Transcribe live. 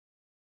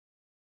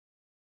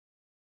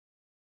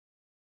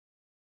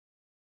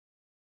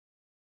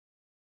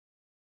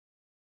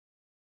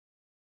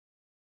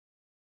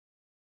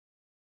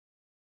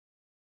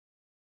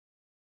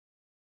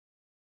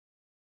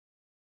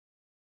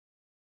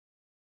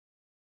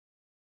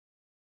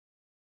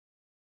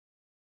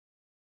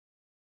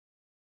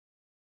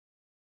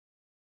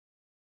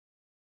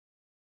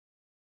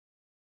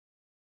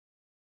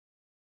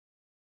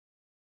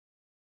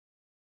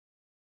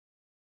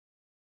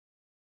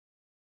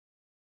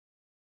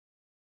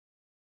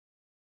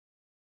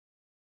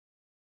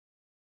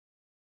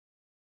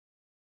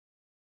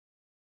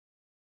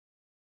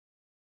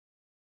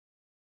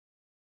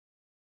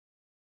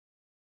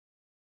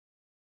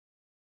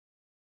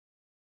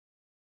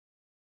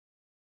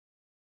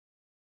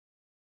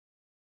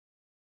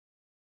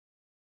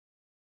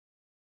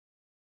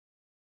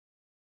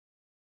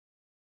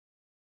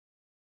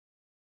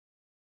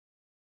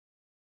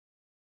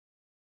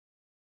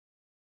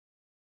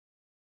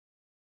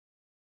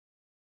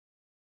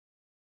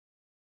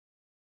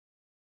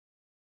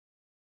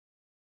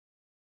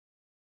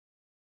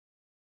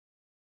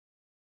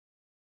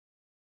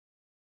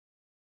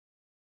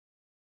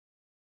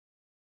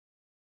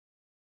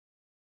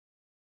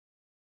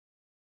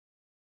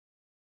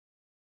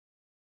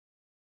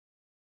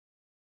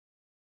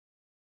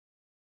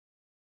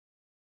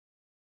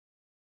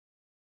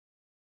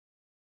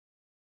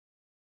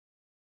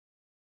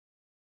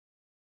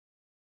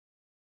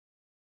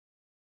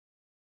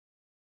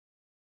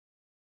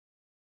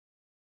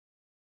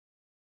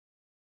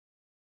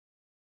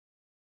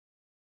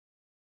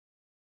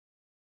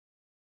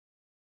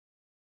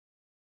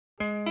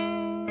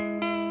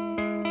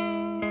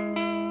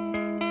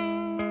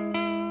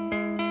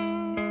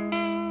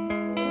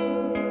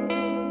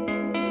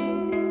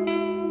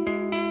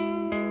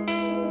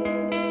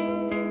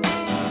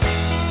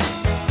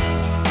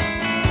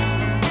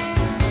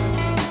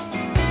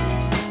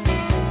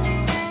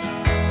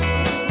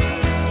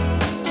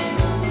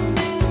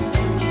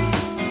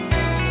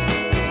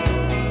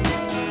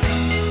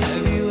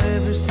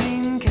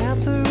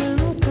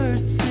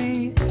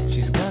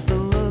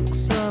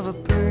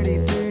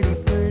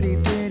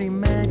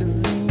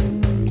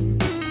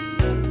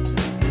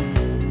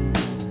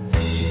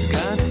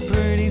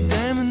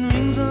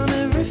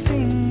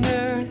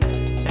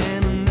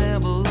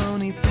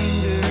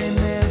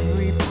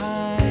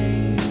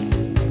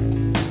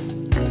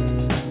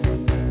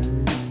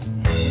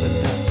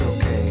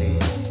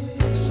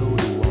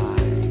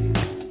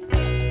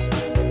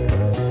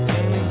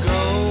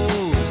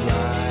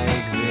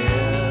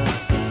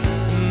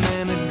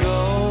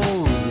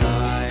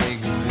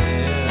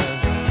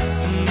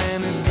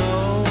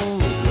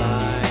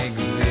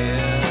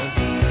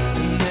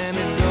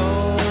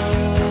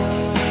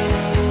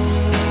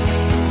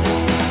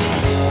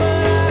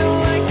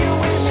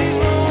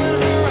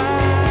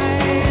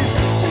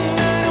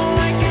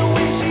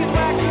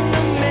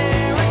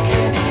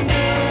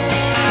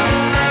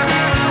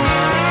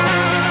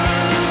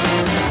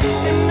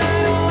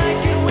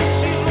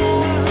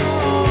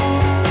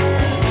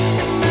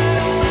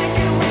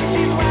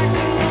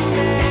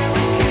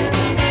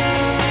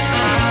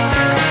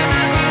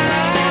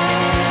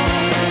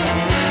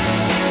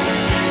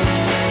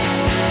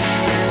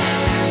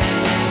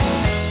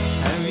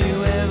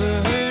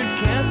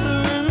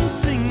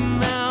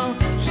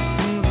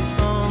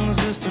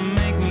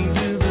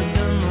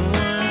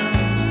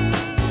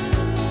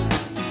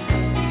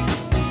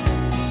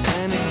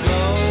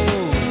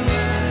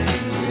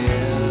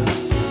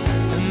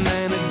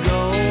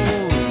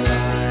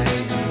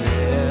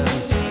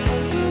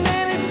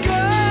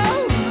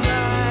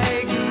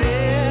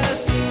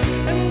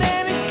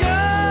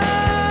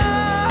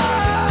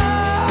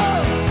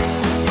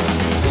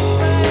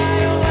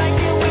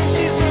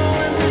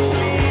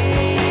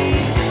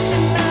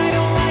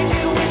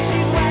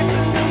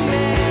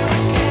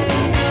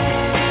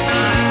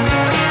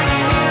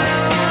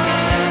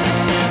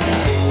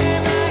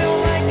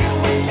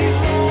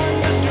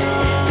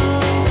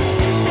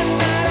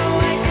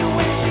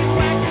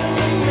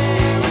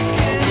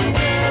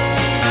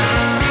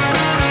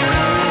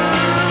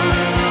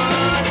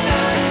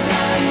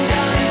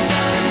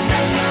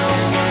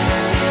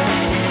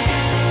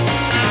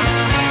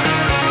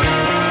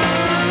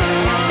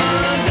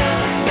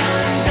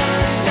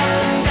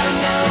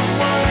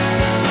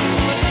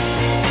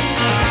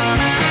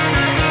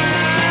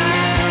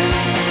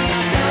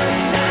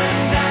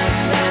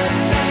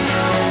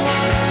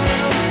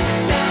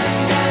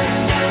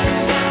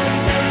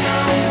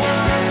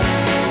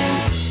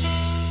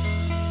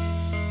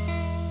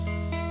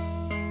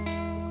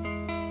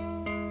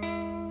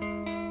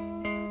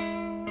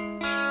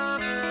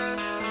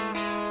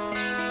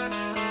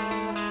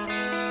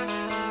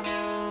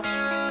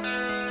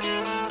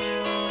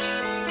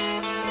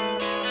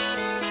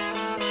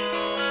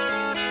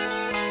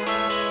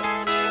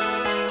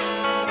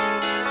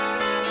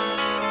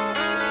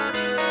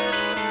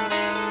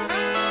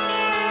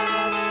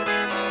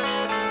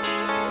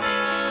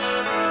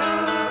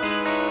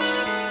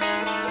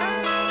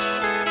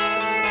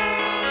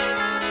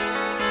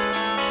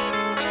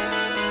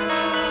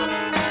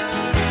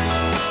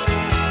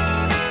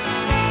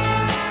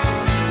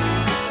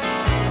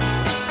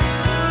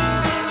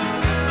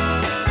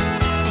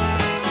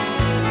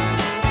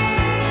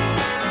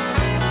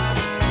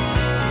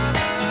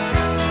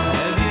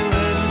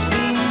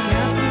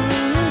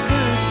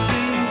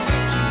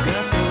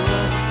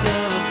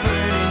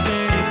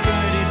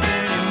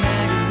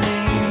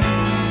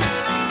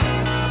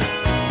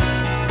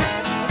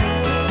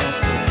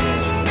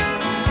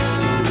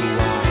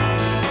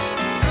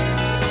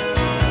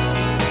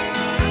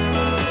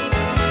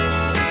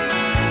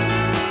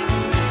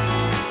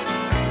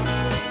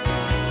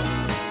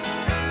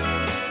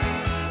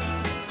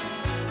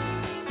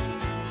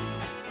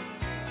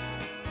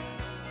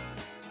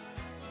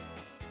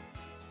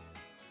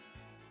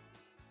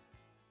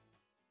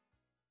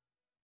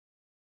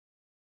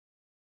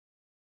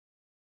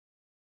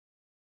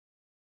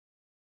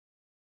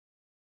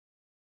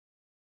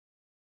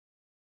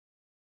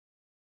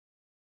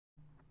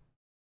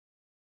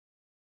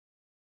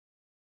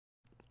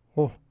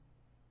Oh,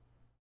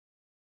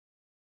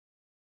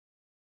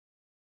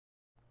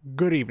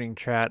 good evening,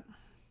 chat.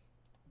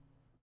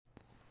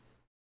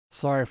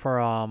 Sorry for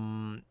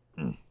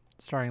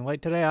starting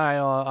late today.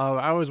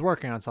 I was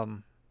working on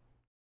something.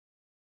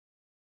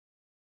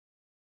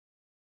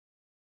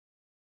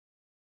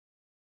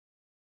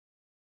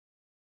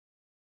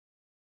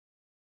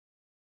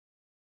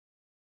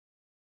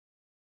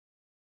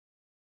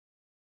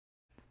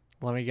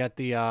 Let me get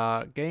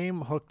the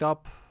game hooked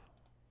up,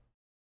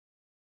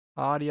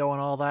 audio and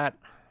all that.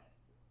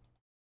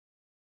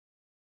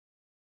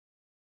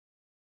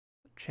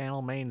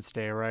 Channel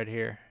mainstay right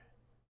here.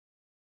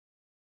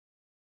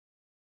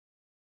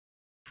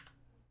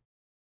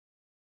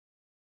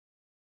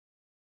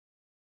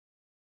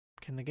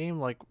 Can the game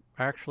like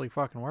actually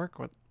fucking work?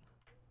 What's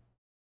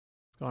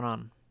going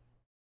on?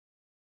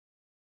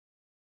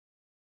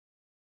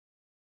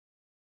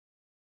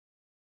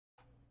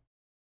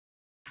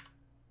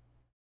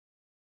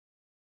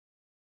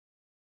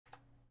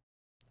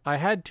 I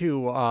had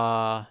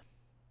to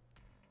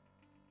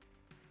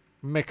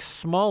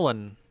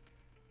McSmullen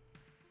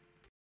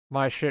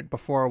my shit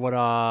before it would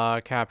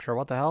capture.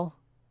 What the hell?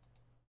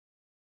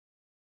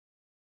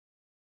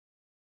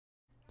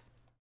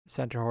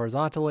 Center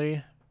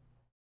horizontally.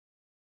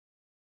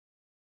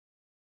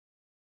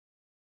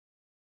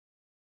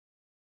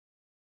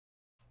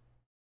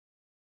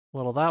 A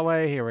little that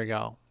way. Here we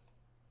go.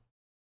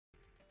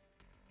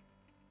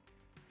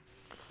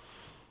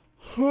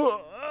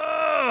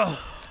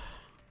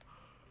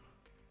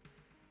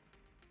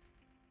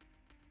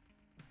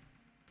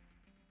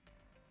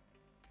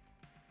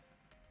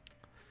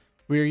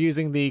 We are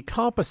using the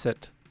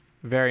composite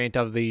variant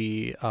of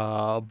the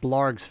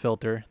Blargs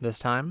filter this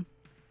time.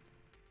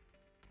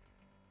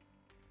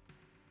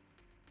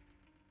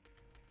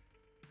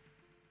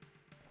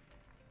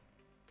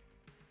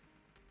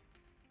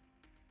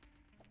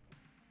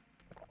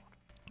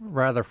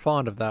 Rather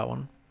fond of that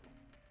one.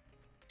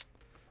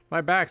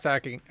 My back's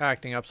acting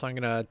up, so I'm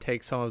gonna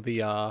take some of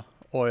the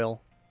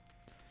oil.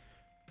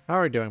 How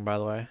are we doing, by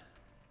the way?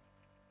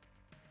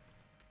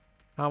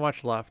 How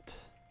much left?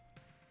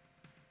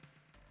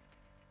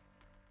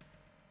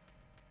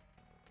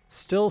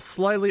 Still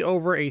slightly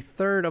over a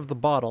third of the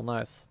bottle.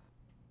 Nice.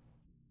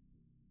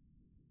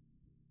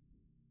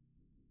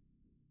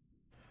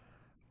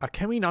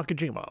 Akemi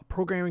Nakajima, a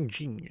programming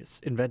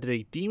genius, invented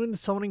a demon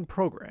summoning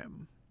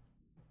program.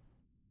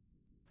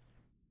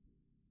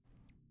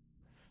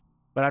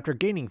 But after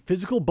gaining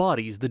physical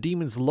bodies, the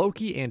demons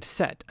Loki and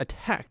Set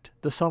attacked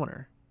the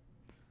summoner.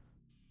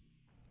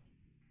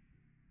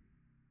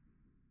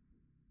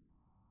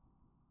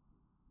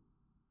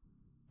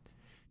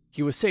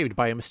 He was saved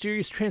by a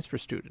mysterious transfer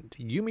student,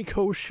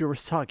 Yumiko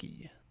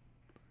Shirasagi.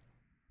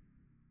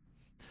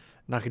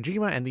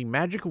 Nakajima and the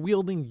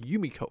magic-wielding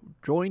Yumiko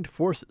joined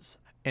forces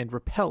and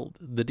repelled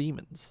the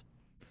demons.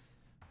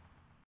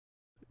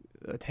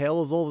 A tale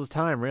as old as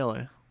time,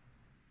 really.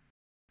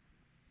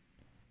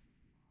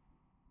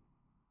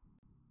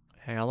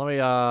 Hang on, let me,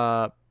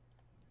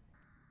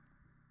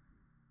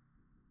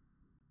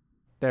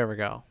 there we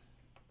go.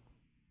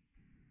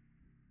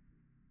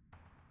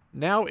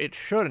 Now it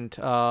shouldn't,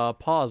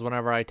 pause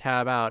whenever I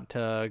tab out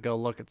to go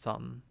look at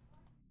something.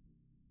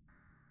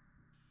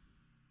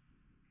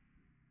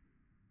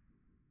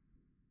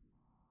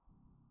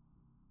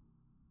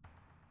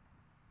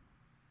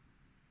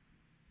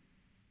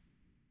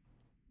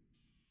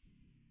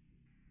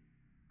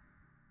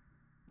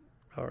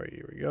 Alright,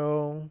 here we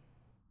go.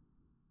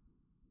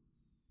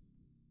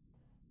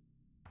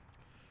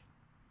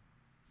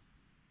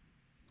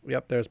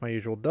 Yep, there's my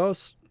usual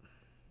dose.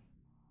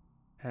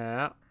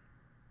 Yeah.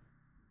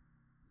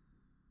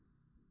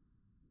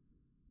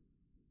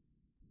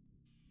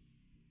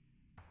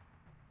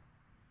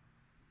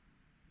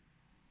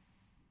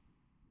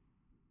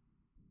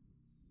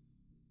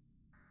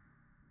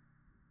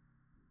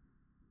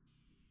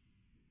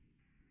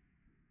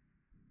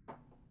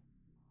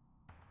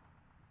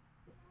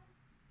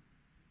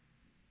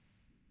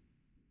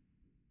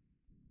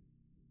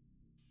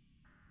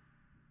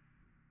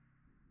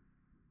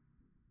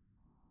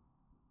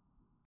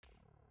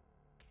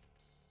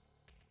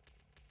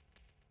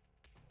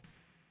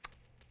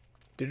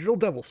 Digital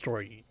Devil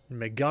Story,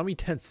 Megami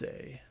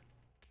Tensei.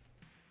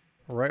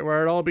 Right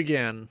where it all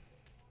began.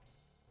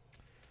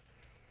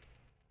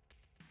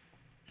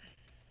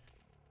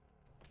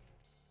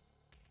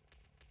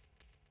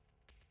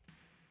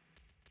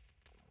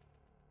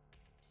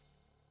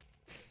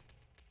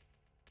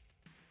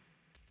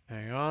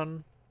 Hang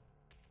on.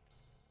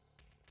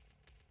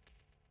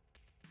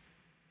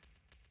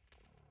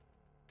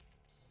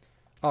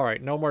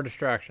 Alright, no more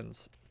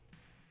distractions.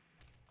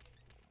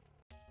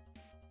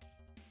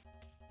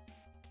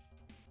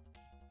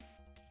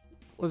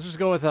 Let's just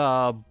go with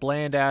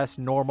bland-ass,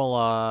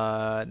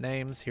 normal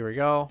names. Here we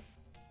go.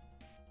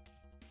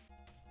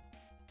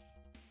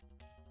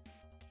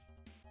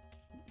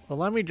 Well,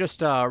 let me just,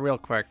 real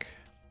quick.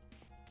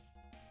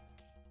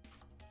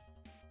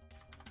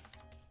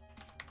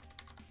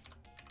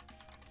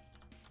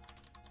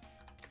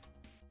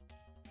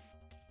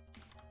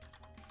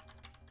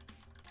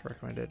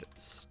 Recommended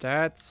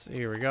stats.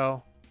 Here we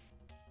go.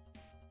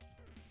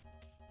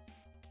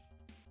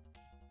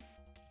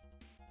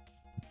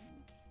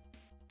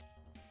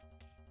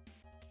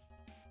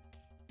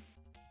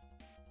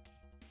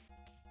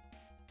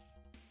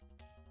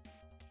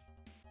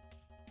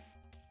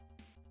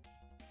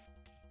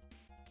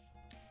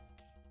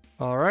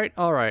 All right,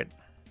 all right.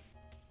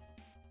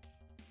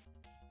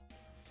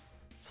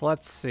 So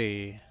let's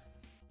see.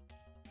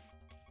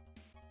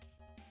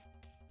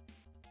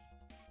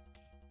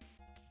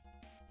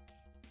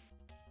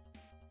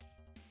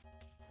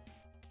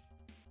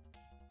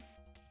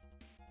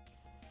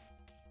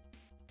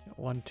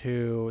 One,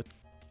 two,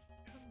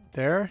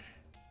 there.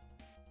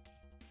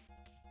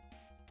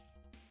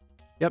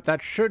 Yep,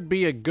 that should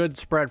be a good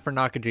spread for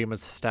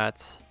Nakajima's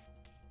stats.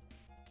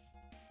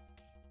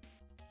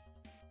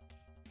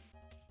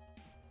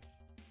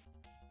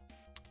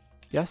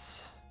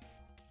 Yes.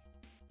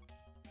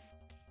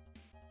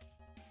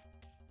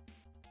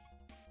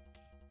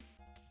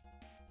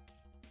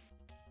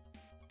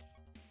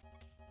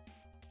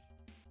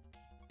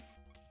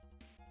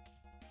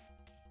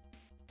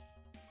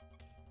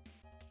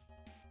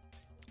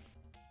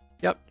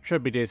 Yep,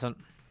 should be decent.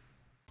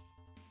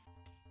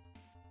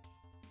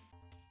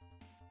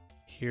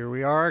 Here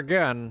we are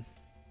again.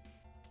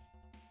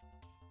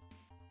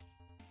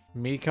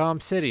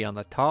 Mecom City on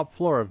the top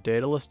floor of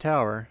Daedalus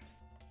Tower.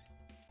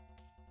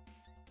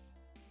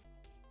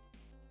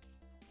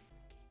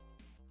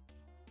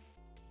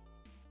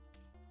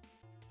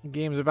 The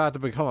game's about to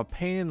become a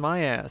pain in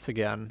my ass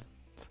again.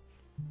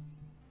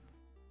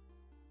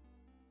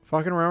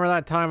 Fucking remember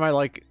that time I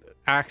like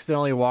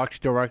accidentally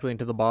walked directly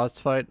into the boss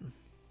fight?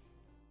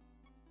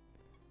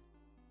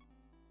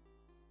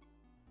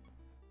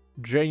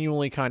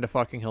 Genuinely kind of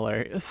fucking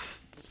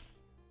hilarious.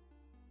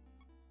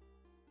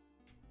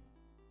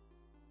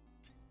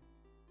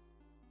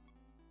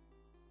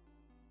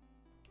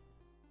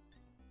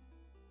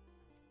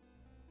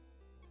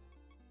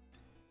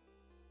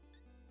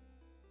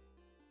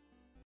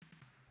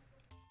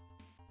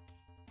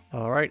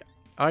 Alright,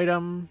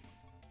 item.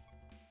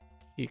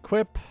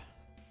 Equip.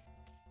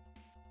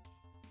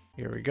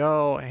 Here we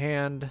go,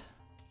 hand.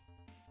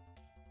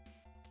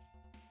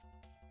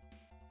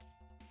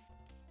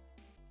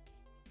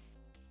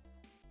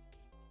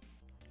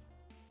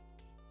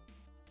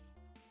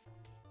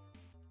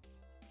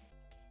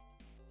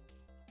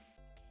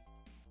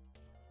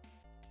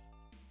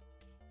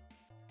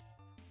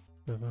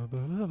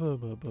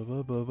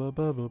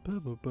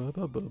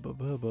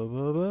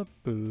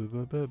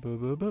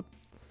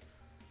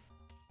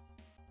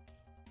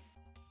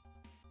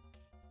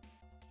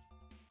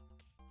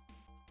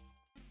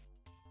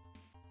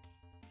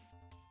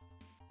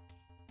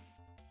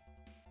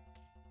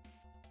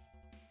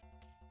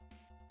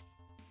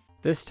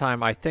 This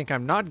time, I think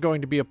I'm not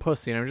going to be a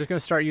pussy, and I'm just going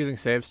to start using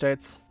save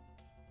states.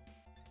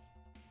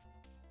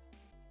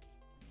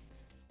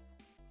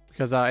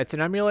 Because it's an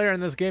emulator,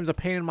 and this game's a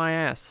pain in my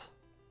ass.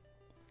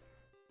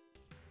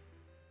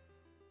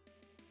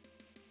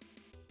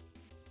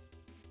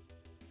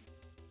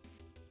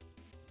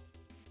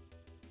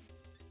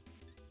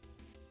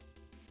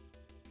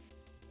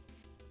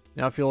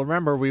 Now, if you'll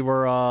remember, we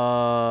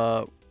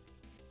were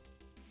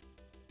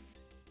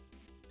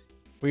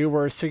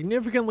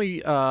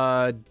significantly,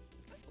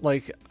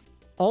 like,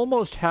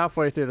 almost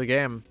halfway through the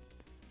game.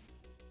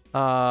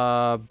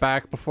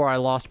 Back before I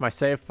lost my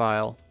save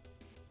file.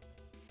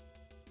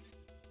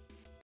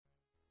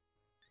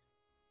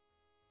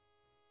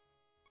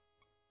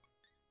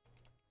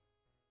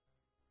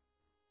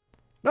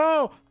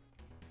 No!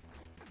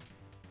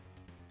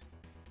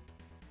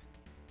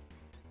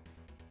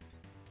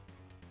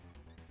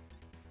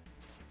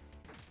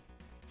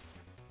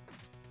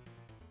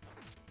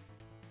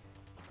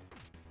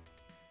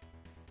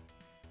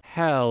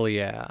 Hell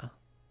yeah.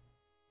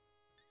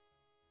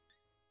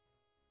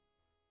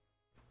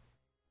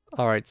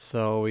 Alright,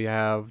 so we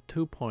have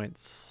 2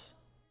 points.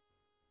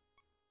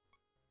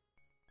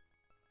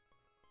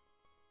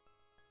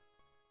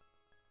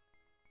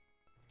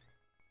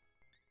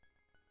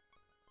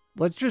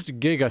 Let's just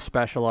Giga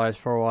specialize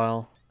for a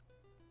while.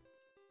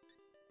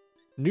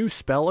 New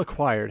spell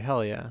acquired,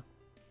 hell yeah.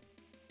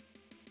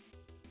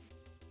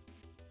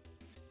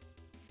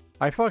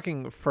 I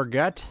fucking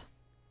forget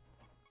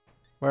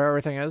where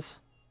everything is.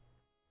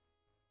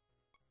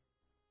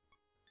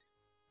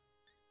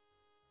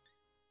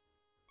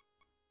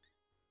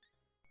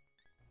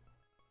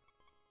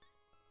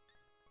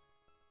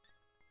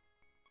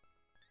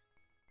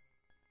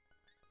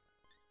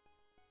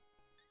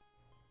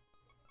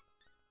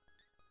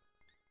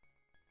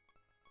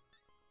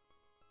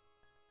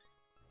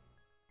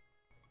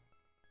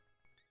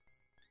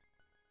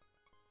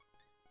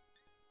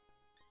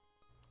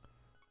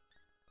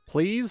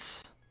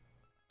 Please?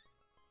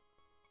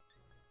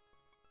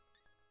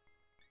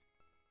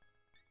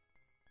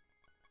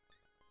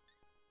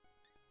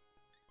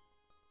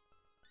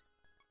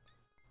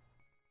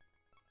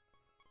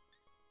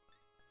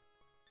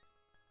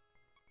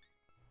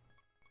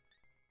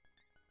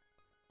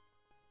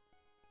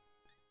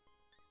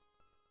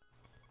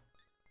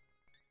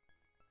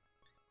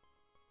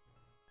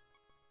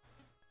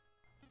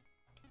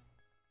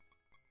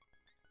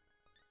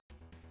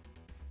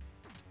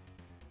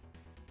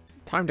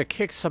 Time to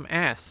kick some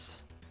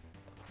ass.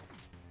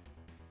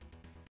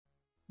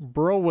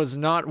 Bro was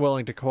not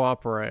willing to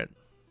cooperate.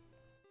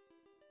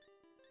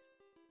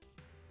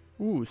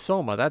 Ooh,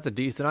 Soma, that's a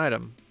decent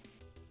item.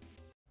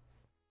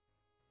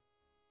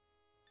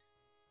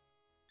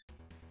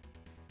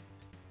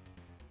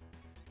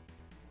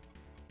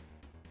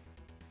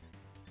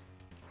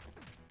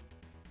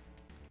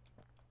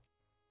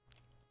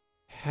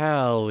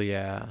 Hell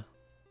yeah.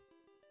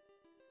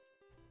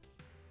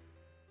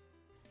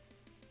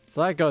 So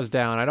that goes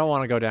down. I don't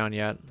want to go down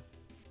yet.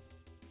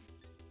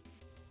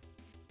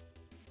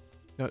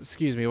 No,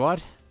 excuse me,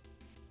 what?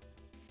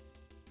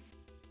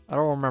 I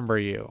don't remember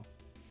you.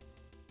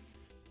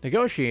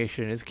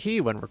 Negotiation is key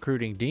when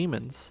recruiting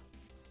demons.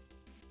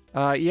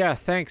 Yeah,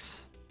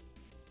 thanks.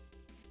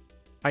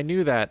 I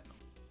knew that.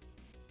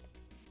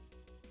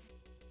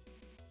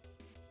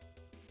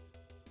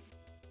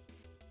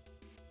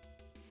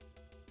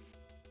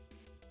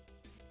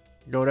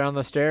 Go down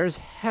the stairs?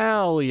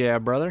 Hell yeah,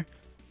 brother.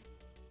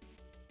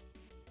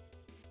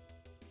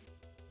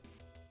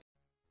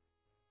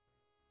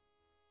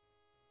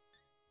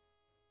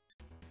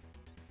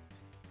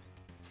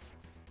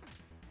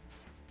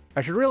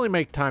 I should really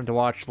make time to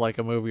watch, like,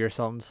 a movie or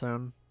something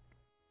soon.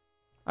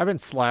 I've been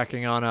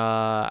slacking on,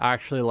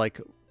 actually, like,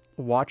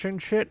 watching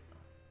shit.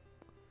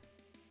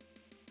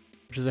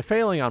 Which is a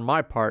failing on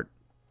my part,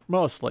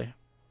 mostly.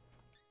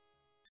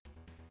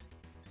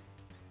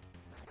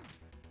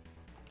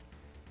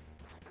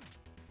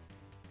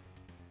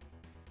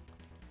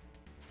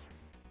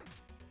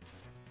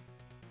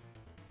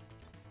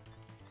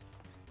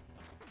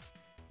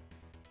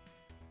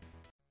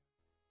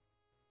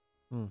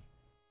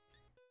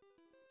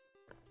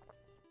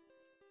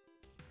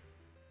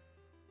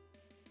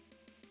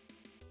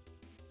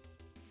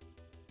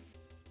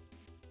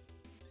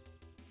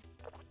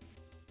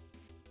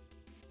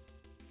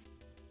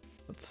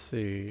 Let's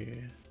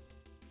see.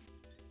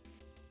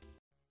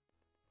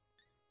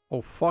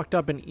 Oh, fucked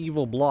up an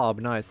evil blob.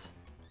 Nice.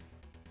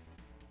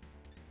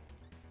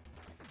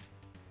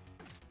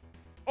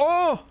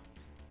 Oh!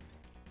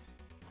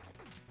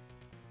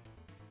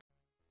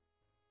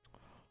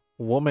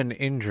 Woman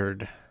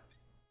injured.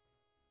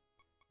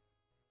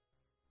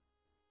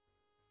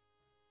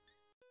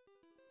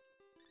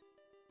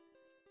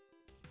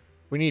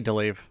 We need to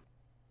leave.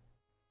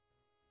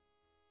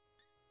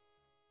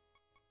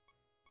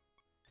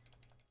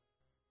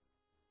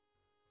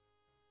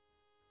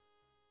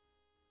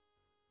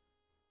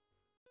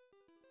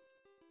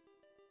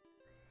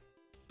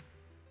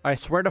 I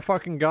swear to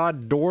fucking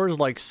God, doors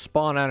like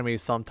spawn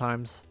enemies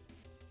sometimes.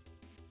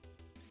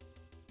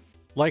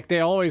 Like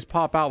they always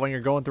pop out when you're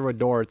going through a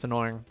door. It's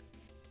annoying.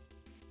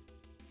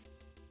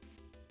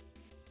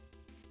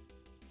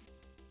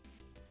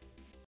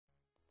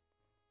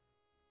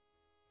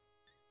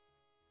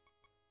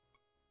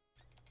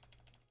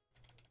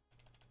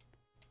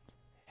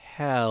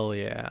 Hell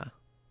yeah.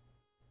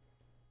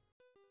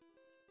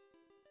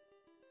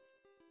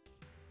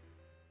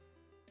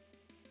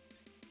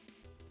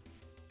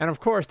 And of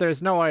course,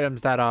 there's no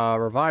items that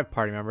revive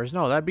party members.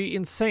 No, that'd be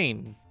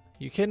insane.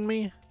 You kidding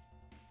me?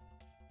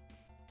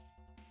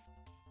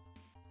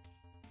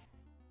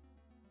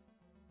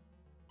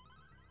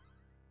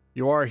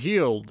 You are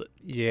healed.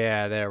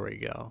 Yeah, there we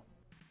go.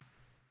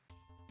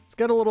 Let's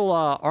get a little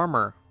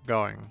armor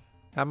going.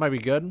 That might be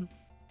good.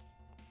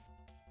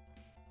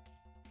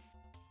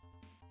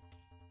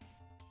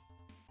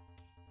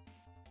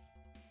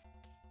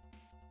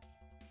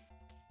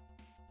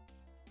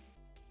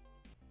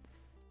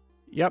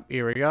 Yep,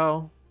 here we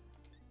go.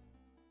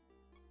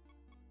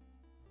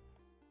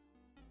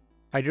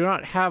 I do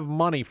not have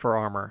money for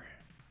armor.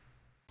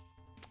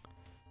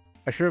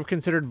 I should have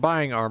considered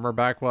buying armor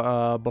back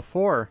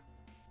before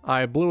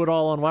I blew it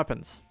all on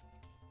weapons.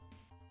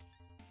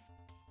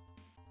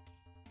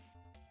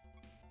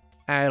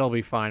 It'll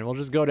be fine. We'll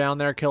just go down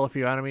there, kill a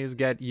few enemies,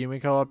 get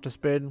Yumiko up to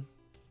speed.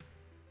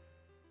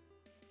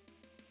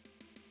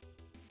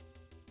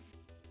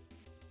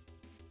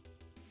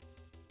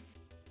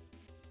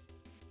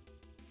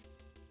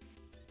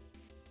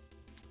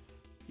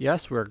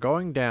 Yes, we're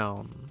going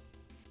down.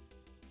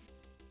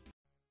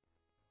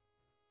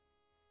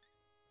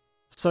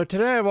 So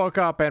today I woke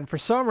up and for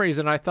some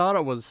reason I thought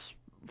it was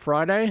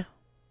Friday.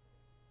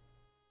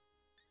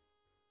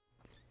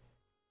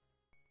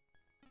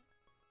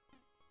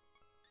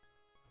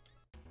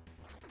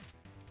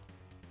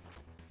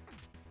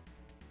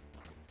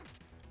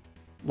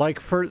 Like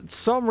for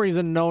some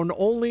reason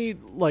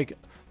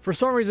for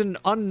some reason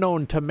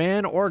unknown to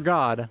man or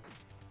God,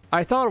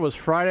 I thought it was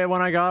Friday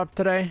when I got up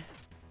today.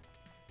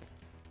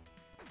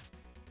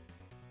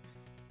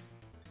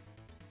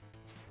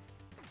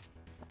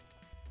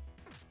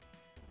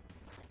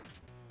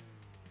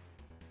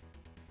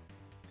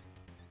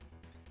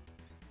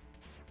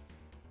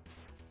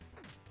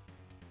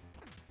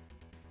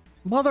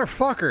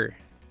 Motherfucker.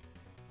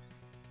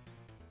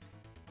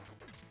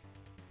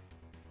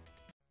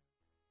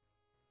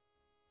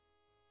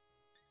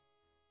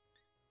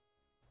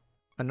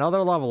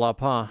 Another level up,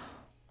 huh?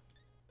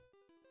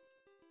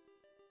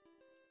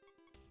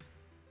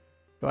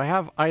 Do I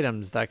have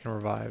items that can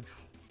revive?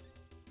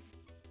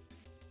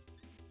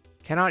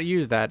 Cannot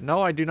use that.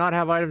 No, I do not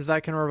have items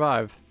that can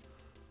revive.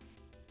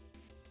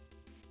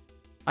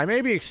 I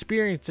may be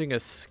experiencing a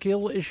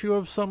skill issue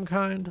of some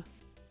kind.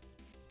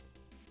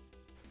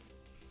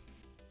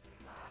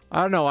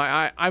 I don't know.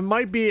 I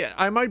might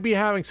be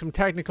having some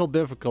technical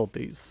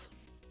difficulties.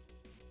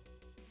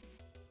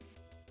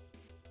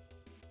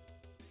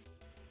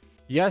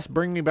 Yes,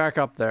 bring me back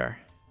up there.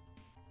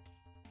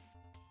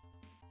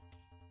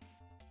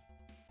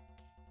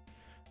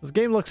 This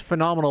game looks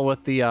phenomenal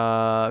with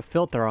the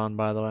filter on,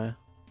 by the way.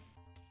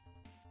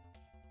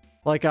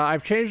 Like,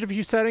 I've changed a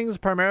few settings,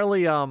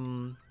 primarily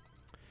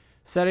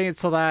setting it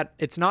so that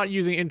it's not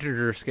using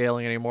integer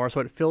scaling anymore, so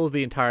it fills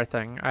the entire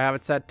thing. I have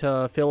it set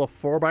to fill a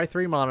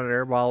 4:3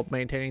 monitor while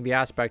maintaining the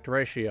aspect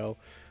ratio,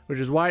 which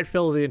is why it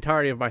fills the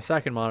entirety of my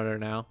second monitor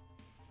now.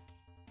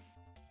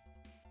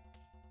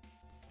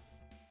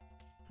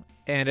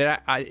 And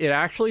it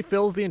actually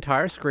fills the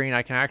entire screen.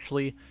 I can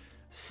actually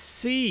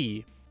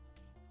see.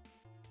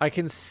 I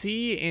can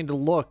see and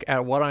look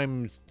at what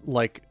I'm,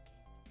 like,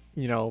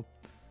 you know,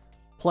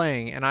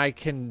 playing, and I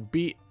can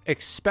be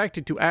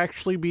expected to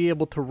actually be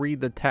able to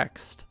read the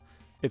text.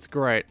 It's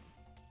great.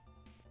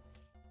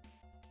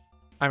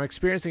 I'm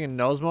experiencing a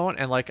nose moment,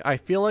 and, like, I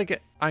feel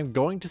like I'm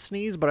going to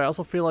sneeze, but I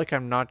also feel like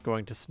I'm not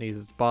going to sneeze.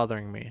 It's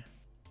bothering me.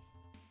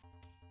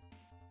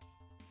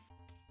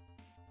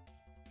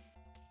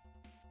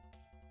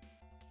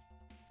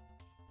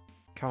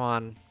 Come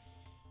on.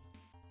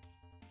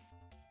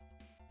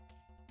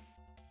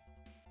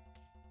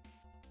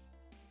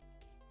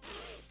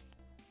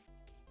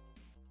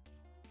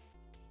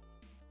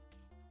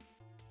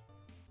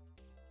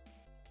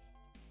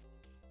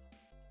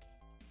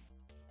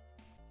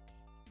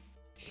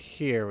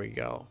 Here we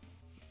go.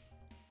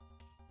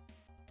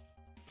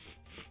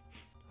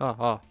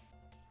 Oh.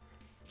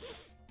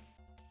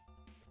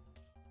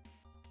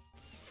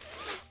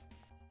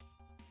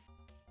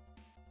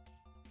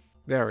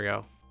 There we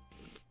go.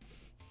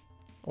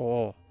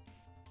 Oh.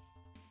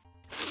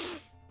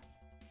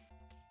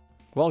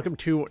 Welcome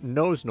to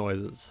Nose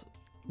Noises.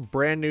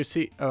 Brand new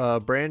segment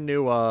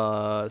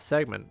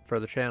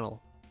for the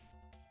channel.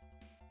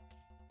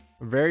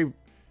 Very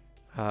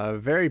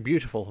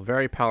beautiful,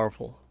 very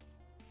powerful.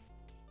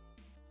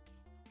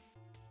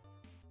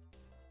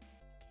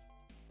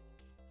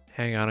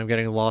 Hang on, I'm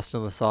getting lost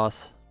in the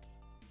sauce.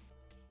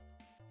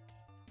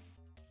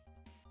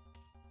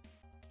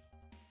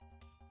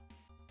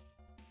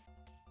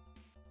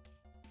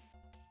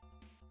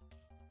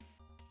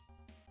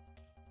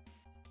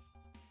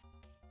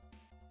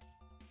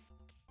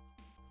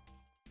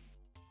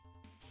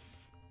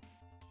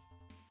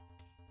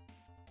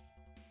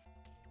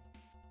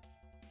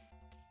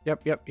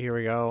 Yep, here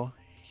we go.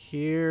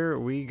 Here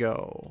we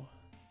go.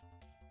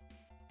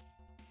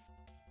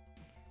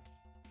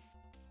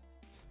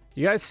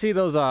 You guys see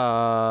those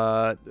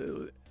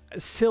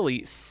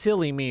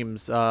silly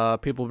memes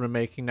people have been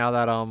making now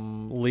that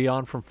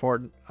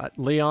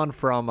Leon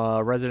from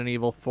Resident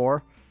Evil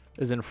 4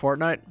 is in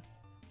Fortnite?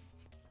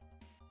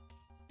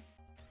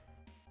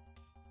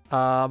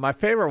 My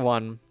favorite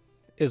one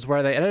is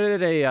where they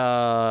edited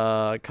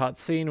a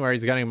cutscene where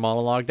he's getting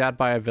monologued at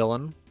by a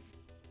villain.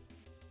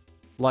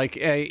 Like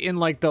in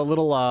like the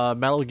little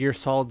Metal Gear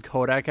Solid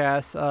codec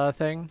ass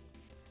thing.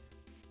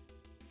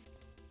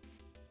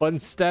 But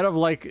instead of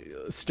like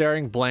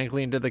staring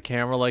blankly into the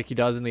camera like he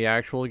does in the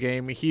actual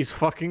game, he's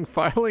fucking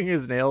filing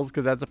his nails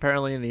because that's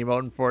apparently an emote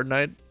in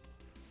Fortnite.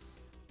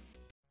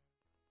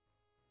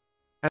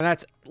 And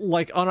that's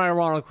like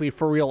unironically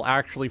for real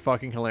actually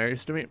fucking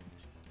hilarious to me.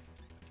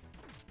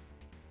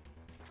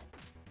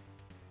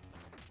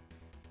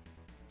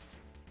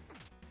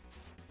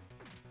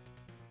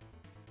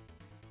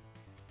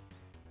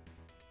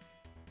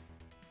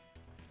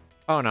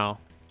 Oh no.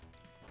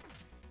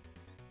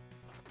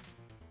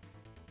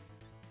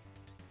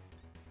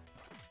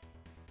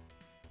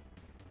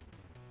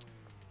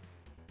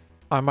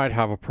 I might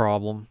have a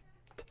problem.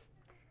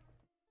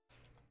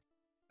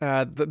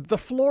 The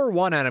floor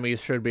 1 enemies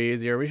should be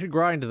easier. We should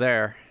grind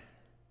there.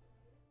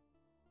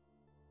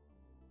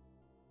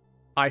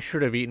 I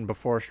should have eaten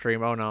before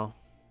stream. Oh no.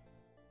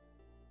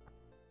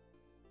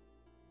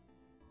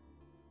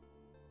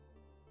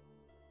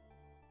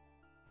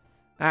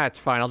 That's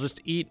fine. I'll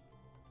just eat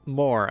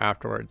more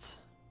afterwards.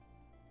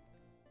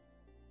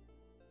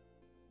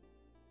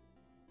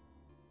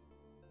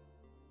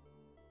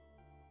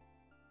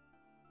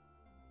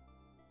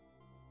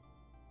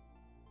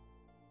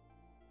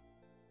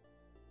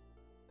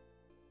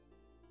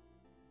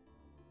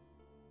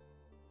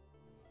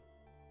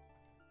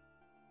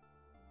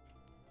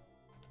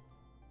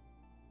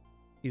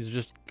 He's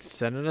just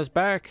sending us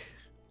back.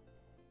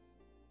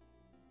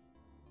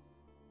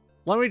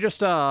 Let me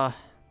just,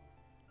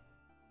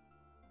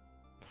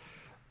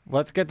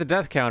 let's get the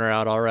death counter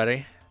out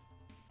already.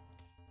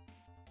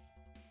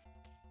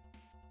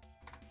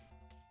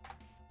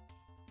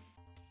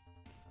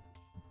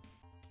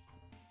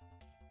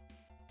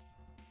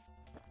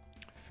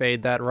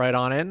 Fade that right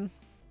on in.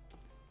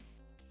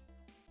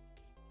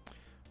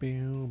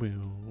 Boo,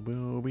 boo,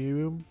 boo,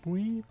 boo,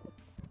 boo.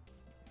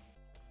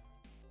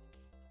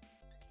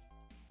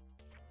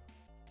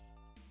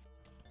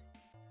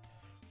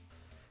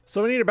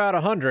 So we need about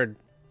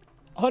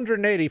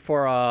 180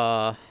 for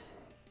a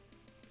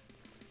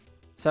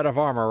set of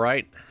armor,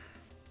 right?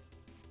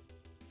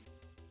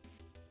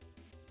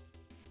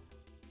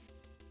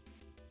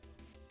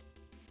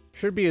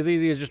 Should be as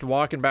easy as just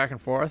walking back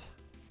and forth.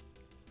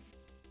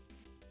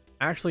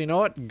 Actually, you know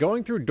what?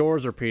 Going through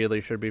doors repeatedly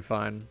should be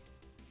fine.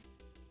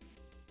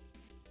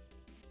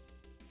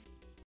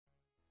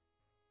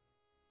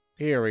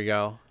 Here we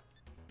go.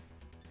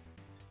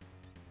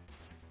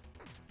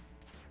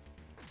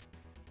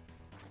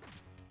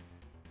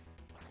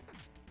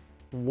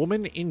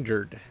 Woman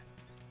injured.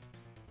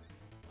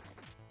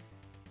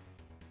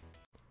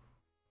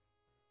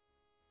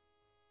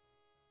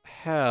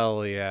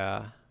 Hell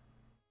yeah.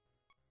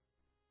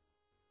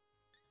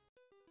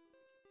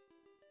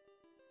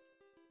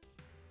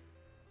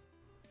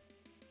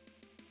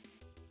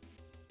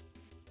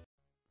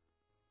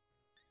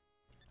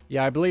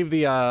 Yeah, I believe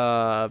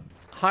the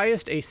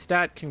highest a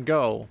stat can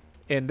go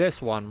in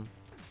this one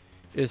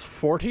is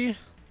 40.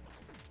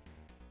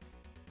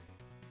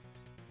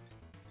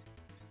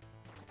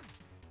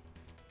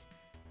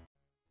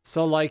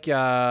 So like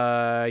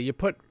you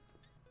put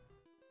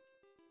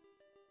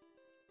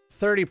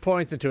 30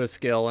 points into a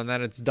skill and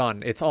then it's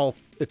done. It's all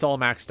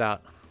maxed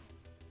out.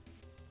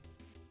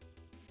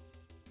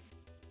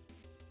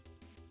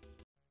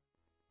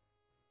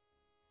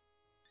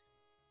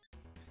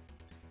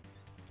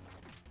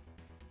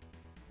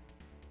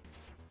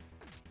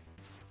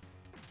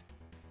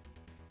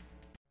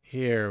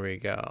 Here we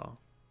go.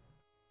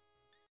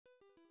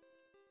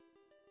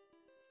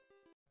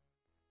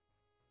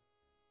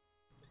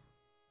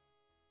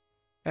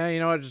 Hey, you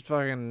know what? Just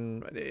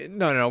fucking...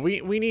 No,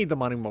 we need the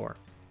money more.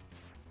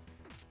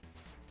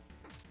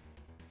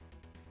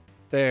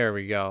 There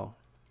we go.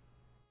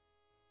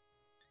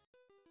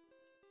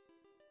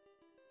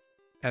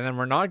 And then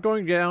we're not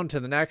going down to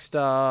the next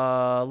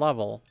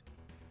level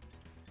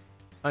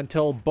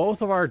until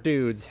both of our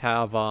dudes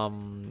have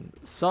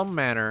some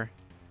manner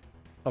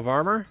of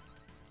armor.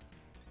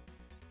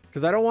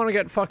 Because I don't want to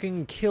get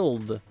fucking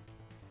killed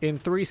in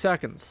 3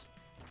 seconds.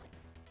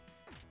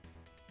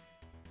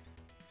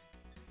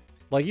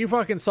 Like, you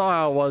fucking saw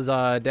how it was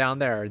down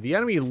there. The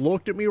enemy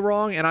looked at me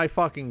wrong and I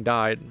fucking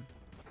died.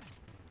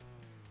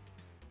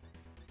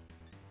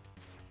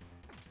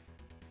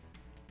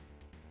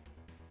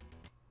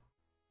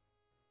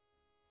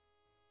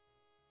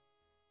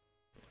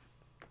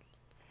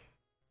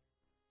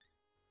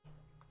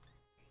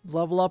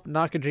 Level up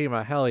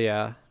Nakajima, hell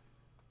yeah.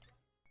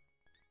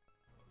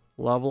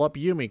 Level up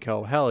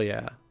Yumiko, hell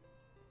yeah.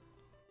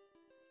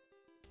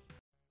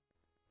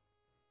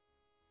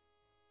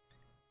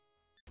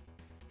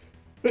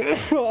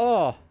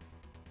 Oh.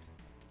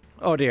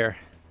 Oh dear.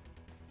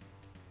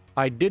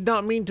 I did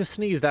not mean to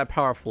sneeze that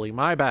powerfully,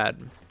 my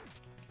bad.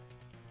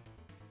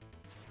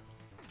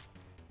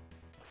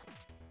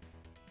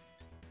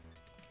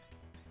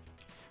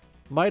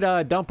 Might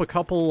dump a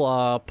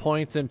couple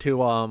points into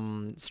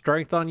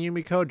strength on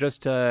Yumiko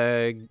just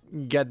to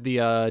get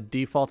the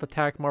default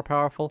attack more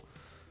powerful.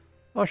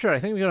 Oh shit, I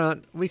think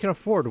we can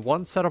afford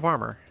 1 set of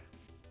armor.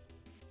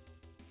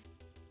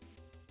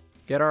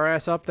 Get our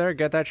ass up there,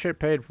 get that shit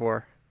paid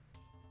for.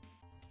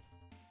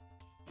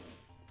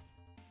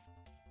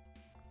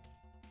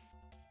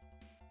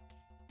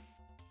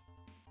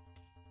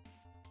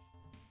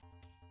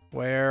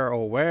 Where,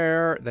 oh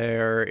where,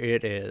 there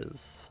it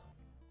is.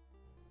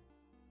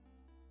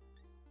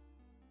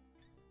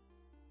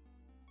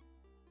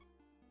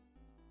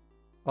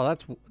 Oh,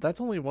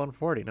 that's only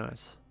 140,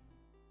 nice.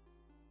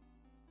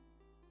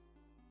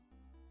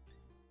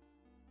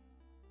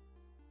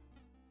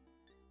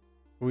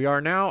 We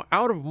are now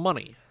out of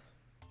money.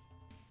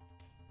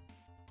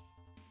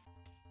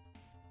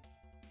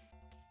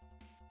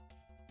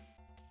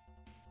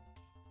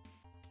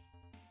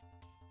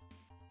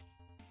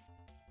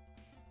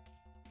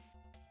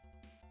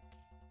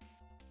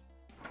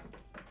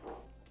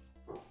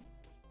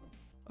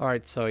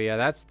 Alright, so yeah,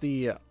 that's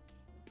the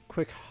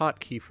quick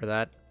hotkey for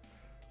that.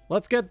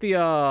 Let's get the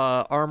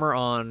armor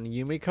on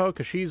Yumiko,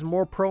 because she's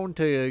more prone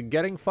to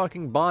getting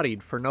fucking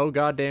bodied for no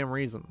goddamn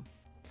reason.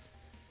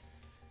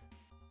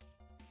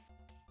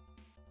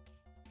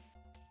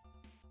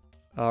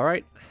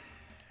 Alright,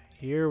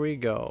 here we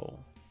go.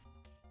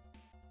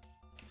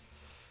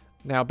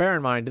 Now, bear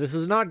in mind, this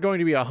is not going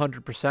to be a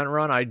 100%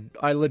 run.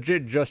 I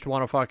legit just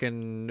want to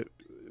fucking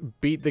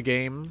beat the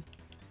game.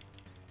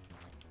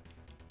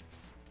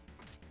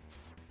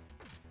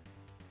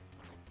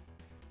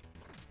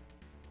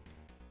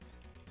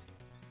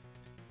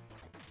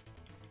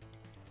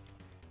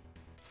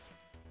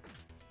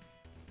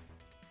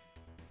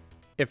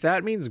 If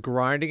that means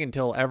grinding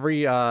until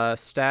every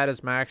stat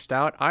is maxed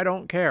out, I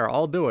don't care.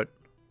 I'll do it.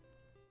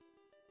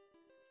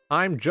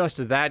 I'm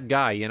just that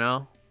guy, you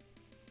know?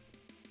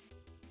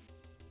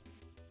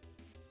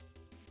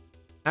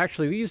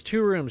 Actually, these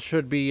 2 rooms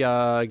should be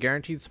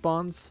guaranteed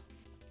spawns.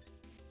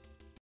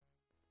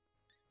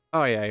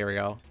 Oh yeah, here we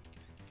go.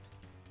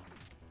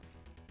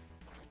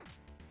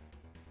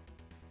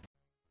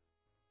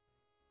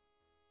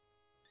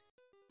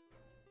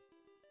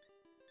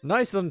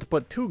 Nice of them to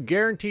put 2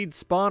 guaranteed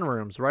spawn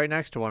rooms right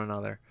next to one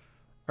another.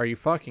 Are you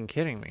fucking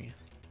kidding me?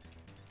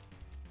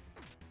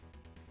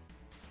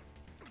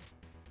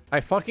 I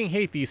fucking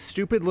hate these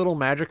stupid little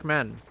magic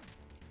men.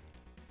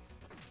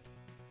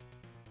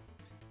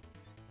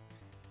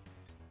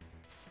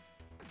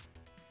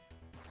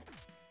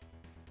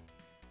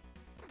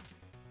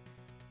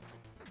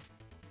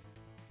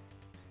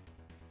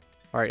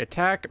 Alright,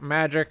 attack,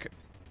 magic,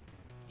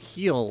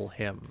 heal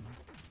him.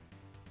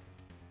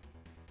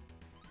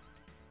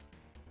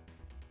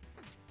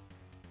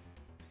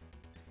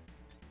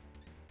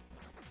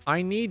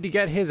 I need to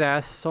get his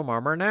ass some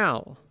armor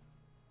now.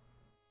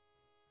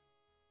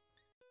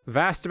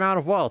 Vast amount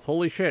of wealth,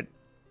 holy shit.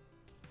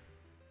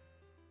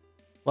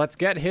 Let's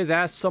get his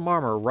ass some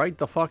armor right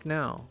the fuck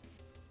now.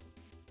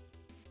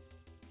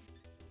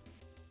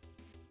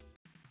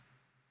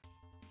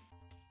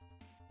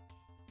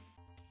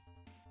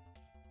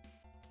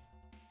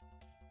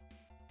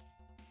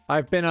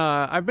 I've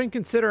been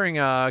considering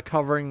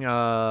covering one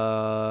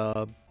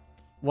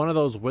of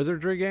those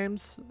wizardry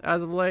games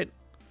as of late.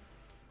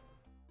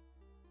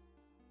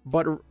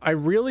 But I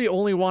really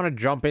only want to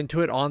jump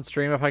into it on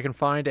stream if I can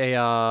find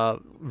a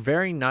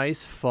very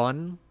nice,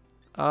 fun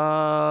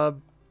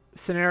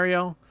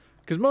scenario.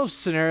 Because most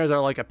scenarios are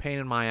like a pain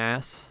in my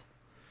ass.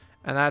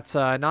 And that's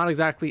not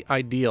exactly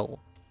ideal.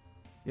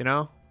 You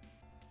know?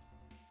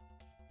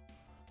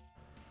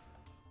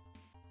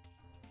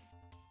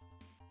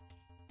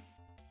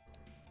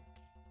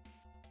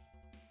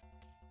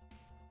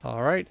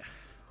 Alright.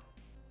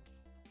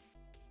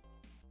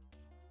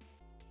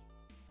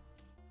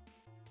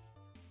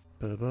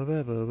 Here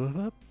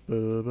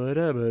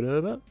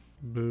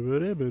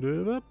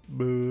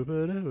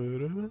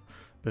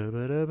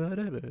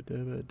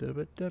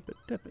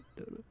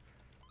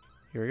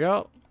we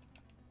go.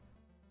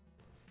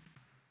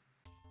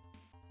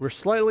 We're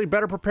slightly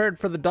better prepared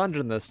for the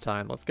dungeon this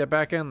time. Let's get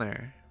back in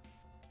there.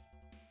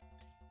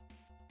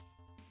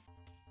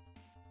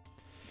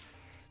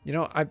 You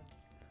know,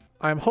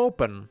 I'm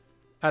hoping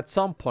at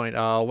some point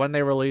when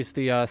they release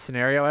the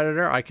scenario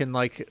editor, I can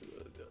like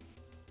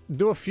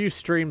do a few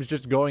streams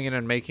just going in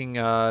and making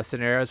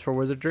scenarios for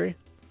wizardry,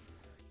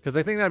 because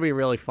I think that'd be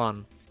really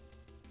fun.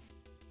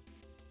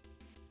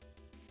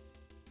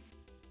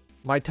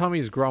 My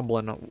tummy's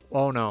grumbling.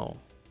 Oh no.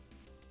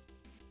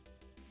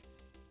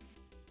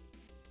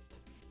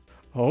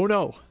 Oh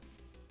no.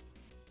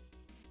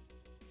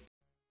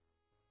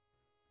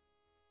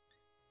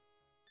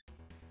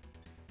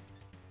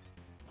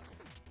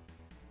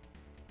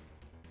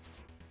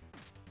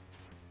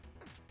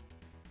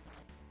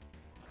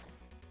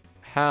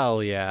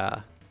 Hell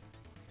yeah.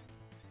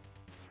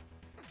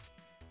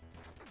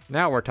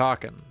 Now we're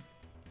talking.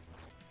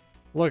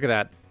 Look at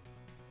that.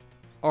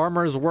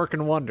 Armor's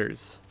working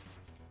wonders.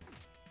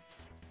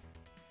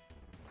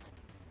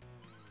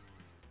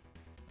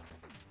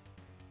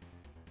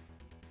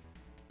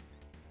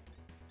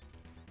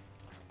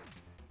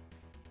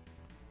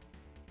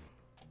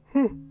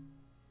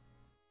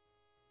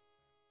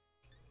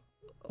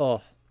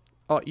 Oh.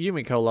 Oh,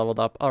 Yumiko leveled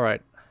up.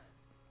 Alright.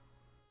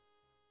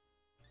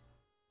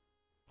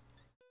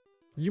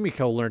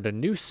 Yumiko learned a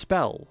new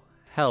spell.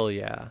 Hell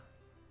yeah.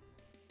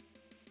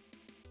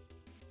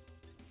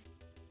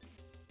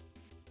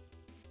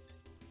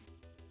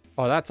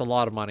 Oh, that's a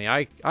lot of money.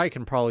 I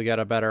can probably get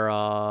a better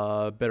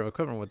bit of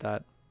equipment with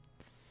that.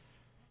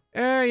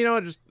 You know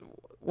what? Just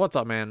what's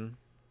up, man?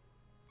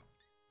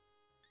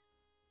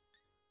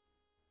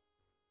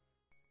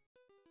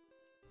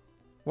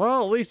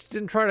 Well, at least you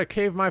didn't try to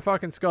cave my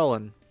fucking skull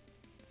in.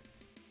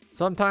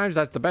 Sometimes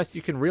that's the best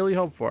you can really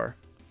hope for.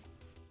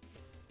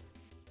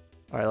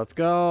 Alright, let's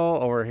go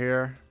over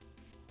here.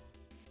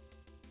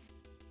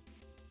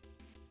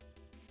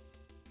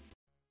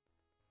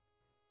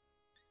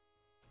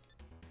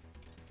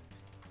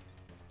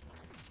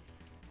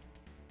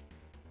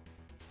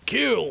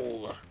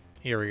 Kill!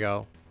 Here we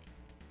go.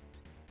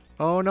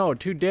 Oh no,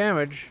 2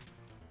 damage.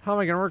 How am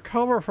I gonna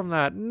recover from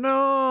that?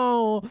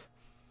 No!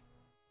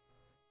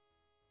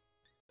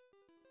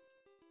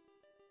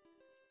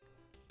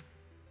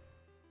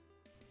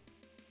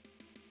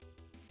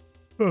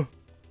 Huh.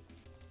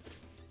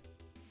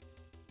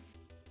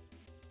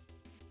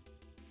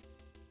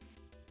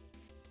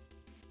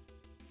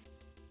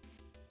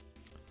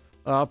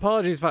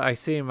 Apologies if I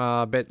seem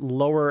a bit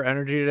lower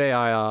energy today.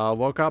 I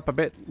woke up a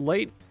bit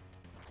late.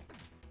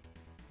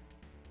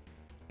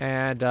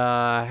 And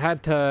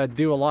had to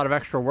do a lot of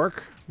extra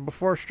work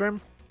before stream.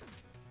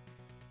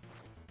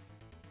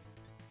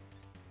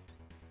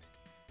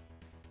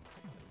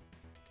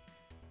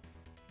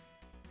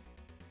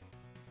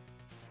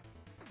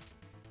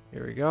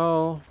 Here we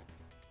go.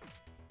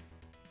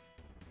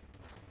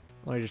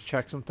 Let me just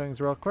check some things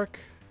real quick.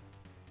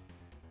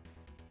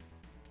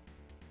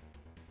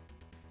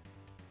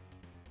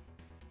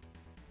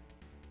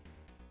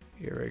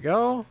 Here we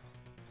go.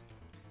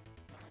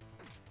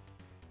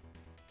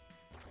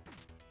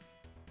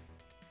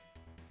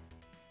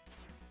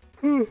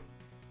 Ooh.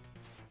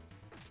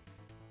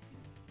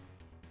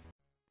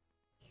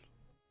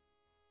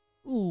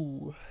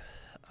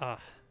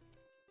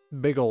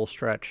 Big ol'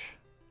 stretch.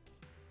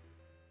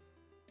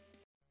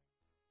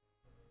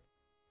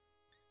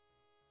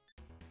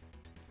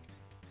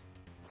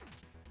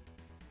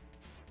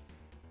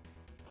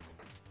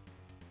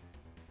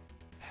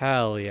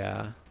 Hell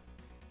yeah.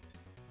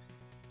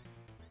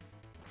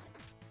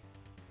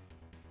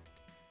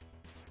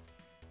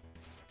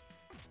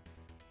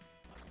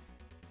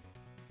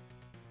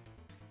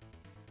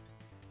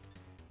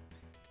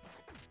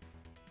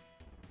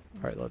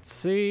 All right, let's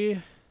see.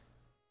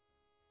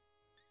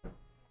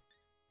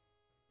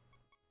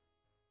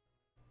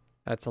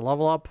 That's a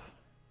level up.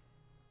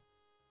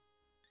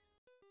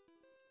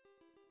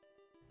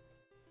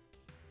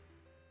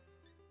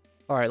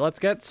 All right, let's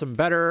get some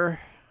better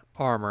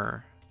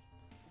armor.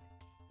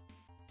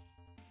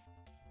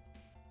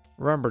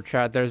 Remember,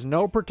 chat, there's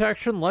no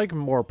protection like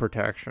more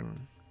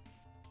protection.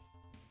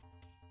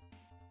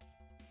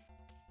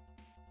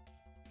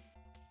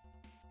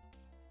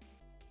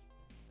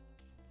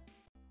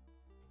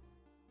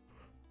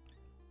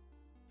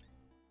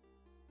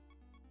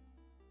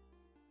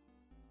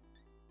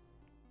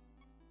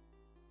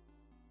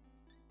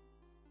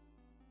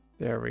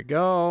 There we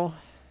go.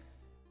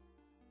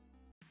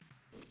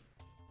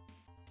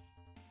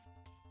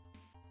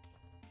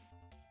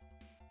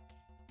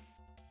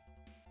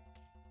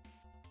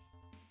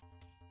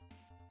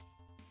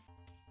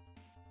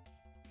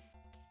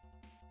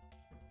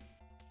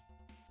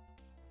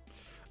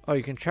 Oh,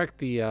 you can check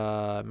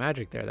the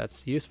magic there.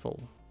 That's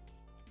useful.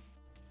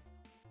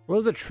 What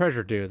does the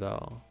treasure do,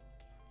 though?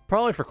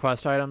 Probably for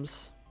quest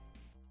items.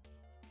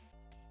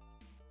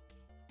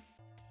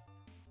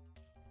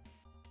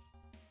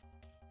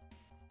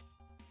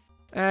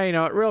 You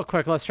know what? Real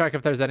quick, let's check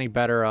if there's any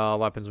better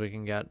weapons we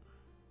can get.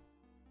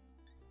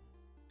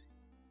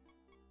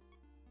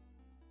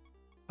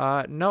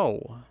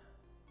 No.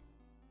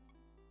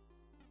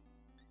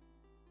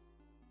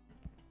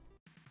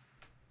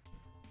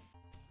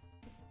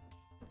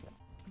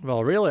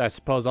 Well, really, I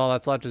suppose all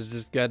that's left is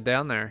just get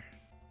down there.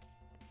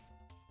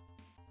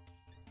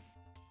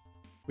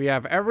 We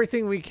have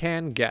everything we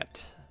can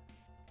get.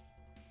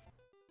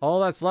 All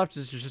that's left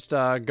is just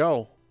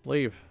go.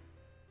 Leave.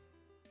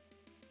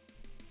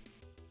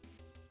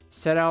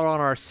 Set out on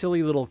our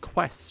silly little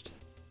quest.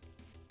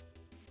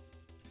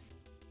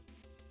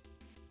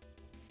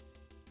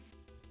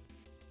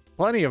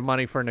 Plenty of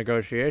money for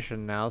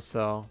negotiation now,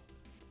 so...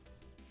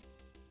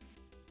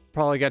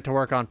 Probably get to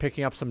work on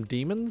picking up some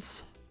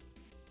demons.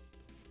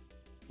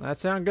 That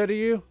sound good to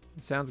you?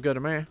 It sounds good to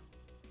me.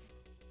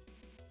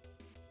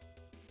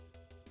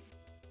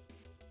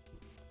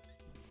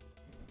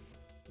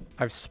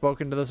 I've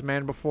spoken to this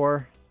man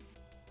before.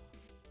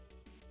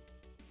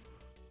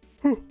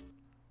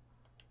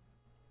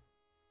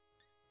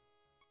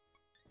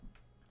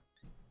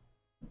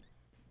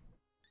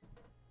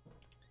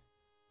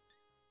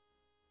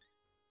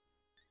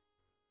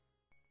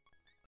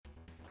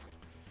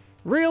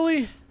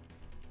 Really?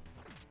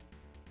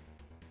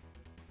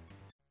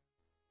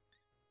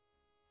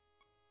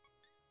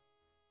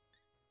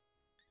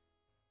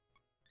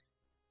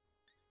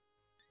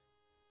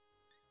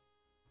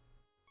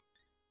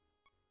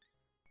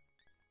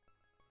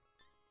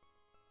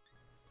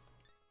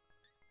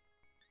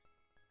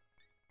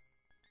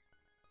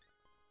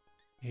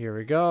 Here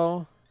we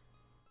go.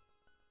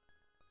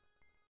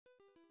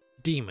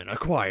 Demon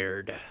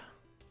acquired.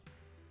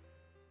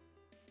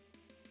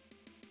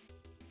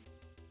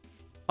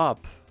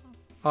 Up.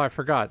 Oh, I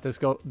forgot.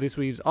 This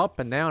weaves up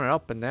and down and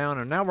up and down,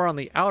 and now we're on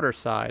the outer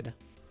side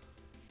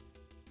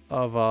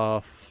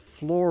of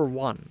floor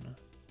 1.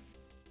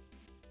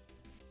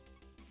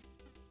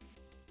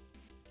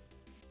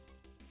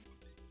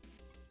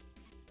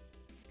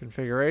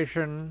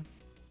 Configuration.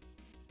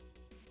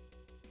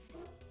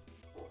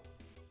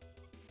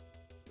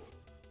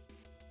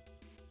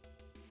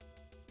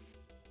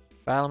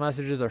 Battle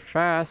messages are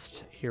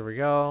fast. Here we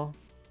go.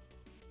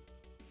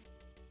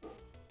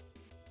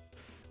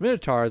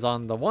 Minotaur is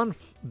on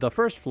the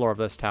first floor of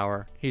this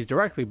tower. He's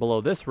directly below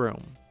this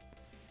room.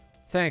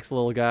 Thanks,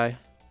 little guy.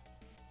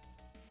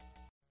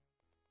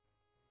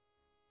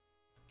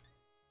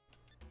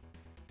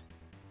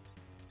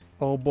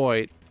 Oh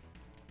boy.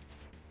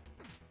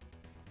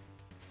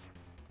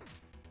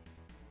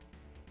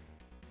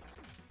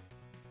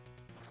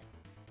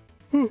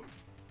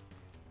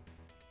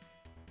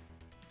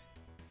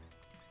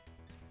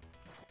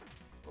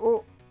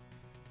 Oh.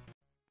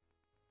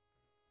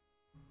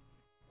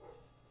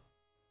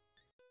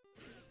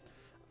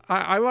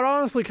 I would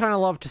honestly kind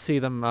of love to see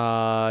them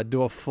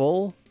do a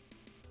full,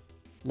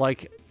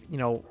 like, you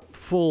know,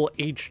 full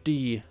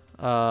HD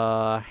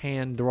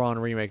hand-drawn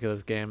remake of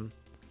this game.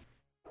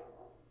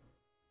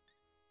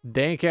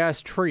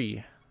 Dank-ass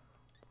tree.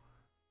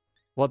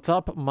 What's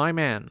up, my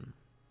man?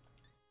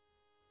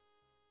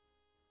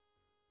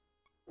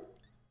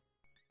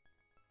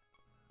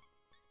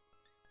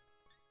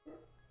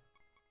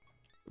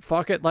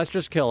 Fuck it, let's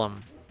just kill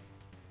him.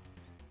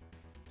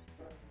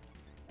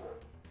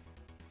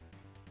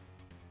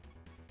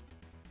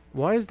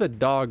 Why is the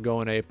dog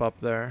going ape up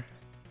there?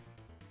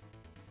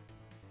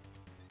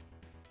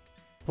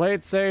 Play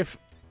it safe.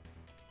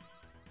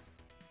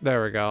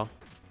 There we go.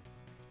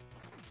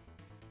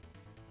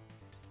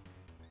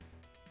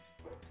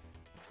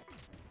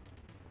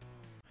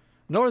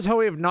 Notice how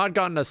we have not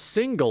gotten a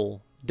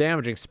single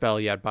damaging spell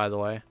yet, by the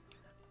way.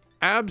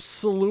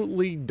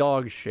 Absolutely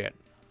dog shit.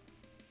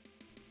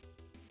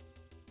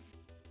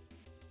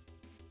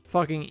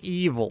 Fucking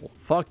evil.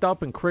 Fucked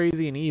up and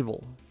crazy and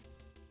evil.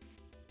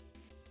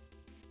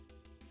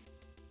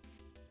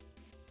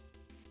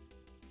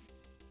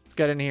 Let's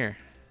get in here.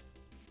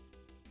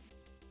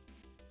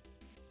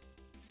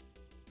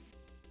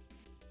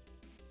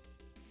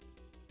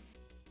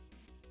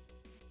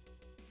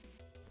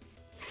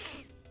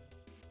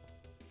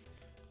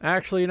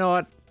 Actually, you know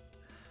what?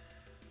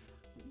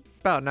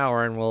 About an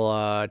hour and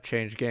we'll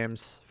change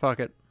games. Fuck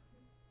it.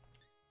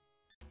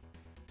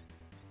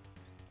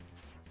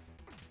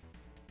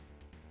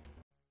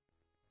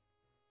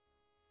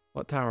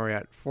 What time are we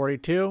at?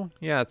 42?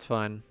 Yeah, it's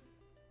fine.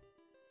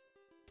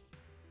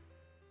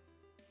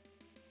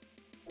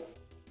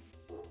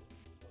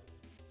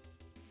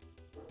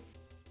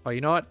 Oh,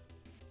 you know what?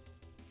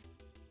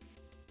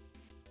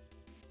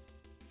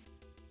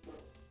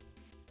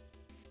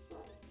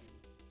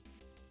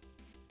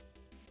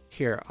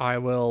 Here, I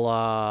will,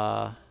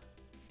 I'll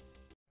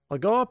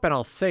go up and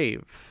I'll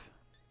save.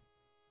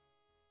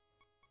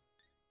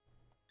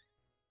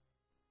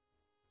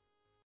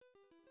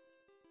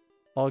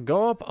 I'll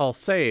go up, I'll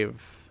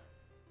save.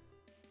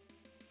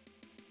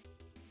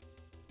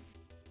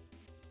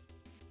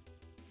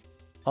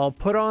 I'll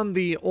put on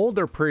the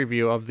older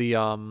preview of the,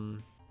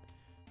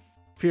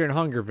 Fear and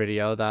Hunger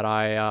video that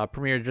I,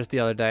 premiered just the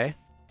other day.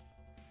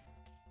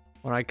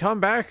 When I come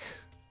back,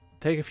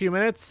 take a few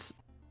minutes,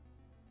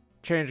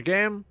 change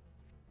game,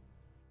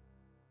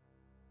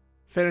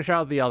 finish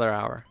out the other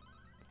hour.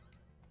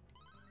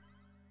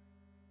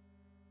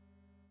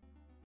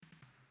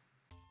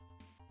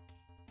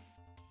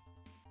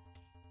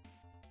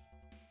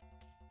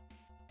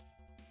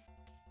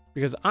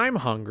 Because I'm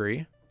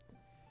hungry.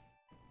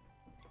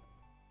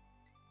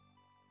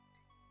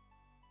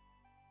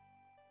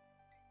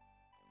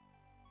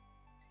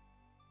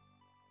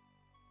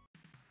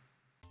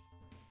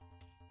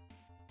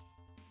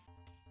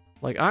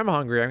 Like, I'm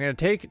hungry. I'm gonna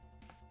take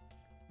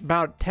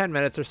about 10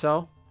 minutes or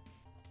so.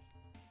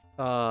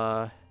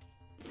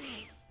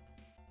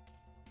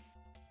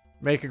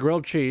 Make a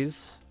grilled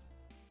cheese.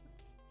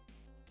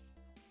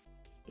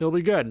 It'll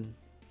be good.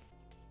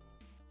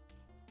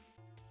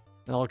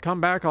 And I'll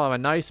come back. I'll have a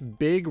nice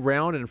big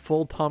round and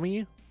full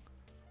tummy.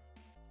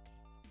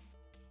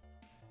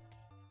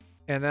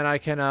 And then I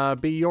can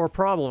be your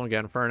problem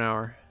again for an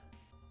hour.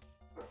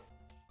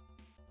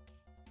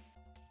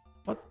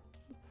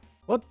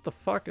 What the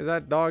fuck is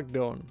that dog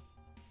doing?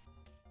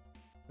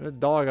 There's a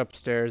dog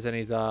upstairs and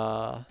he's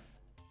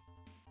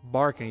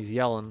barking, he's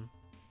yelling.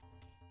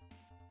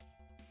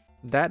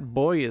 That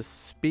boy is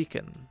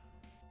speaking.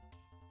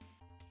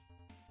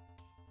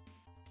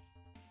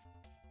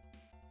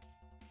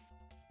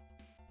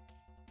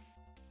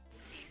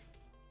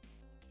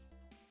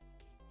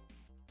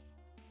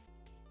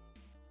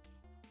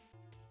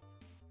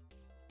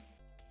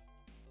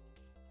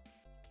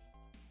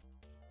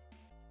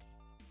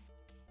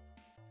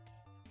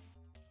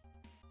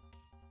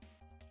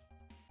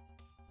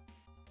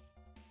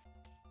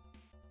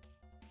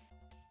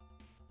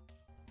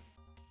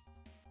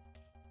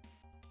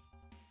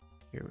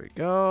 Here we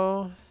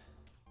go.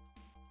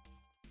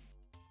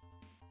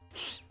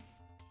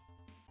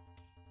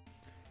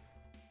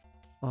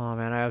 Oh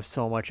man, I have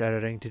so much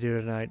editing to do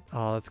tonight.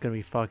 Oh, that's gonna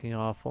be fucking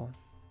awful.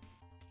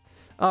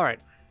 All right.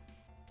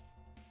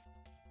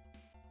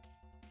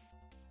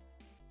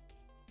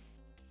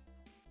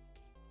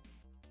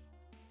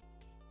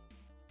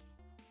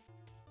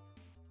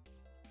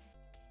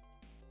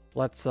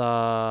 Let's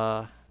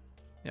yeah,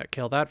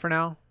 kill that for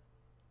now.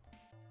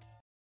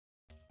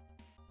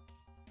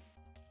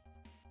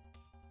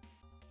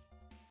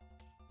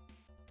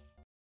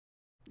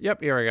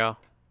 Yep, here we go.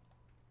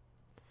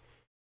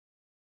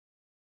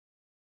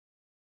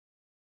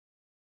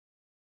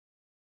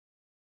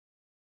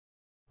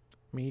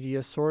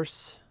 Media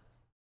source.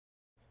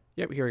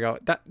 Yep, here we go.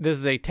 This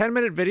is a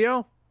 10-minute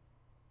video.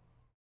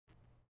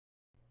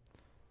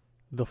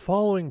 The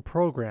following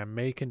program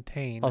may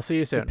contain, I'll see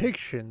you soon,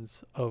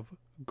 depictions of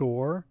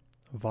gore,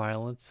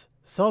 violence,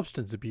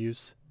 substance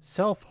abuse,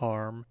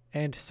 self-harm,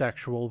 and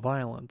sexual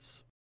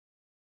violence.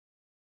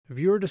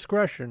 Viewer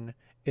discretion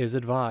is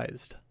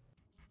advised.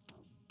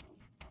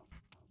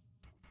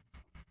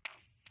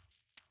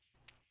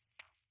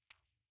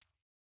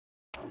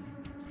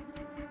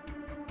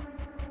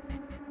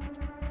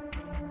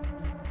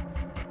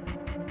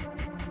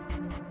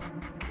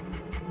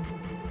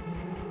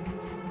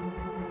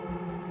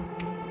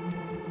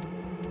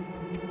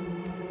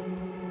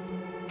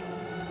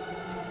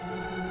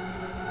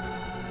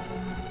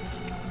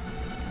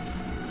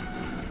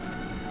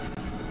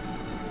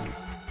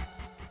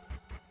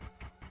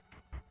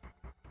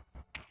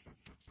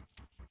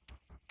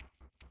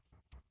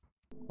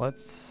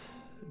 let's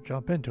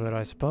jump into it,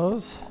 I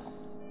suppose.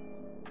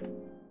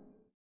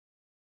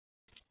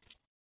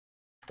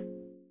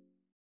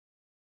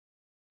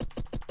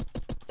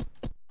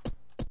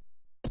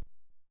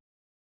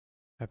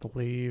 I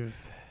believe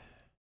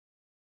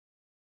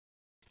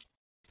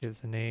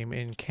his name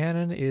in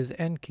canon is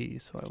Enki,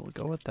 so I will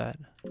go with that.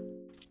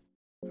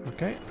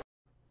 Okay.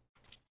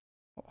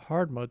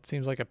 Hard mode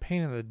seems like a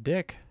pain in the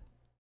dick.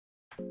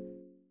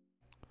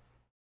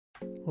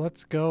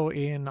 Let's go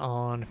in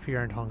on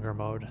Fear and Hunger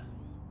mode.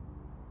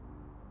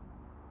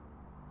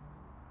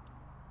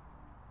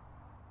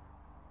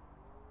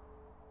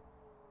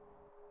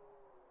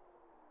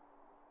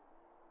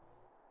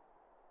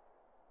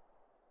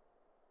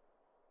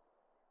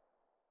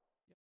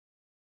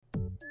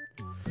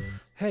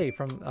 Hey,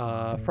 from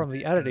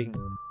the editing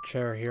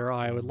chair here,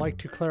 I would like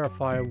to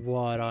clarify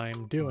what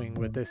I'm doing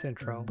with this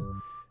intro.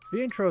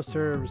 The intro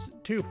serves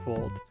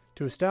twofold: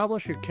 to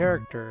establish your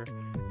character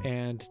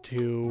and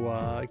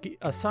to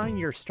assign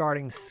your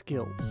starting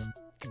skills.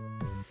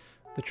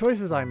 The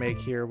choices I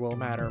make here will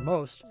matter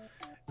most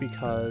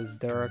because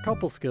there are a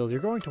couple skills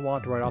you're going to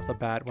want right off the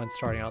bat when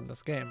starting out in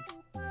this game.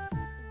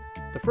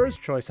 The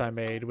first choice I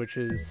made, which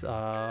is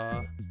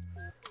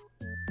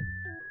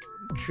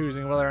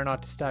choosing whether or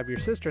not to stab your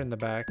sister in the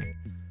back.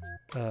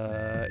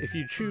 If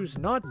you choose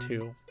not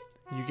to,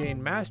 you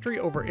gain mastery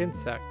over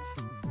insects,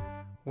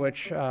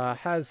 which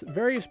has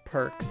various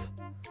perks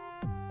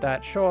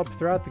that show up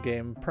throughout the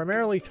game,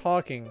 primarily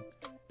talking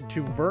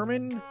to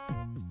vermin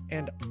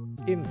and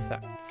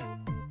insects.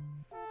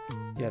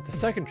 Yeah, the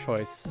second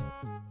choice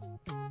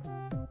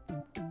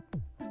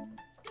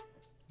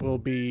will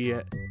be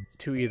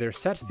to either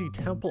set the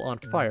temple on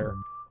fire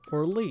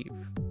or leave.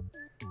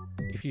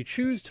 If you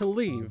choose to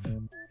leave,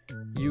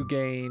 you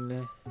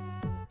gain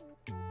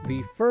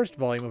the first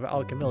volume of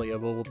Alchemilia,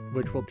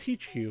 which will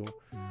teach you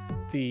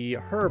the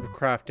herb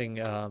crafting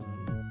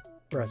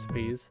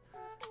recipes,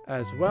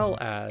 as well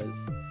as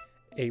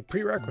a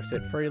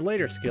prerequisite for a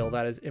later skill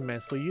that is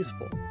immensely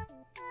useful.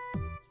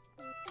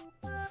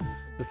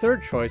 The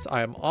third choice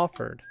I am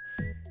offered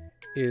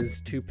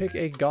is to pick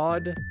a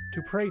god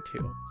to pray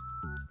to.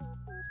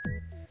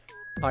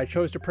 I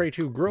chose to pray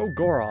to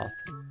Grogoroth,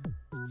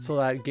 so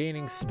that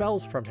gaining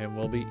spells from him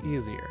will be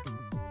easier.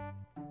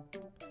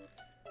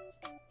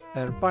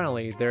 And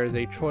finally, there is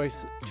a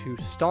choice to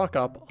stock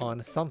up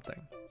on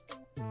something.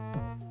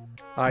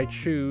 I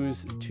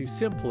choose to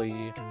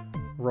simply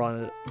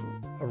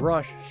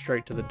rush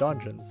straight to the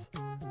dungeons,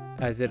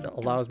 as it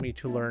allows me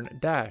to learn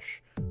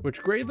Dash,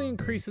 which greatly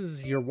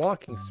increases your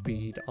walking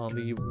speed on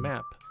the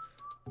map,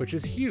 which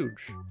is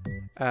huge,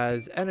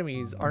 as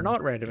enemies are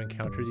not random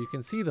encounters, you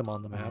can see them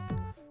on the map,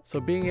 so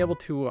being able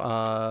to,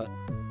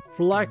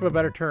 for lack of a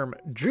better term,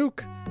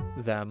 juke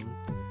them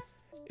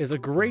is a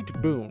great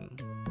boon.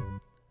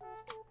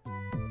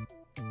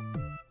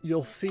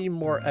 You'll see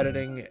more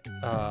editing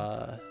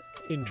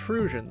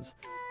intrusions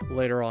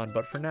later on,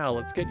 but for now,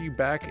 let's get you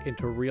back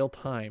into real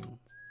time.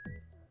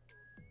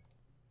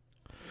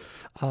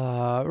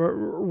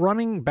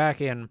 Running back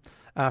in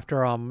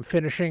after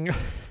finishing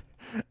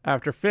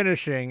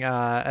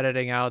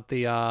editing out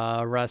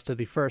the rest of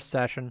the first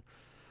session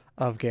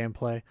of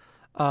gameplay.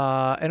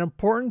 An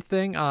important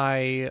thing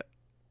I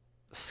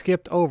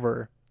skipped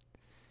over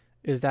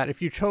is that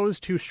if you chose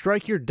to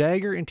strike your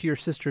dagger into your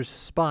sister's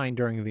spine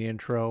during the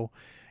intro,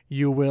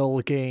 you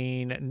will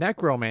gain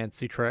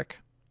Necromancy Trick,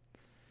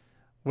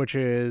 which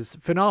is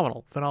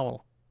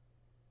phenomenal.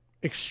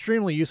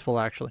 Extremely useful,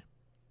 actually.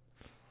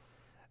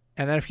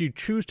 And then if you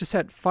choose to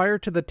set fire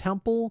to the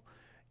temple,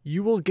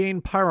 you will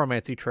gain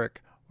Pyromancy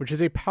Trick, which is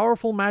a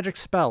powerful magic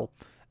spell.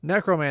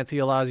 Necromancy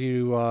allows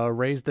you to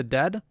raise the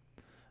dead,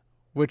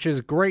 which is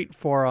great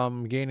for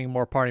gaining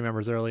more party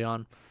members early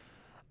on.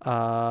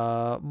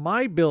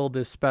 My build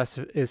is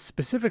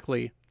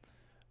specifically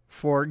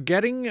for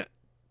getting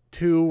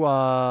to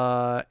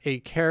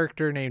a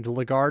character named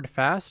Lagarde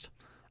fast.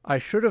 I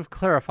should have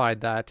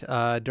clarified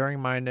that during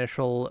my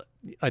initial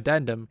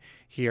addendum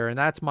here, and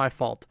that's my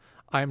fault.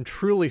 I'm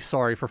truly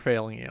sorry for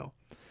failing you.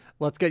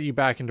 Let's get you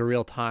back into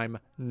real time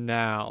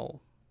now.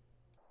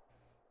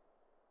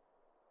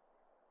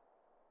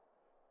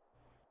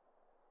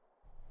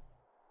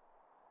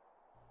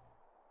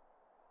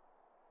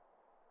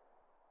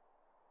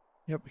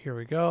 Yep, here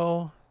we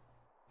go.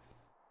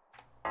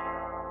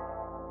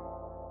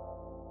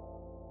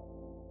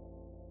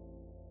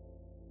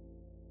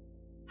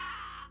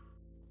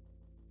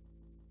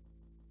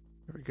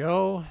 Here we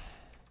go.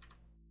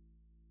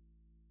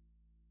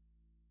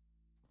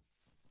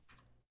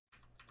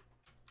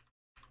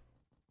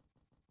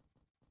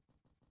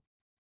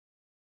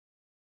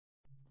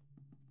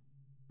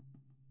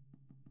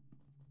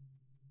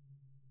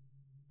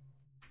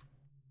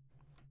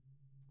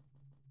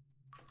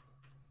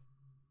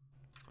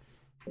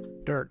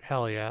 Dirt,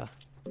 hell yeah.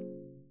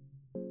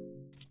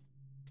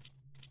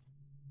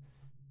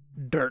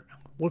 Dirt.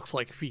 Looks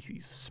like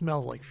feces.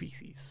 Smells like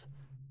feces.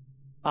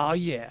 Oh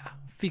yeah.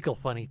 Fecal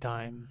funny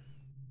time.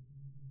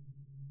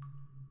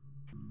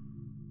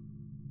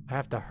 I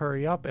have to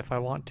hurry up if I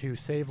want to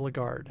save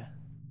Lagarde.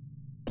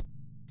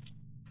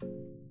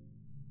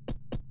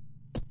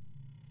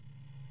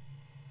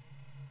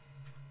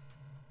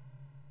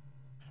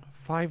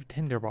 5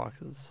 tinder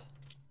boxes.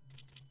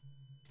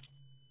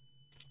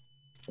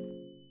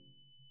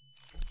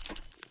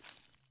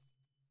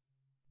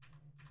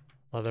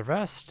 Leather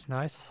vest,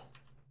 nice.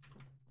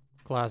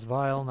 Glass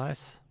vial,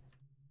 nice.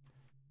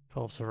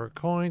 12 silver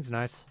coins,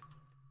 nice.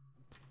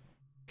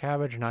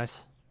 Cabbage,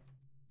 nice.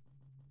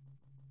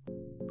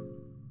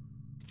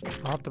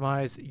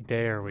 Optimize,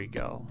 there we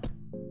go.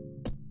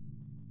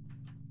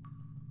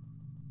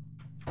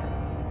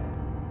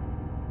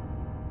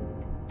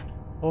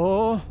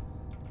 Oh!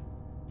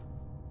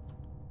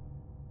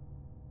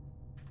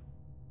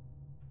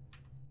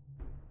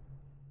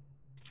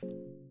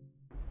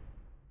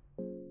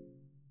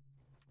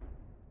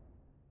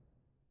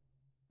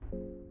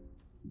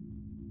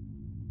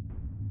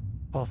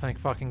 Oh, thank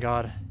fucking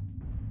God.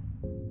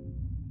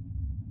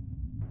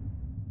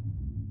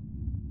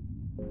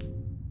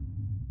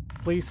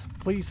 Please,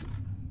 please.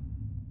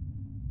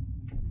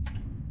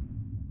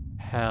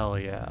 Hell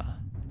yeah.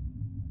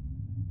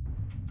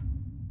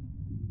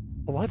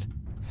 What?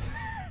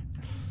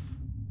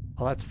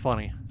 Oh, that's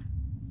funny.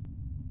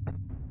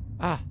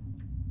 Ah.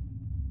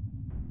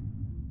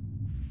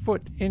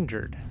 Foot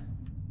injured.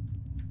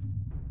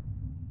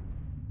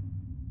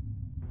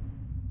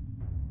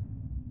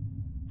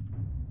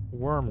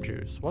 Worm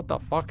juice. What the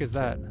fuck is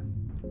that?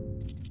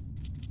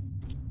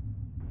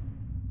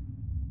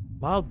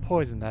 Mild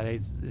poison that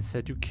is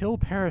said to kill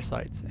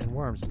parasites and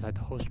worms inside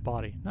the host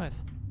body.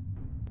 Nice.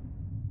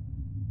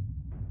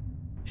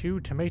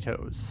 2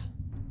 tomatoes.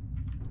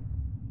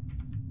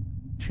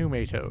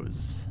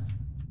 Tomatoes.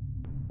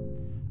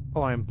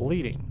 Oh, I'm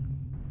bleeding.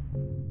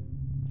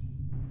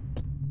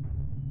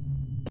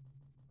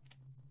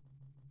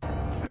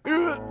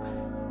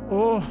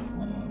 Oh.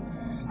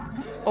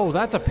 Oh,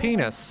 that's a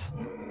penis.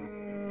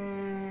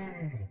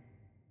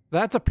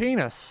 That's a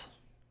penis.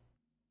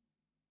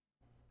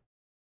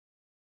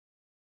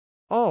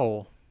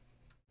 Oh.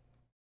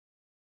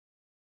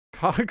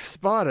 Cock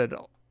spotted.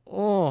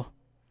 Oh.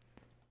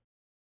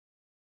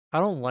 I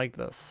don't like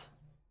this.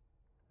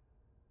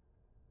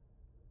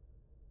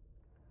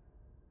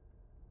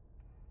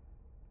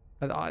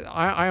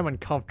 I am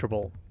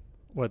uncomfortable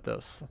with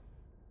this.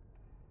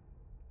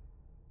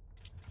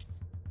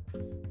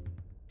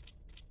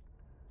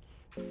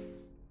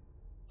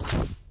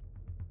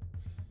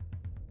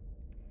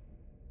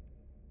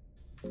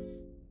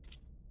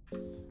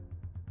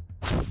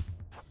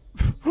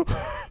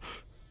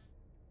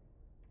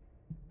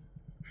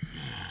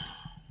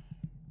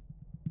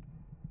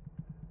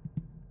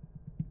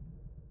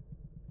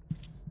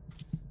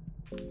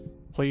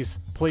 Please,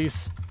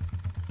 please.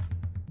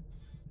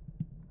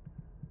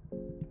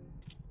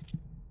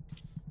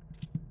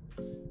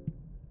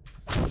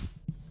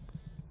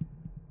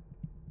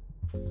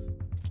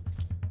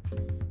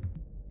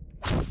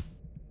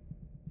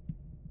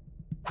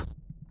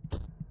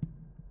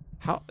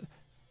 How?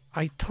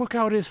 I took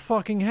out his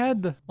fucking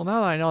head. Well,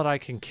 now that I know that I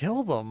can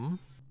kill them.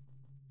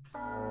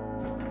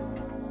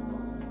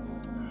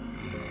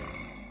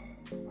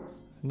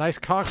 Nice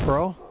cock,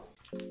 bro.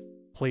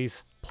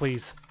 Please,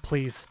 please,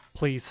 please,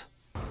 please.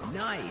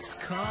 Nice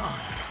cock.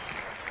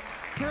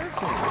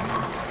 Perfect.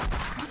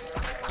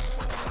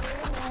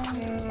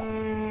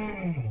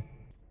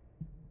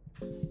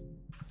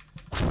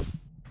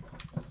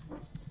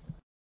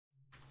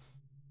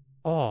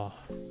 Oh.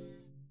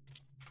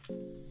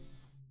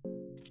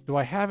 Do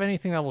I have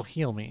anything that will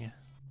heal me?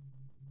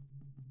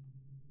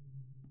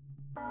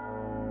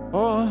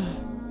 Oh.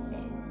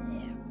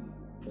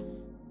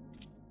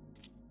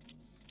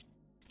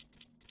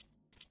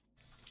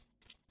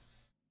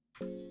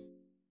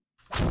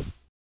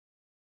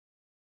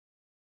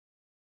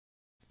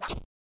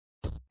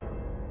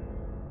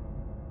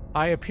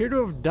 I appear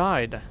to have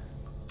died.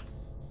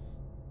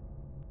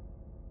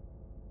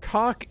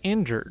 Cock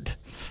injured.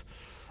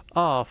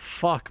 Oh,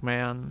 fuck,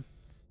 man.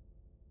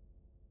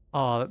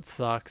 Oh, that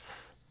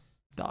sucks.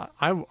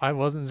 I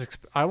wasn't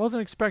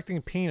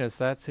expecting penis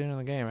that soon in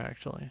the game,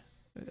 actually.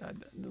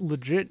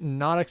 Legit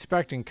not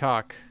expecting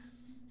cock.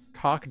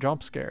 Cock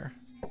jump scare.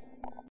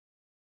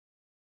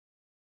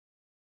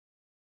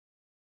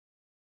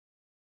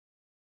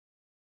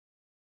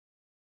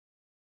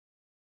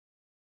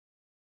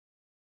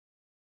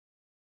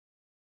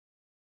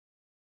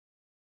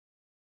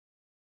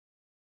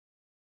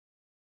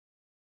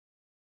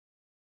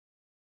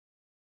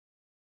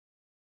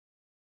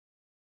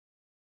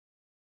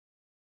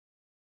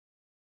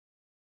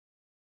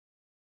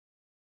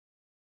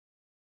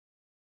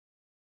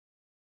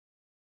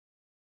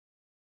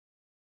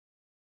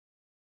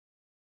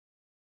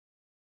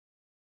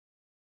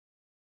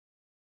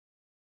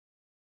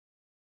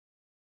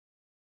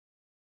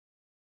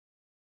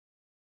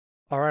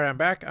 All right, I'm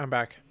back. I'm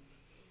back.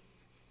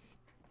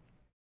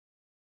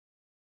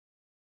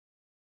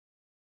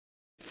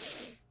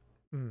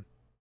 Mm.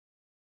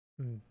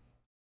 Mm.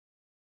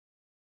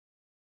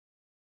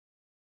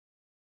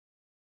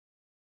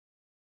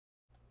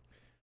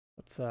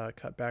 Let's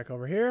cut back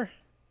over here.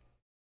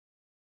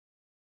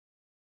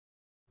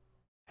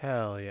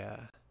 Hell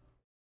yeah.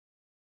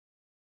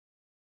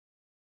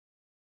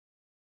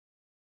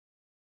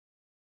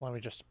 Let me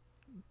just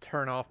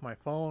turn off my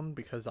phone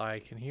because I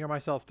can hear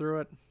myself through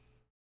it.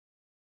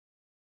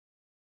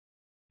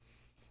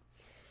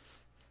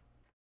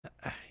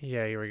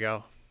 Yeah, here we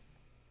go.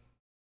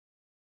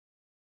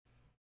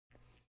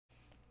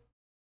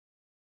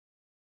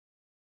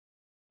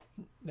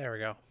 There we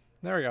go.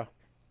 There we go.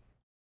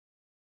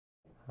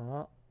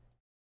 Huh?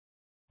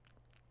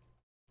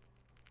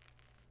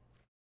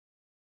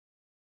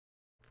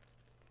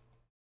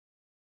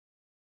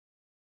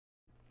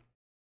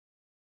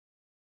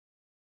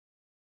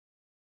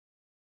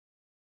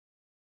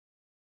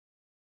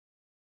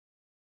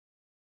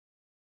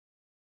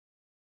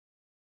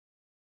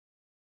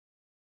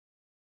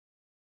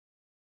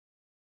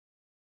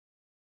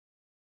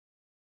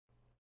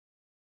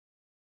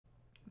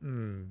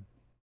 Hmm.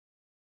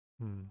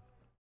 Hmm.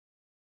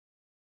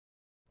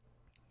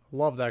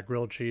 Love that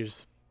grilled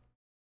cheese.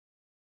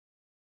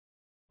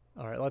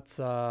 All right, let's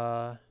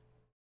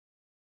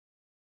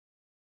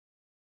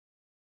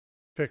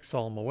fix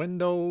all my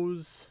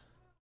windows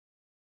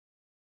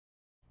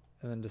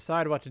and then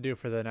decide what to do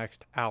for the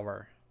next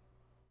hour.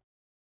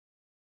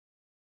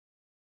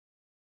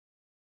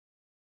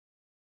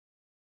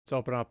 Let's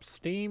open up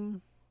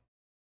Steam.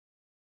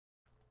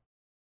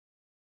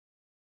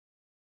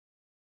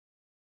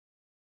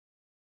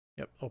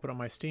 Yep, open up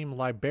my Steam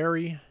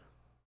library.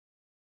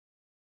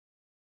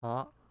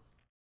 Huh?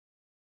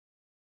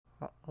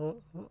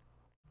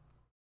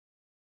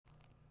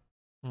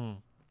 Hmm.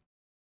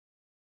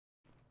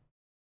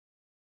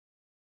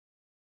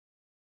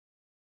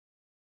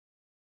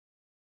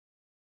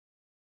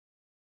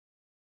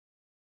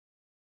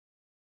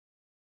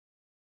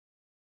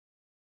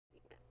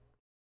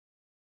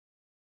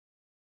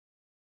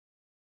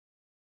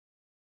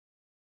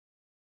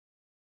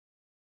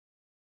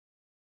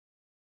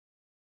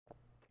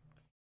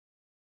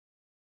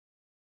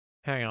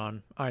 Hang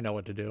on, I know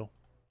what to do.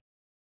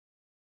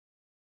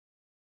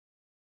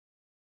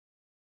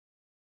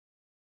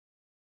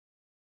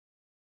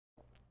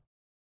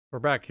 We're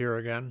back here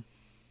again.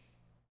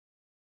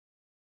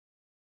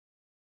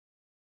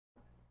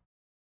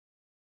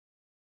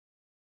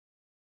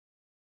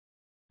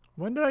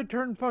 When did I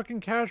turn fucking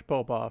Cash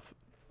Pope off?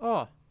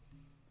 Oh.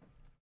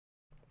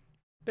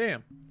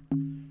 Damn.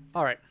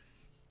 Alright.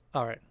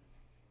 Alright.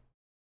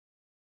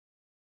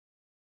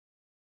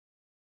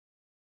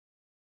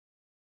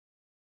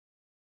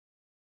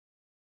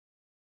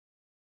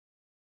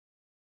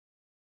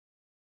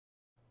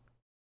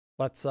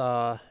 Let's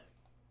go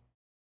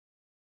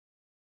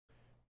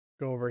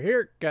over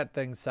here, get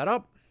things set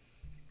up.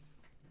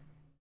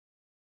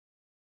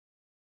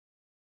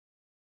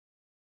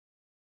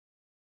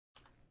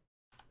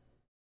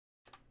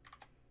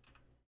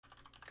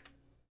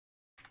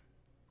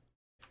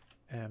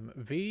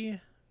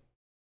 MV.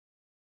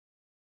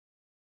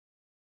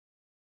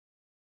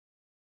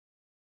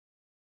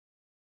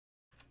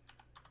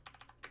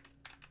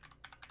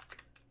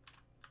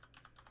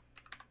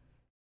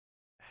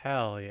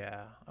 Hell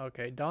yeah.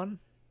 Okay, done.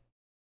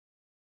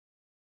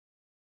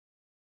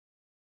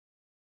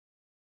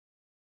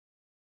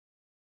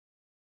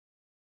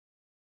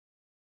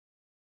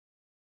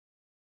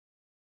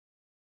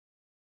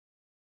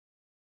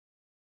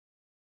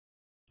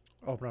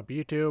 Open up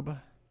YouTube.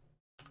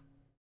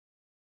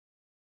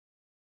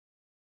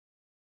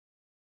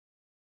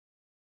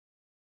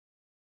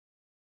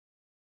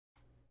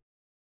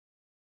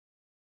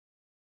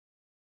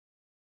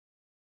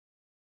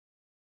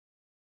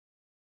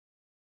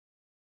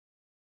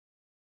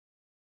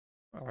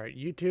 Alright,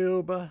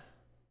 YouTube.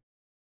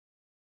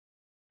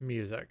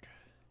 Music.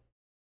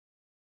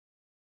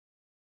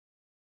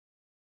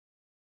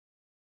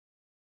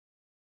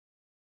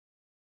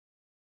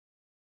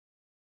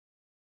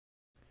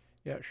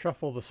 Yeah,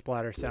 shuffle the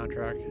splatter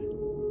soundtrack.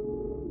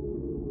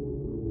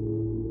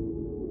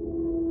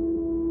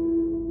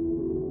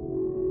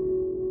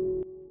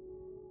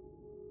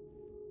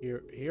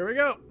 Here we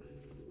go.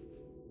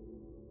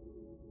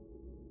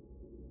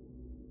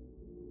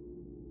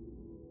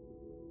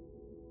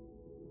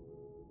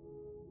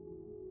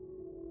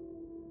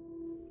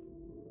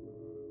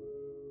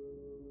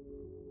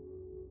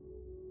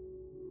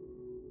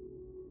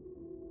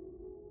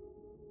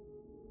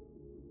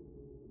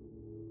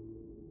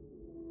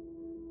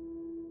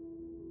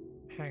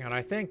 Hang on,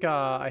 I think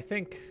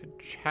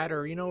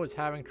Chatterino is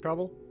having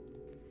trouble.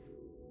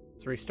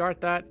 Let's restart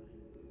that.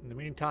 In the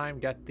meantime,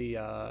 get the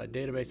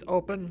database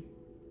open.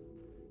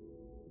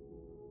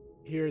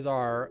 Here's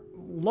our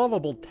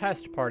lovable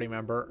test party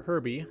member,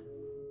 Herbie.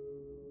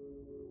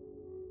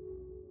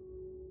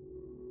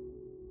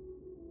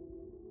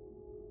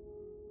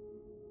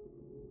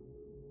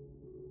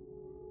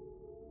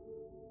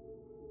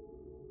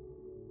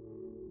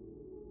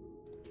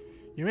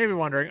 You may be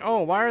wondering,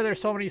 oh, why are there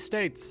so many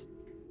states?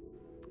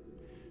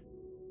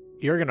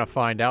 You're gonna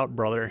find out,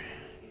 brother.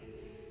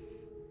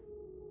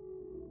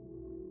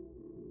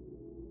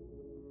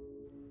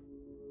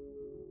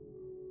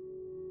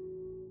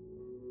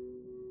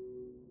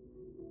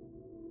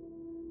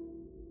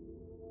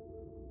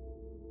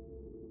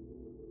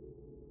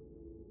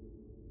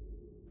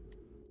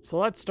 So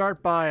let's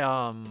start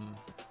by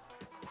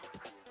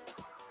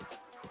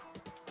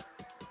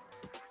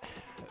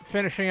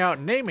finishing out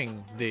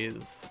naming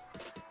these.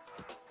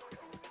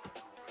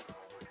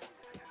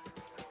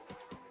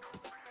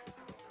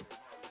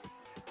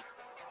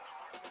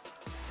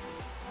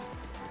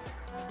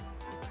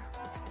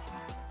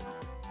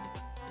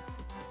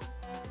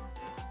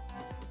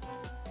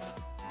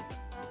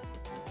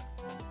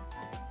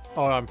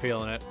 Oh, I'm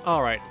feeling it.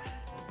 All right.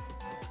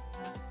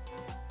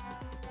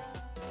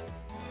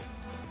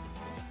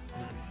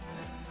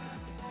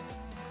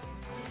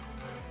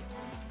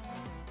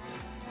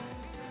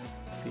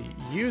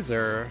 The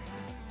user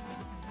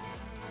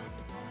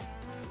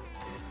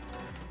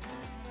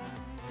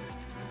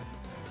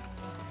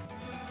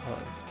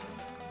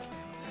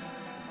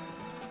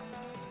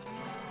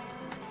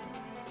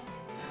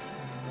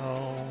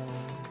no.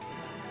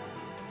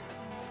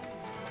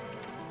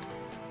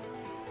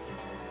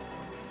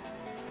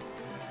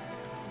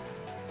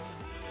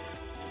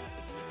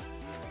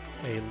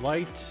 A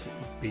light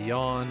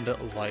beyond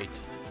light.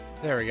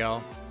 There we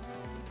go.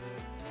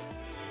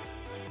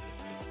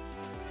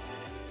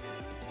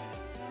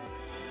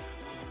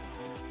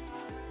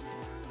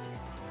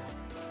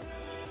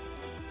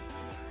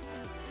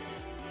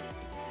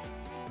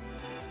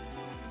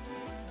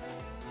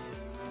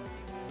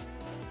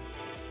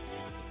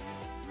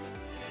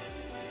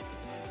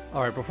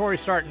 Alright, before we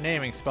start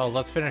naming spells,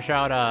 let's finish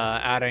out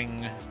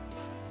adding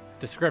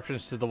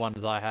descriptions to the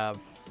ones I have.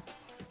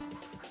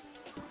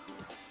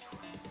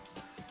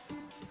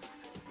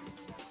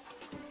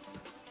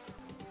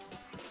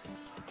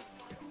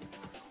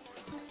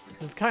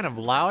 This is kind of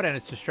loud and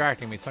it's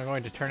distracting me, so I'm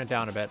going to turn it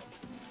down a bit.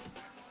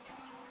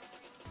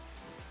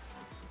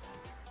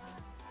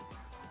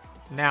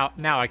 Now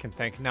I can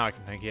think. Now I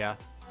can think, yeah.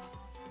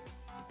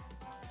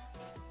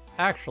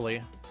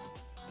 Actually,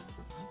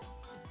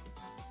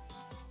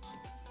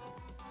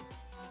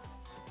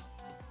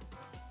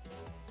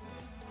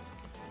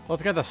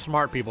 let's get the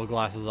smart people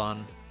glasses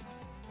on.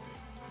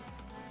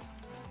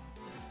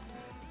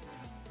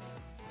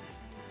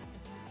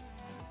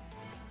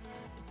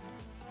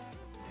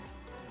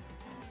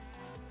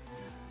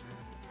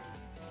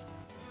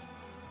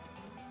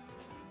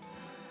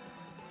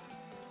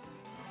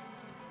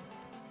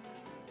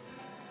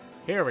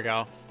 Here we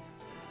go.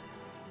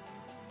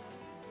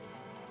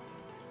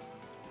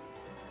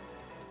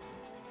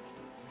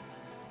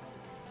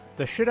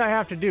 The shit I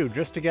have to do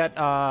just to get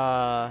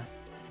the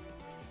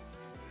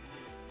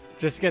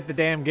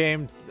damn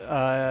game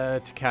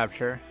to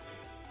capture.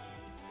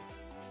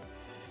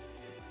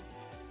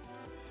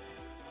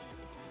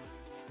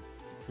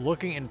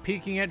 Looking and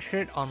peeking at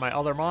shit on my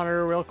other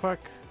monitor real quick.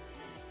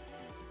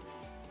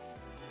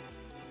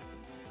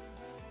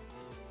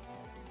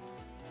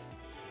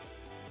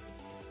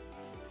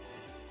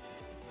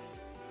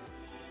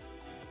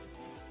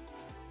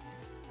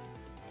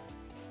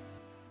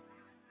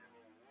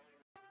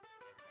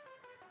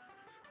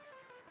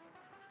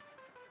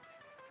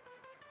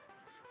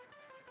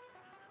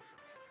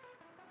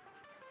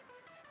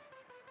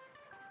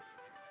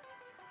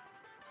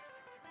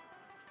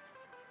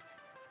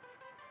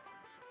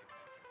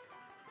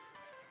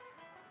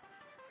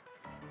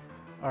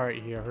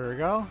 Alright, here we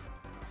go.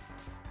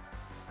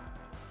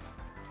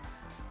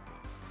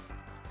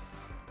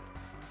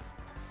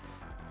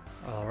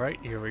 Alright,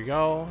 here we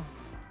go.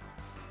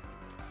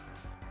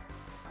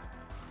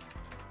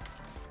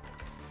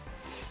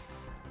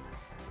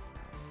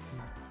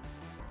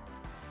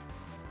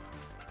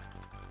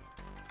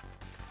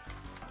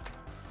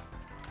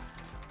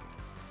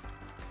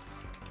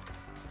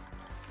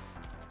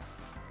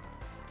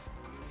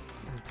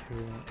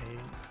 Into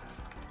a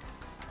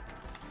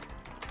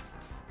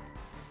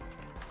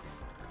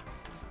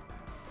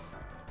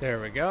There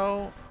we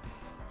go.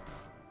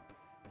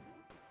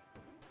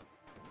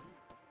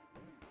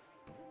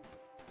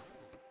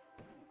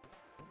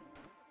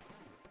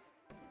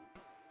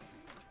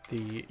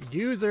 The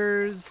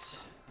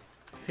user's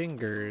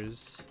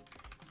fingers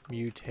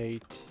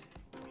mutate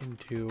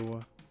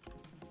into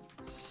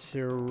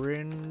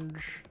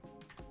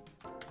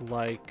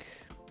syringe-like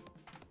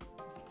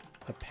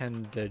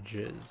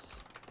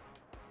appendages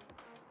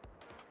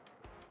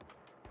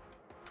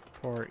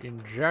for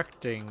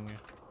injecting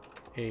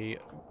a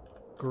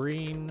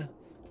green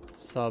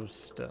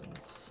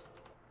substance.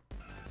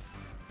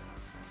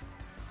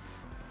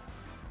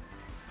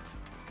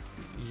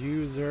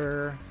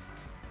 User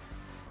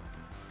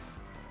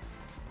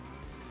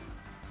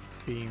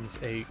beams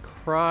a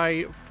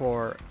cry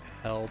for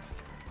help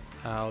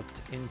out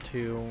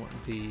into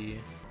the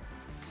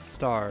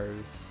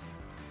stars,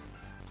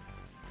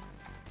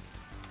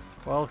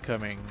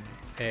 welcoming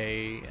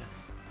a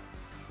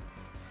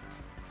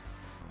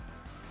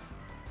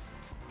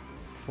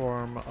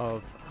form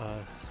of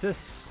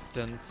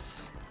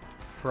assistance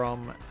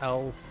from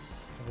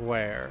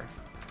elsewhere.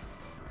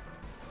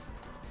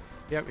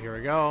 Yep, here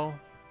we go.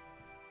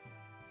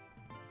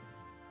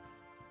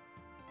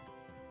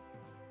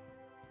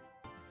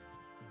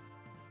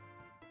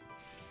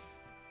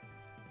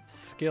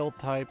 Skill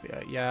type,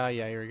 yeah,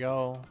 here we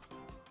go.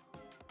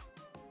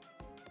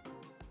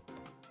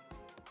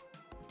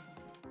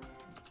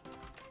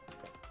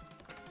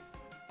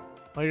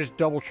 Let me just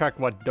double check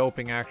what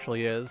doping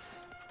actually is.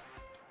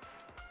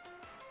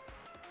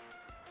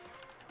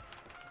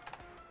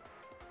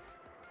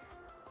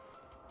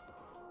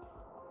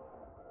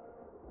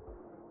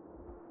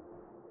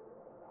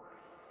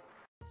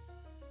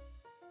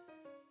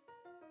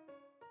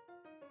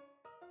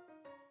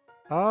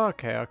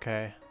 Okay,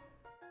 okay.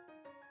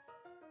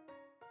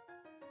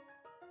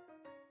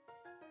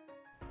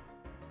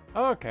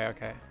 Okay,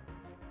 okay.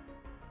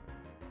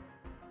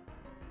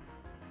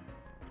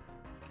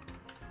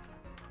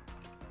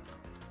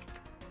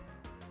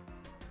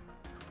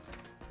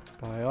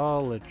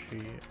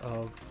 Biology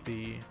of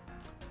the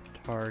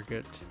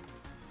target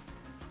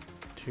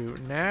to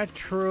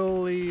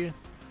naturally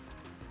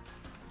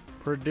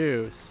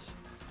produce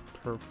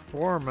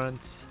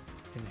performance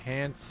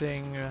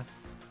enhancing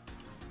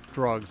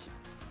drugs.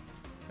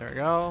 There we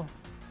go.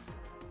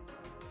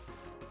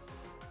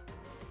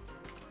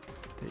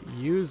 The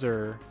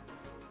user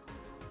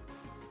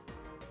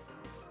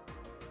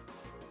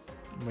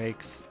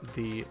makes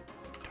the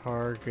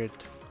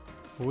target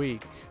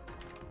weak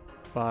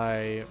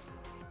by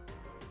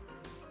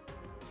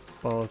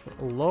both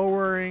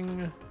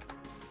lowering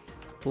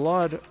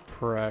blood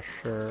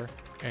pressure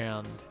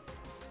and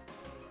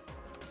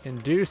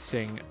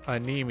inducing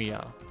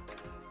anemia.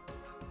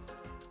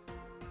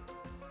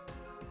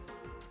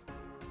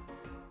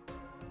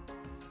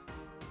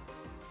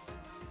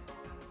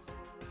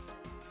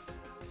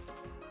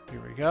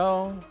 Here we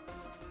go.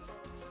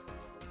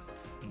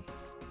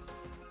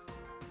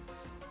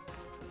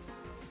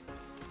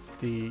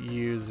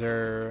 The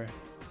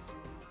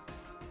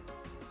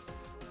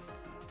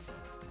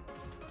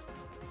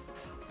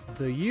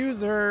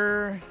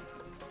user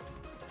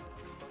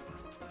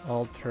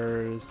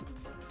alters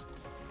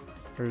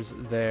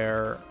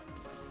their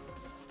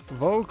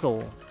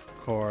vocal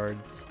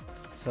cords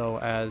so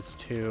as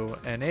to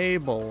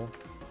enable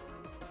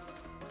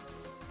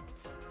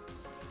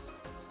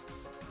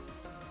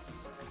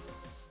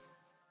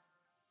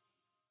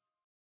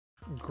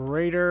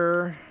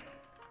greater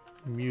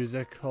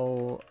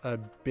musical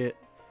ability.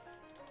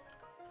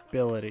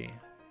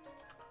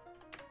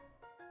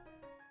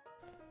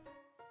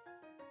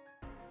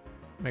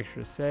 Make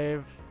sure to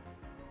save.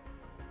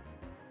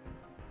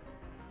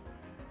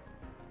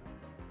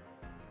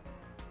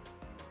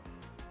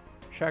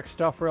 Check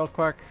stuff real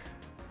quick.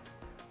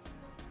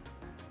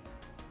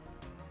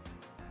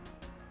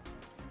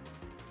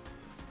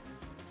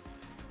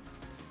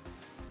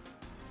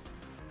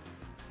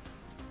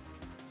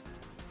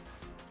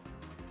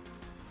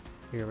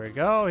 Here we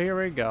go, here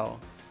we go.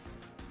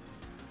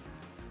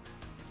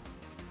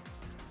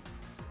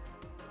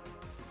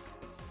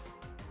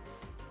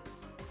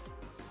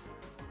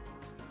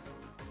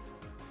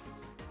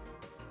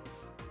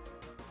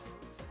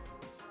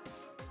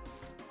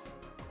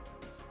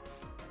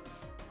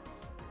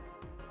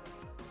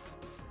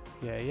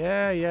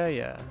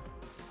 Yeah.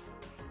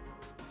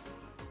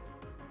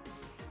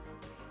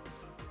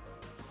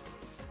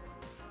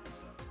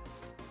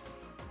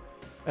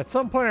 At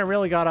some point, I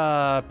really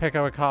gotta pick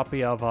up a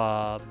copy of,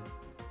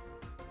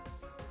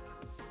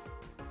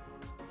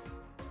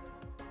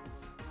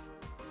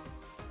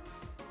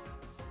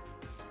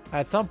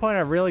 At some point,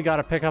 I really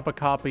gotta pick up a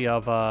copy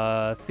of,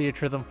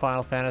 Theatrhythm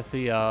Final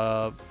Fantasy,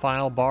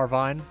 Final Bar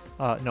Line.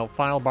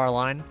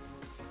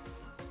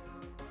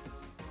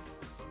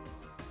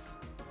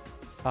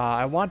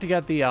 I want to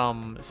get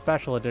the,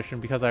 special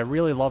edition because I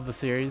really love the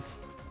series.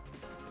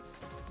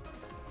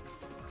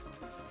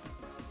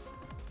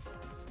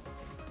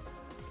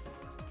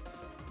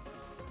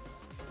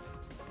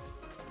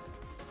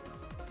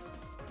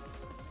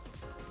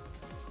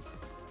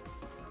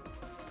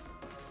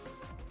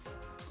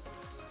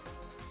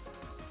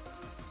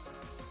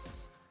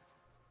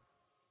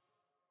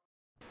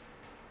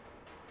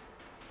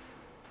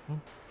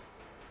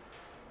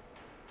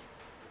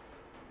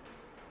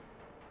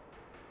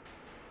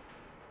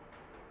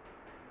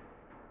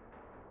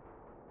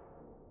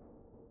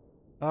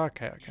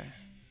 Okay.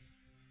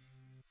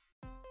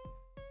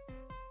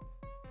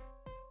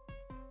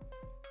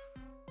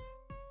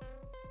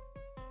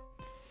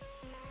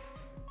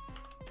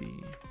 The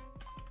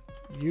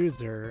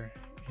user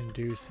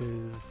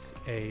induces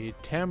a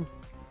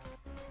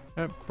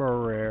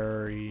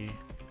temporary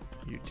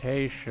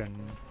mutation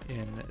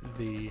in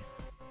the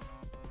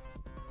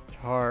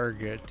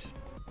target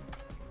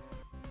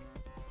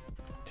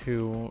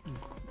to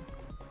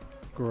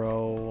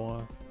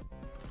grow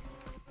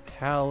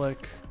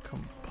metallic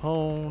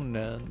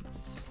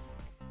components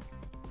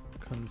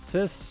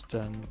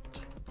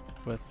consistent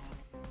with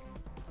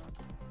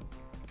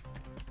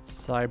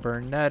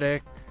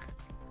cybernetic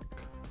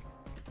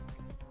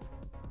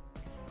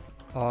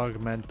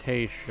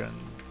augmentation.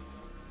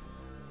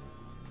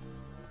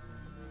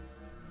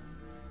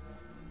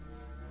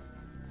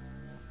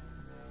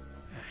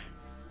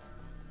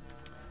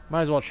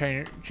 Might as well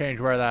change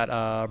where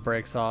that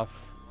breaks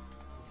off.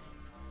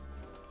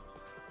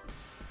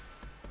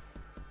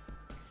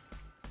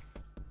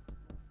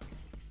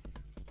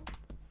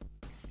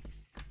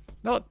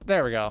 No,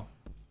 there we go.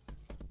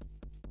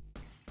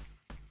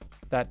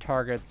 That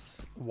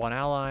targets one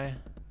ally.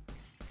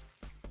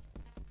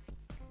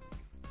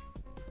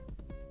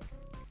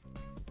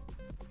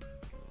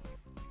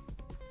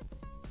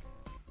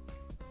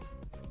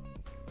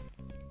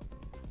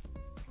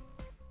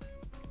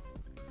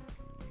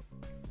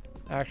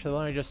 Actually,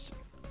 let me just...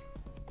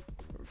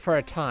 For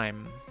a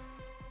time.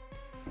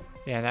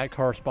 Yeah, and that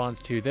corresponds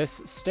to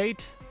this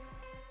state.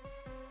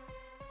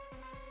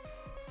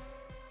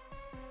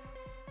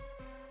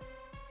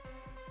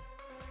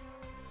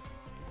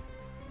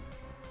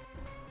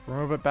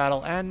 Remove it,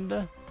 battle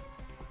end.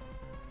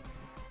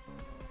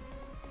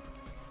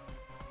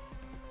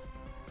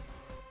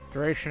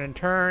 Duration and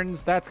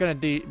turns. That's going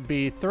to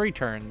be 3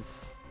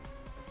 turns.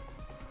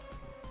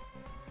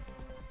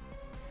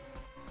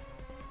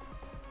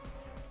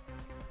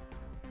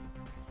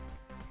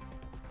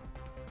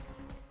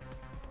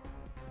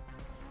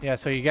 Yeah,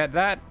 so you get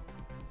that.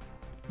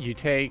 You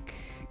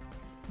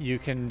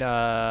can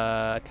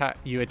attack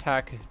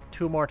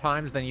 2 more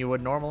times than you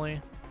would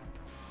normally.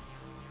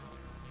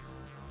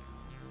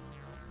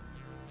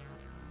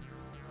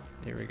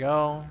 Here we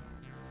go.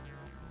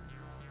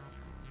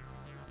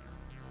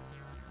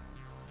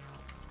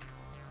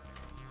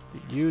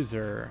 The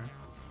user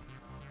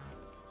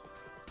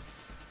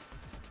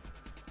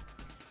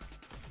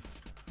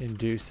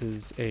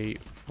induces a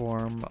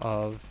form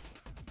of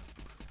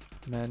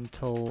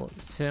mental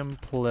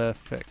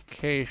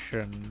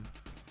simplification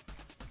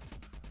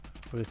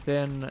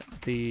within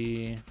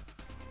the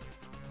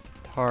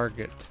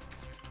target,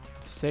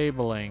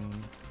 disabling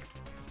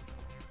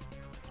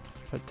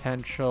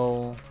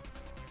potential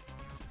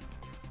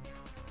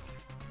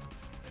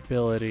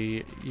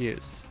ability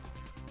use.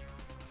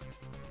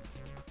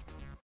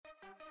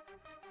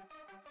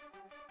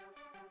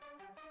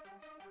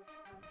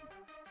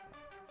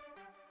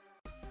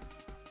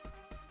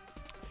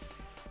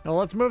 Now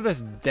let's move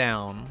this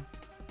down.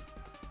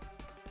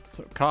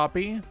 So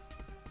copy.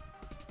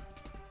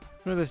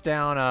 Move this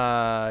down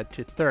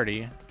to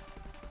 30.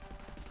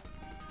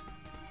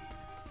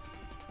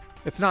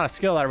 It's not a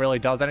skill that really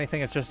does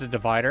anything, it's just a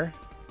divider.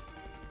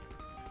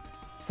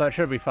 So it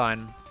should be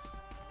fine.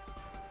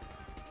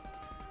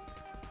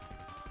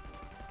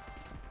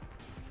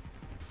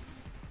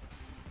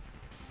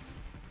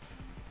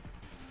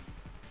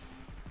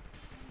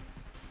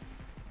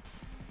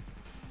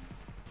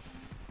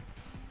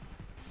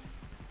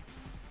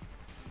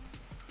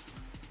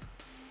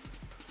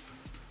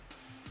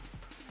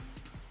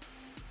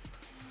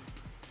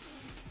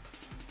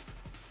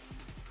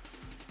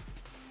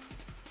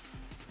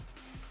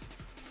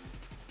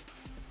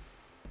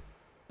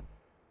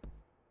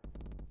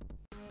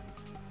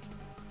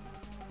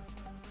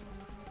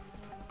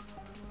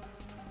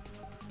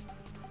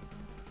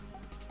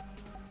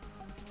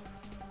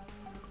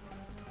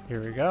 Here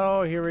we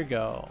go, here we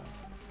go.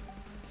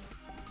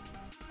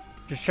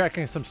 Just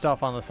checking some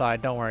stuff on the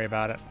side, don't worry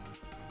about it.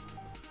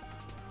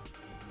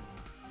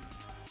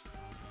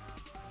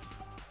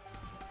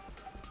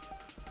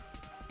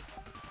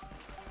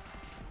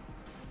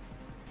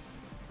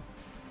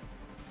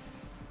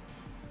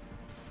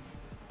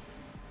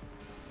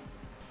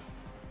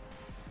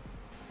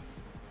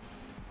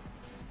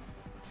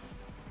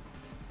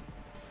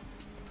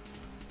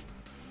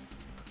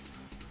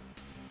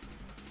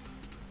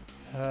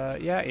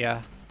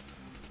 Yeah.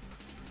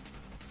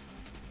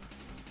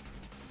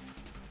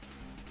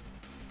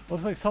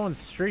 Looks like someone's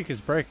streak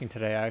is breaking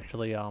today,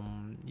 actually.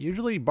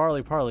 Usually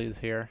Barley Parley is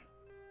here.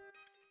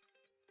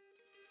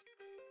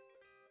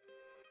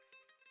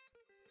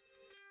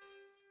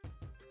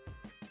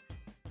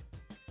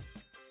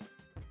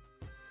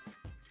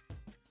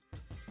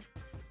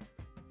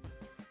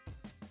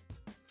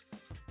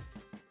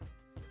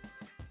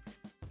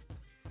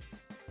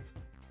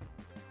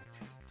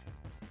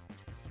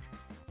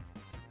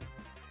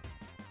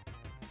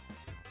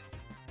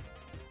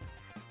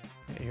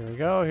 Here we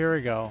go, here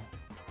we go.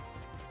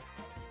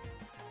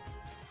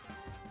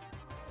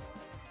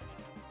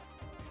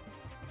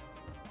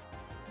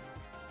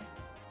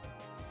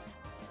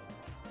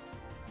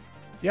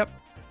 Yep.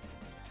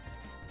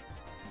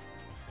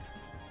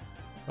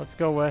 Let's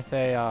go with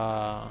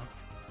a,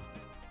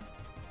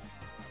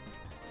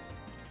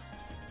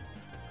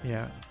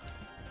 yeah.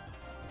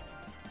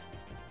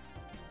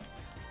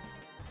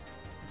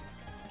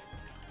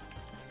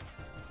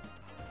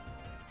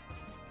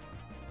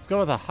 Let's go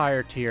with a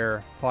higher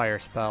tier fire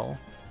spell.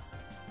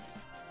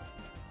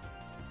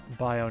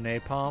 Bio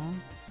Napalm.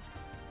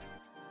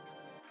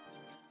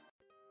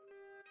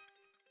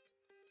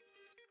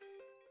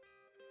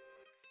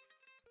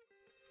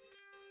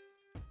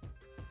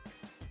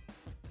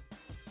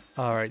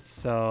 Alright,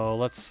 so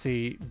let's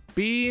see.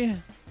 B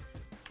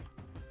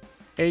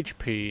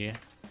HP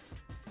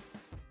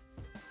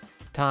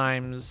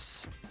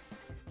times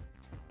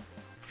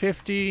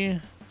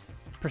 50%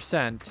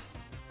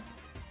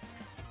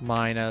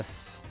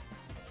 minus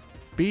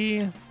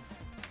B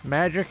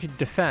magic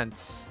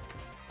defense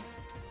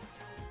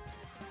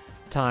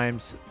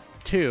times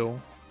 2.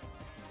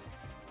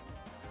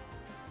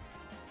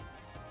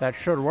 That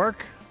should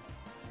work.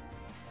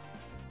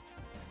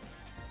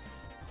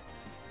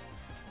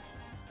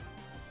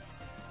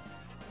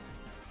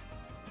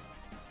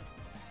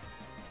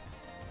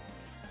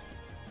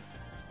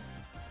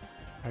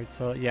 Alright,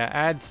 so yeah,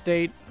 add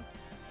state.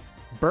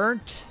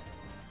 Burnt.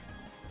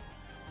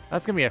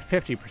 That's gonna be at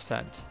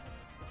 50%.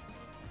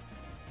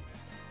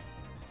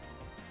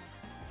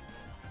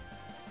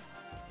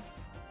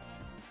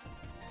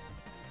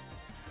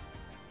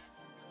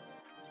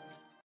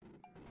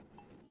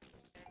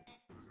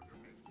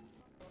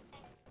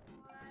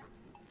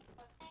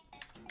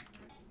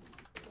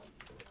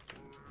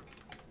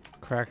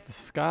 Crack the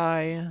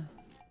sky.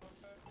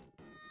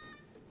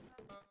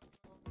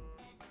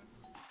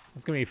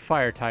 It's gonna be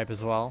fire type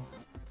as well.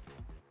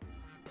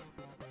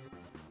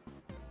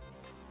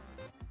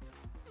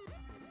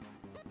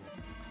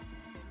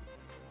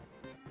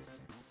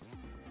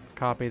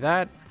 Copy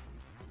that.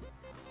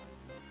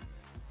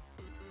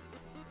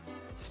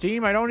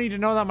 Steam, I don't need to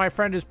know that my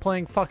friend is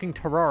playing fucking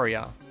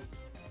Terraria.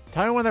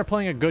 Tell me when they're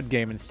playing a good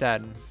game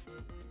instead.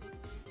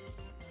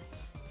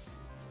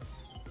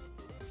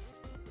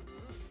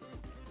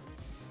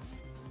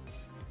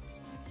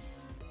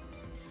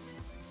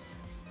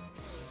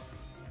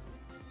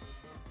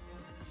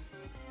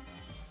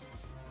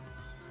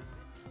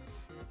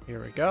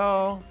 Here we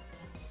go.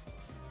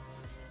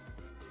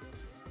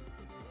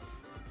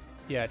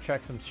 Yeah,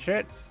 check some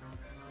shit.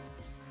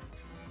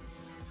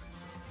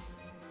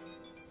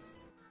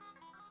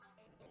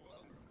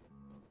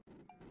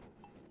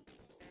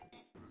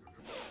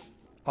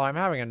 Oh, I'm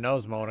having a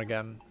nose moan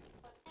again.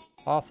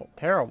 Awful.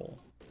 Terrible.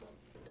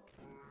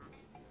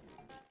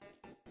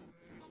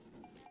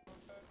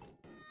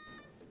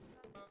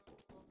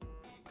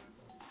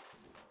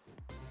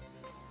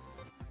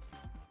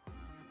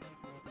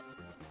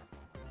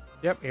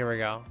 Yep, here we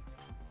go.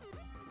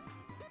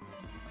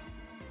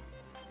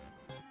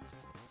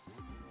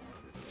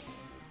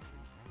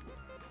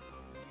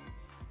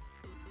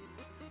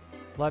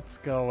 Let's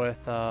go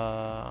with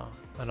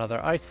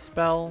another ice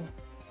spell.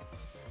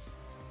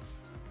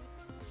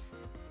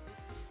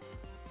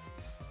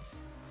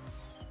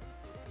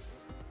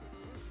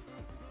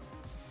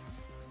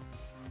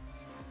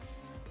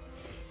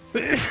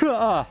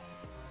 Ah.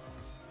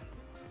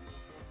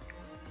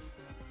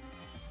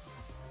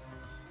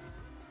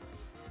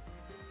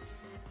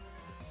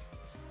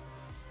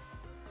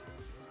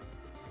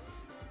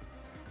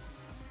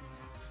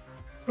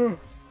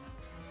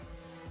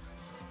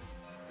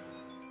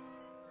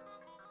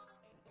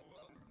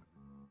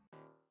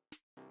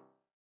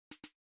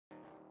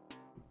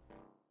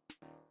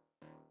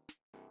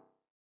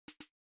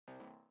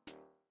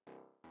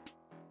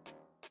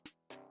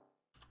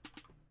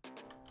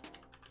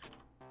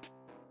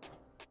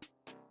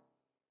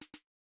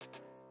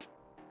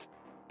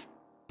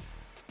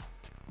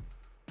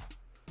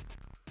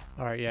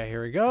 All right, yeah,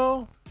 here we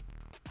go.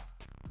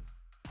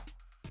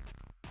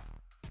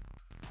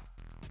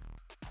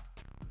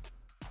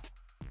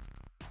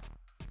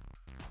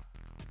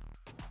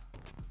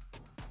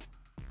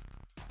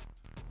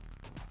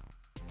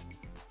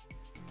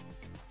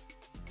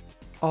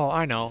 Oh,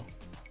 I know.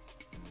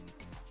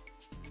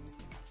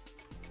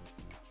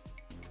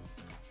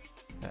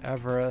 The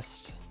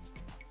Everest.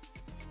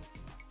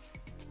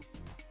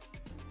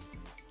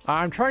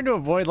 I'm trying to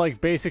avoid like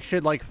basic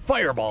shit like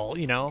fireball,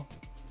 you know?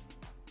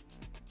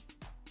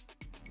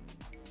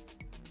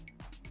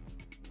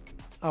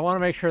 I want to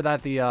make sure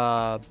that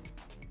the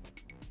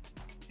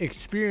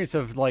experience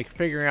of like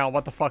figuring out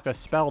what the fuck a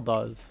spell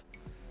does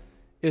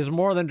is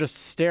more than just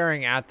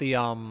staring at the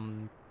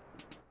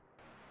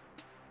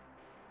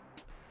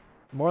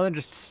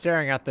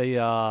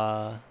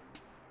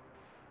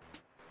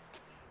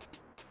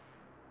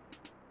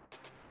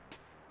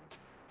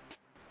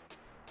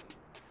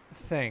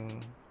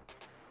thing.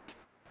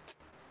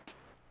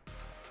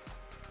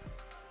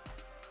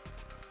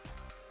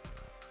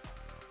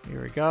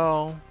 Here we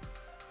go.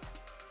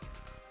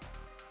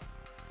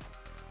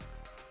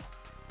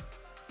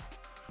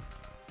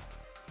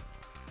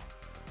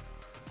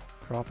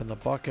 Drop in the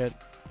bucket.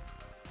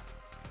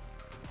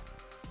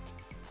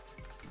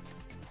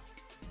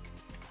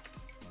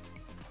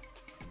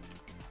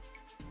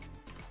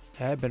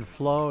 Ebb and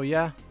flow,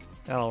 yeah,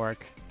 that'll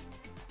work.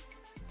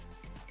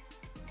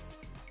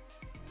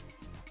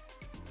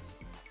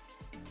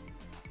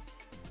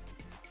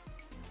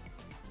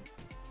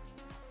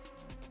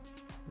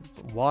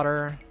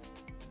 Water.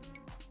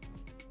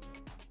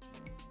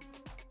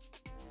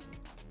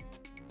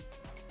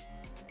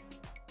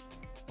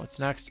 What's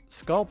next?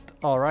 Sculpt.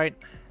 All right.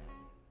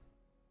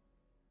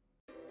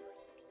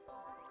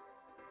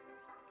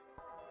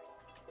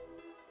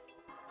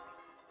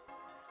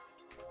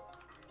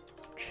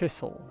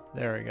 Chisel.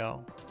 There we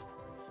go.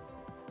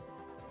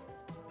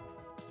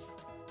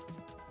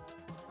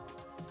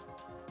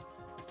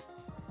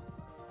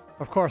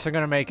 Of course, I'm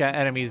going to make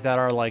enemies that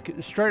are like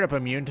straight up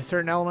immune to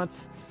certain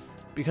elements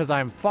because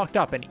I'm fucked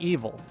up and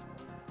evil.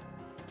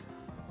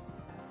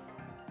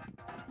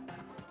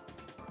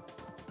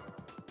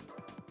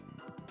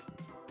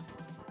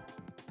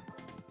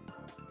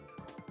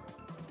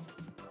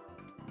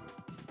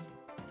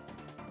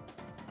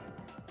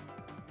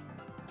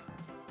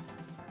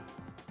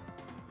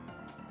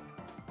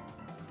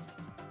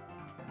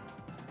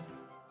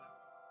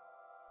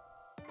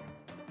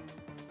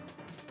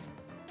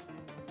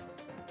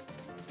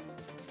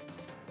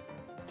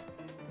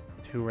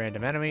 2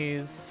 random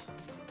enemies.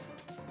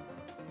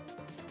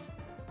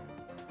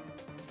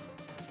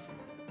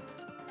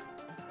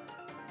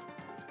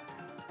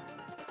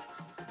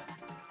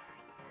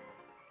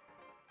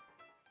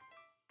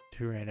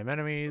 Two random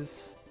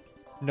enemies.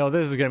 No,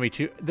 this is gonna be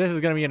two. This is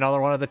gonna be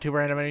another one of the 2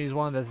 random enemies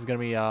one. This is gonna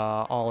be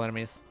all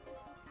enemies.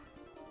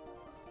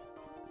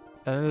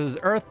 And this is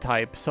Earth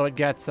type, so it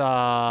gets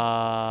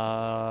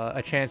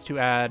a chance to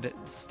add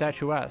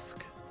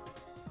statuesque.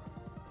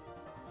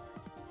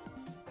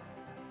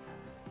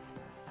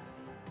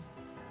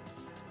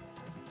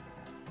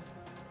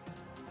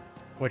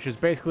 Which is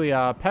basically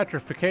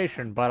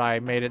petrification, but I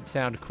made it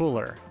sound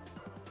cooler.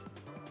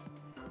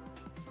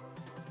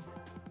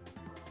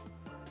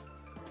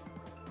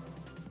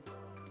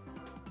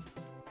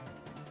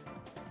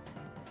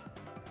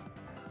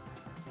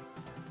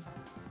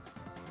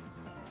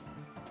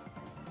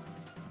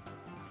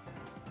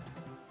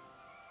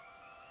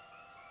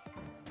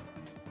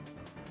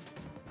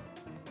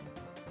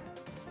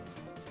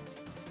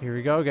 Here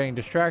we go, getting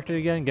distracted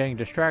again, getting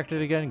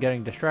distracted again,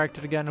 getting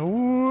distracted again.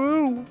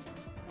 Woo!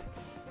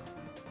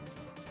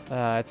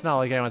 It's not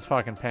like anyone's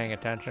fucking paying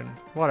attention.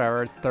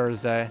 Whatever, it's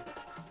Thursday.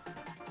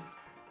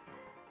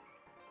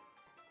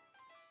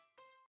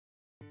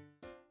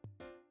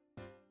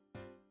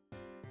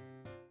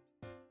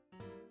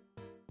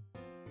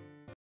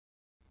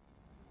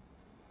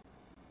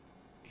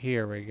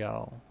 Here we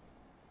go.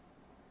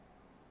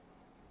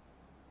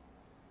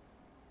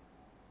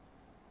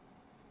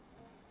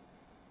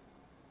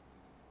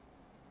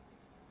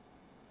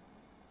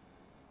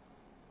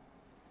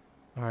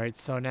 Alright,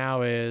 so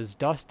now is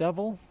Dust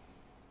Devil.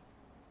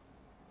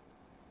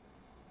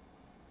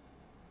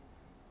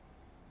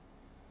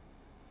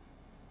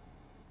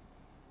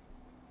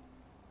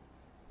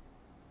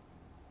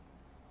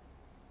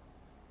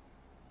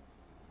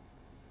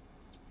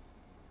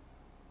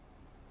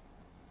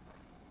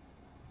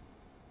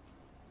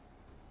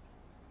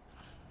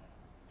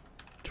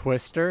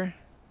 Twister.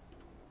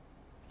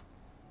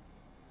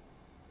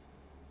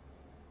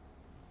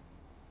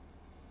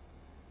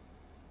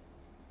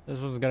 This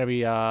one's gonna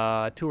be 2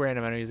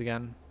 random enemies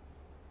again.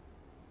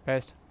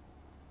 Paste.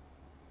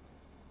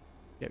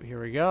 Yep,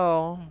 here we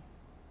go.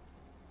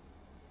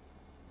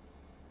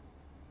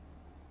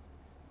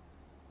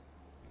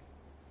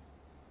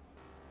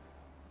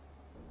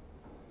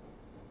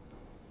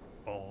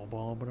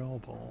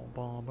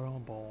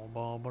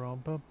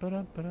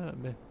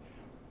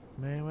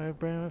 Man, my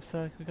brain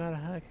website, we got a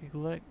hack,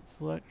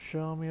 select,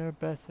 show me your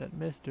best at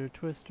Mr.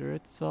 Twister.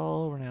 It's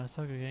all over now.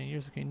 Sucker game,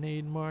 you're sucking,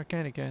 need more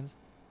candy cans.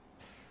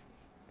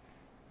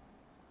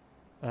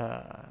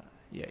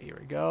 Yeah, here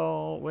we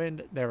go.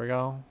 Wind, there we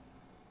go.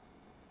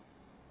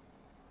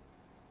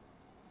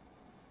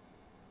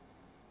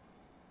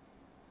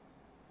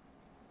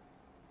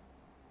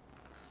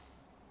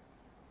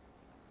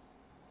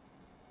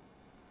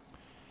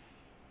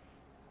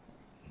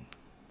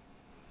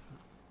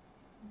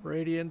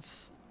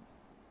 Radiance.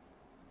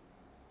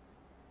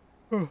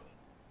 Oh.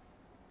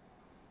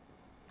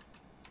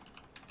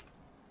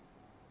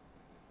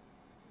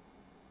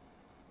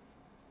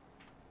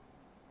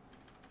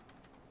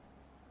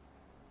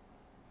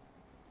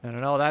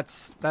 No,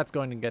 that's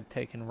going to get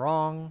taken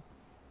wrong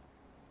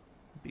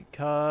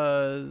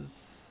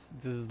because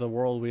this is the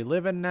world we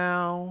live in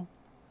now.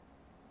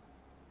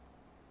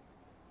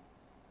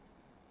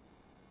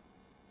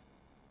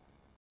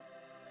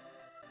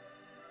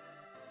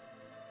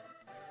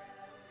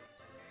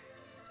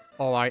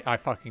 Oh, I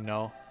fucking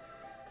know.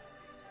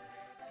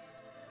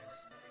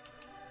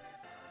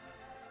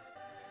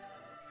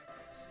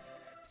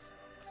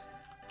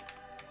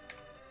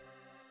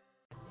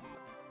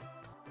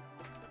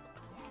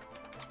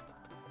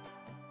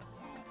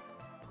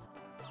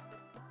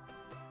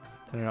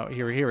 No,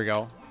 here we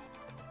go.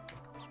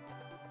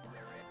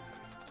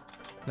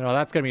 No,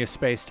 that's gonna be a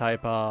space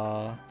type,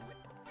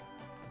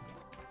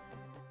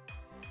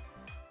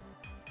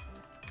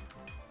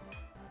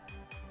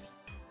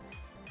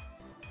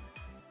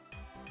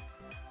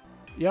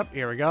 Yep,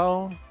 here we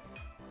go.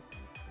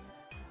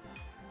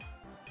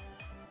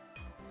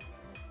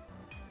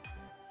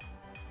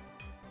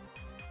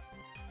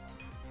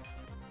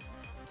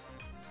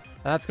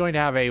 That's going to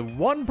have a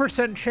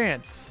 1%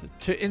 chance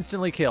to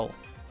instantly kill.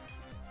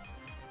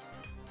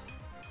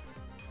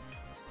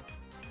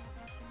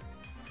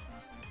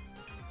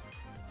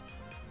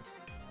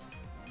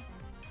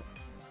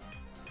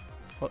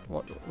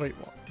 What, wait,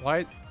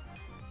 why?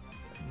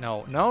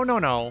 No, no, no,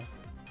 no.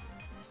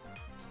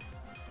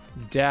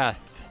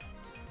 Death.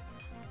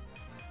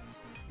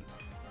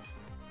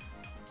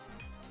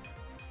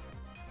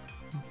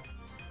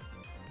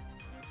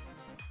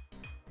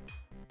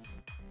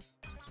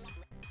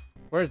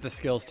 Where's the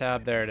skills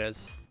tab? There it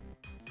is.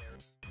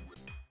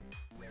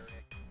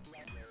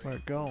 We're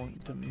going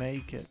to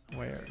make it.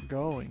 We're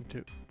going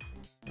to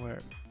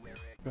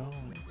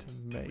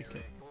make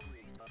it.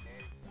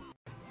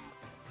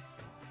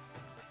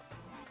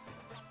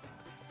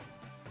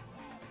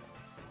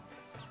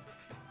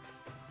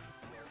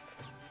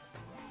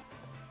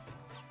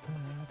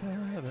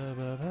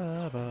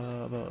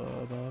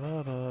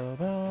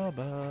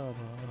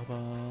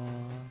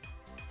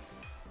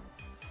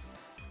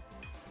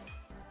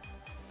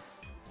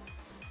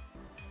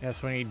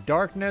 Yes, we need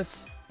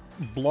darkness,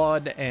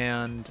 blood,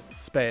 and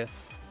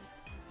space.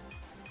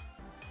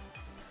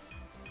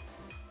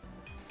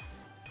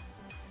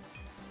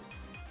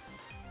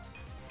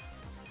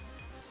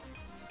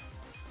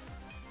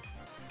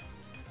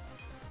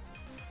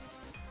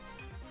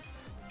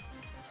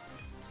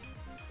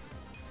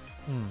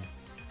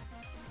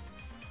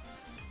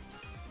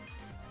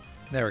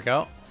 There we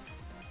go.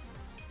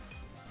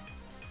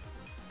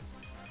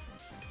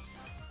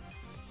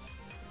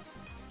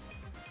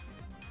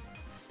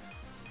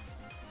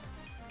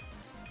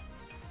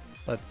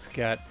 Let's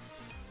get...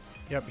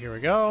 Yep, here we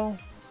go.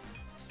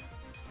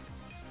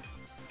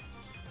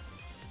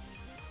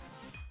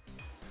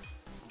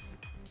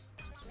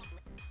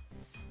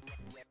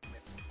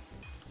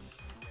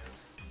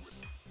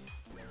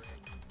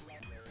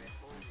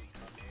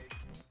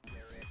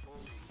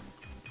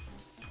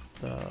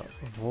 The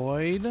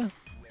void.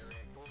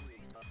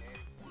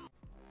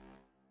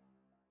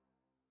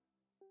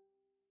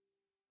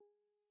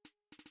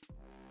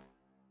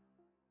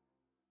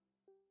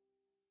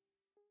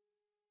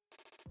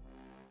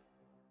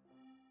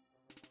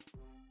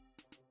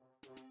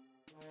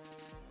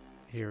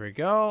 Here we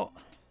go.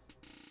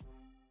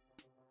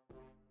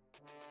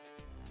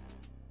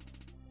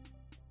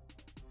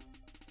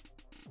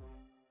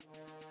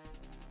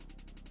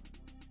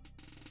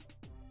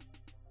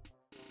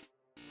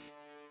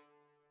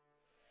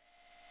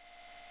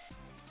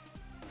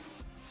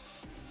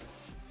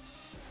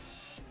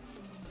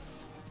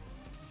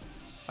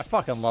 I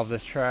fucking love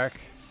this track.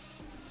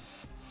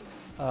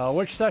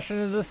 Which session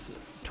is this?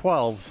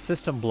 12.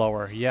 System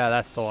Blower. Yeah,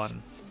 that's the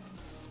one.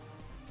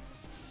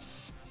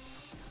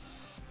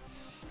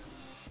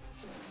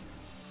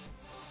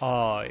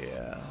 Oh,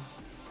 yeah.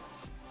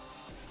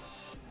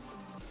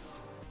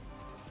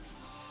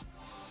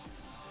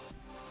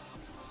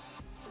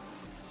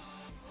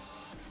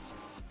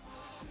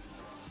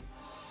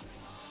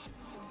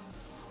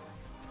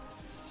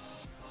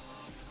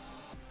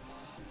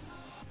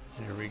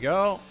 Here we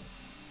go.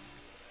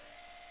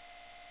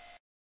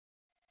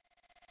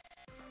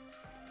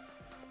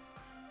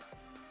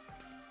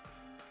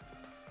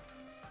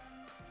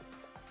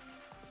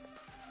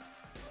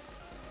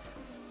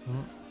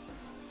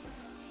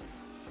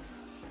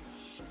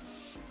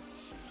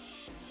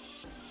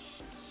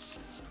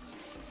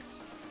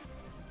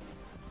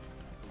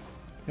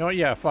 You know what?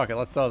 Yeah, fuck it.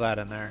 Let's throw that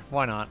in there.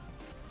 Why not?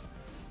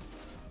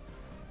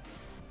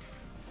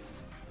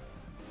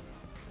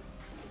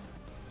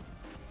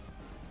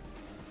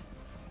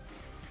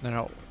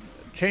 No.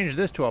 Change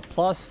this to a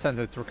plus since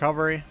it's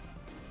recovery.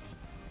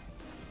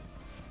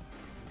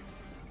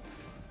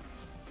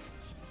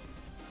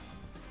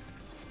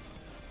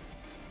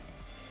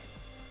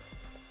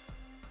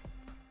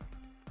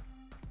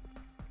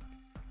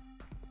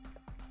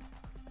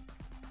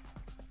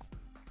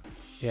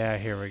 Yeah,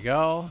 here we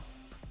go.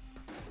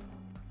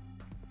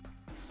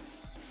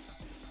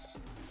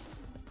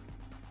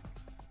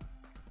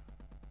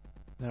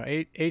 No,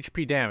 8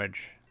 HP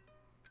damage.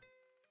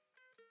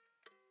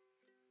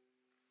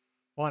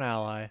 One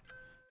ally.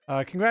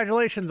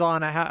 Congratulations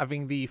on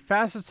having the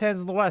fastest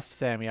hands in the West,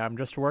 Sammy. I'm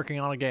just working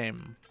on a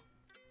game.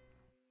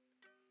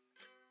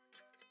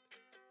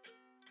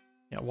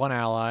 Yeah, one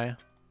ally.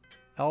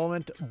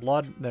 Element,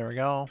 blood, there we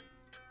go.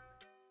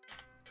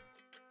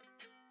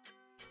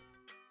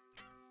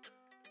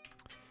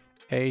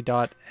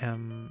 A.MAT.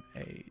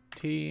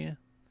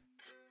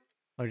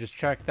 Let me just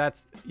check.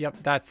 That's, yep,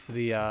 that's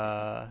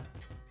the,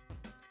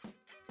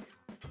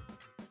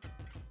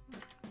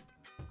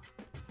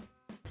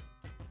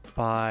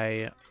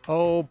 by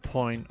 0.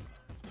 You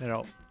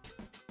know.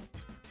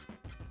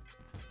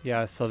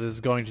 Yeah, so this is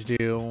going to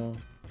do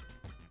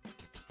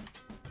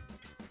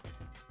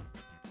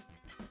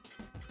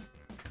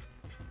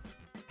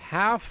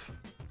half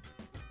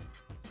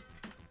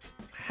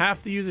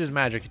the user's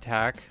magic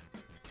attack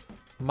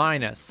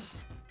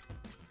minus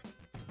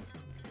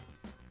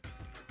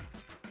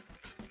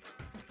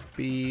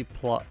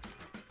BMDF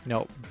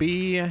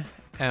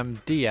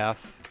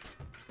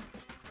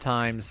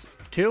times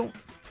 2.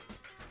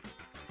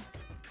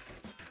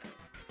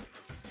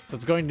 So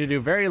it's going to do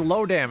very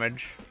low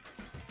damage.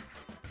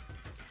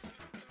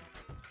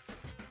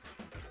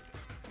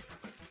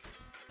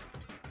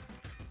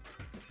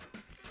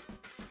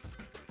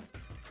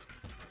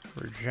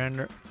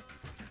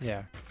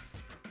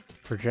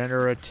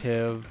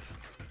 Regenerative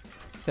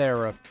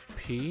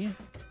therapy.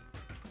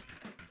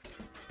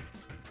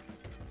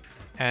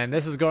 And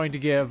this is going to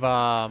give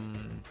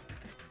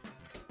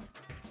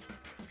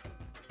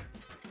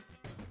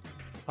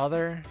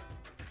other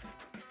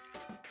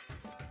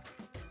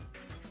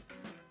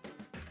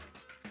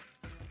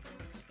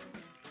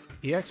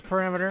EX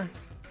parameter.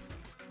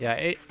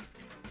 Yeah,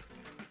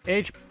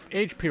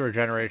 HP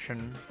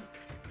regeneration.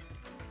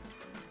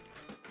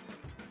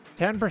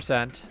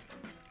 10%.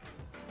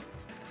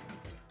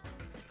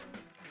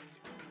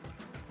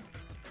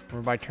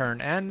 We're by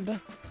turn end.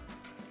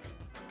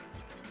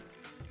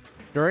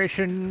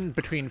 Duration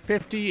between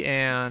 50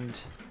 and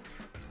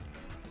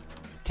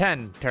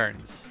 10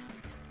 turns.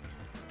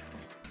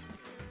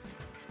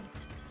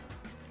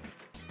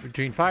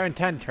 Between 5 and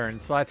 10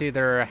 turns, so that's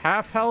either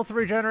half health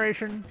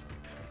regeneration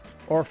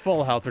or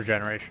full health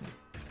regeneration.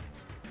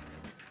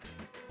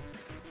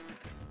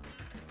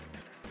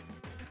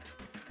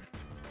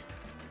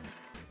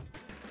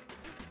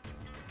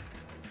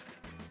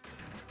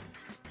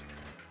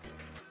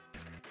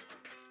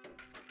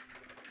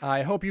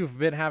 I hope you've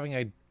been having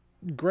a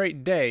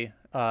great day,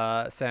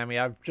 Sammy.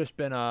 I've just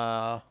been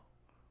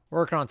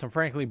working on some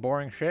frankly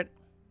boring shit.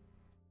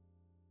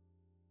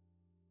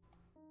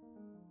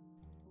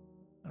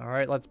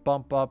 Alright, let's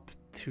bump up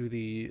to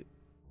the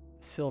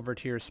silver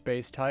tier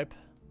space type.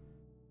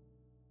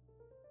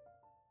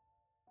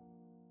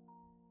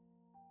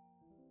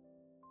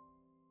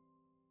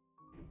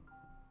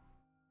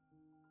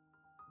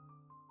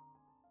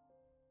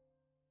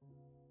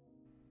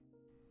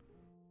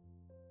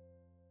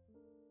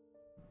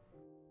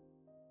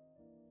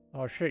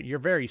 Oh shit, you're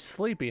very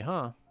sleepy,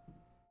 huh?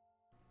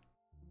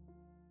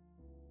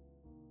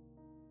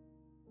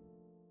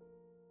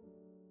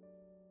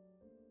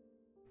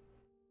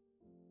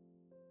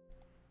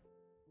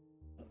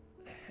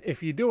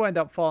 If you do end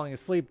up falling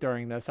asleep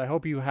during this, I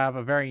hope you have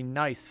a very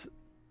nice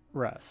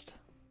rest.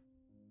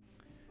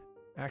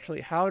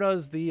 Actually, how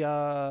does the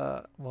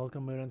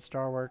Welcome Moon and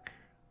Star work?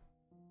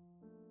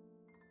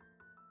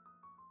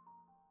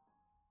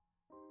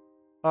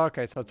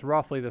 Okay, so it's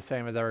roughly the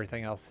same as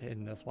everything else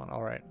in this one.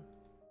 All right.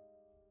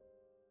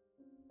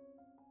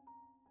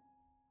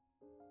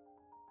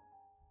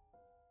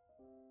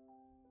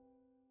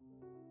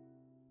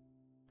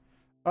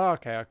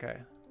 Okay, okay.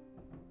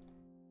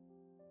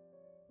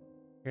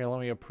 Here,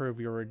 let me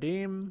approve your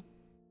redeem.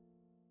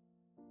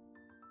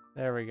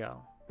 There we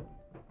go.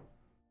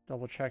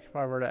 Double check if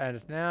I were to end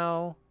it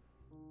now.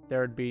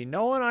 There would be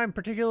no one I'm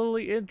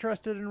particularly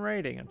interested in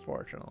raiding,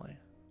 unfortunately.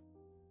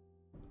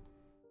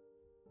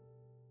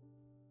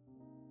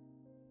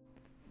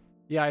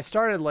 Yeah, I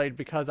started late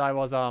because I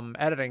was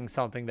editing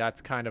something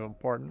that's kind of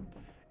important.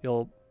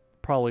 You'll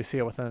probably see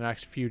it within the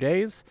next few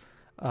days.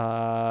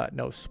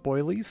 No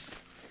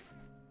spoilies.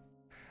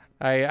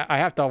 I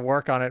have to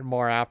work on it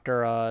more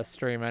after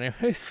stream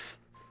anyways.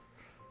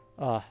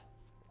 But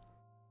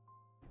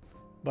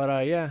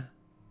yeah.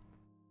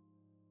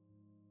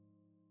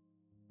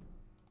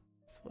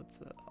 So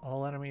let's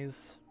all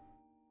enemies.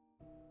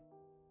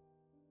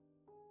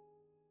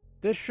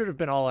 This should have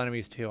been all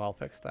enemies too. I'll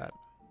fix that.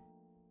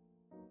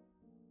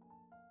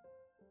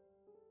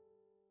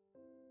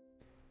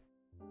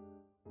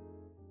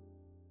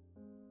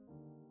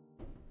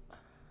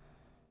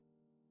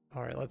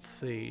 All right, let's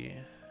see.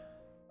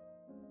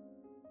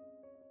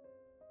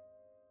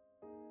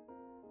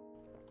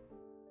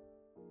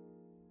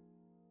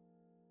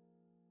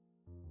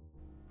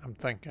 I'm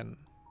thinking.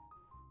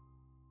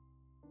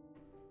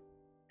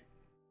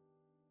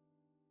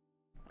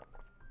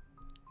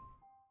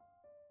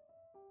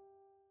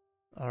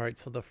 All right,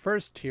 so the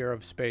first tier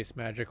of space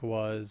magic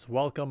was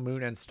Welcome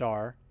Moon and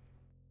Star.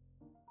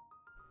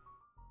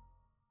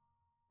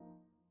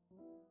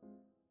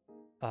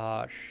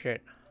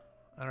 Shit.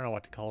 I don't know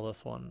what to call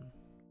this one.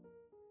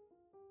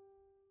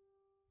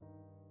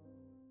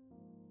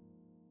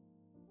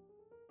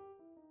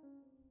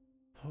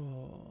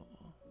 Oh.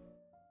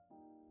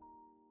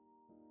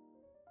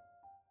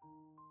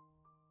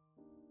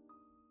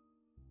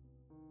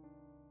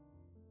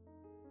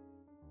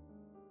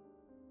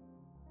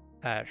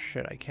 Ah,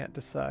 shit, I can't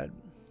decide.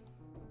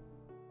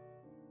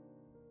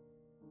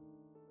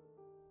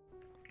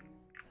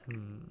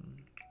 I'm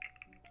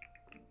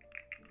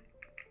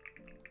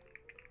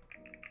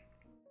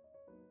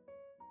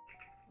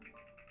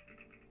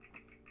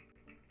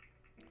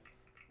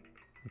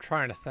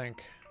trying to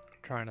think.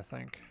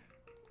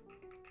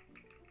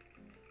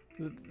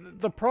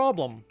 The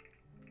problem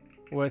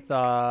with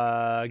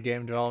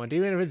game development,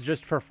 even if it's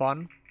just for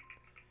fun,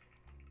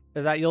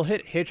 is that you'll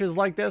hit hitches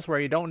like this where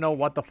you don't know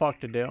what the fuck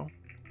to do.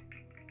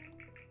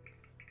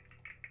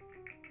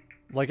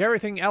 Like,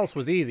 everything else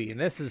was easy, and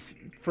this is,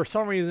 for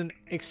some reason,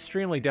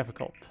 extremely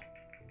difficult.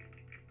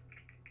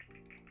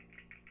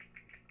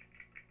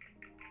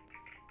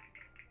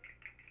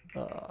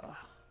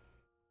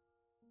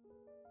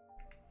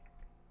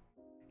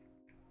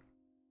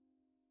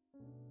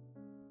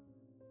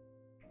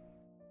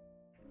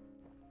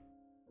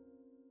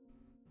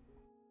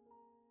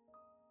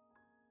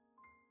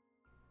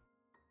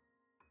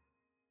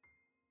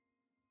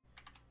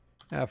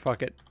 Ah,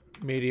 fuck it.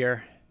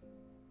 Meteor.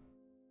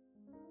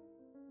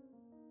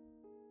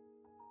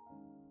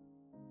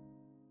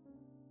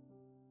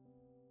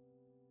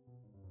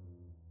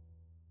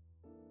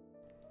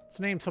 Let's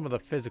name some of the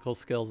physical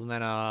skills and then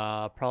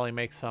probably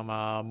make some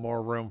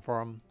more room for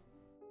them.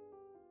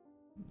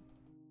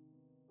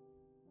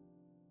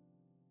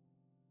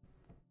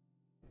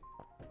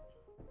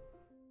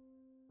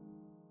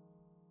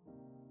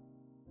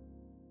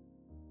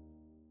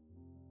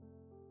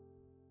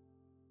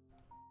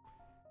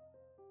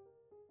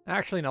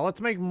 Actually, no, let's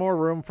make more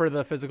room for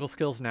the physical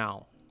skills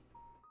now.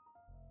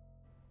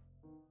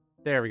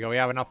 There we go, we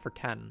have enough for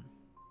 10.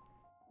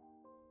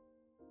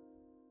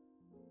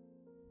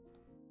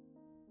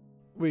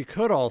 We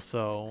could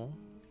also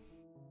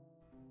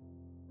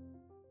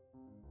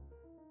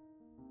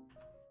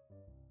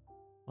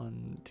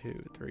 1,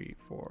 2, 3,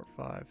 4,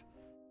 5.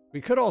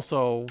 We could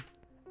also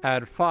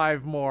add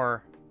 5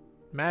 more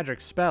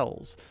magic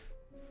spells.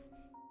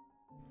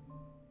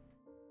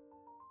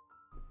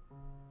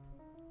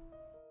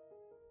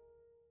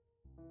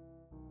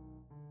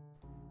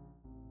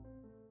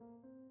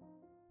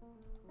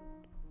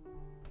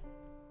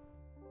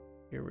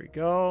 Here we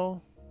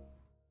go.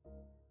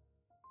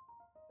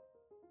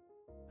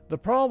 The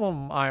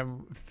problem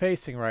I'm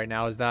facing right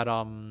now is that,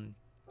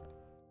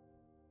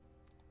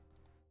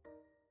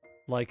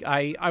 like,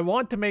 I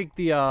want to make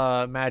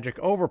the, magic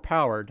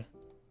overpowered.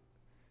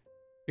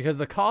 Because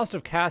the cost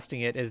of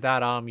casting it is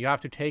that, you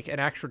have to take an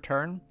extra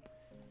turn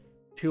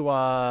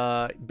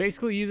to,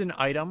 basically use an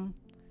item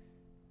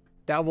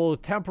that will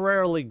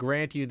temporarily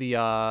grant you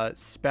the,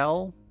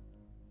 spell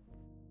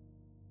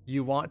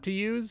you want to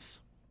use,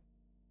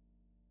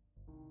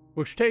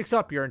 which takes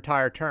up your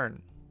entire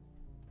turn.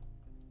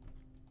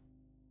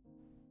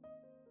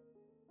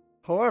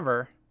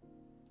 However,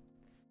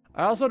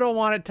 I also don't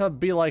want it to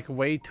be, like,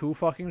 way too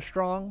fucking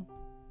strong.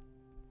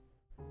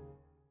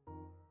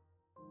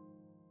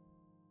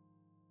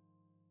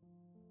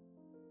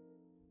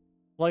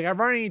 Like,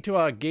 I'm running into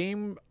a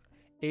game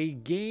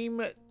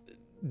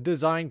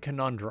design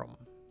conundrum.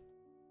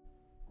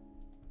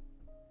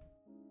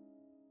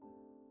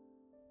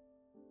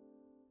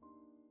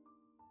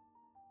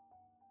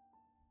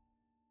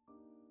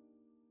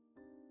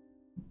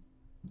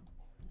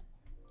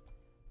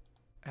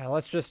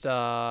 Let's just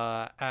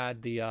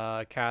add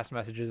the cast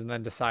messages and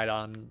then decide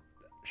on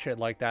shit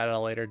like that at a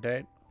later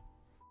date.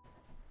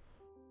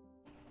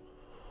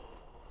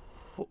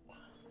 All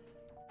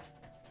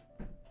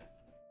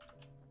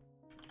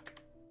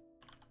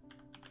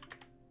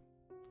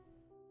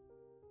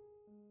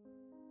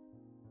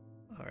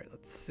right,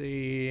 let's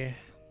see.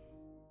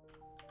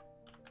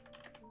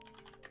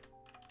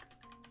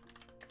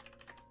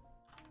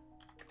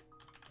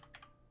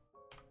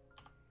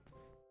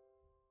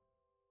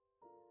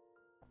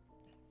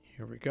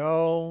 Here we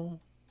go.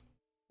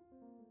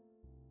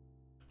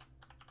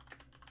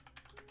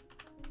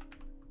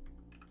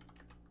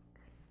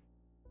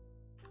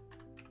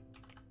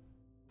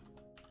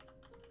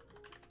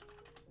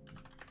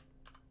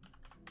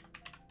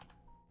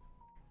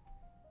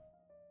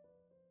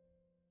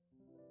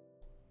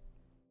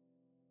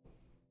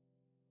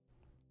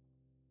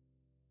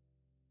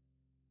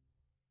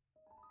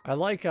 I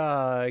like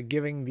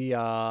giving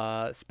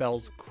the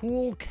spells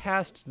cool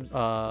cast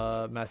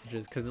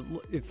messages because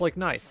it's like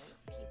nice.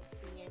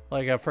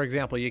 Like for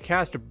example, you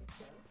cast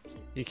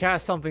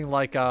something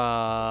like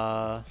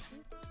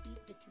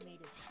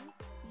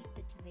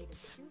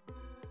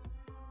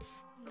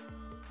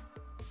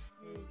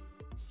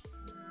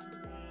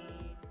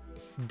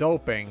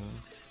doping,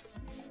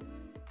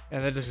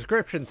 and the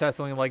description says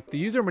something like the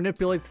user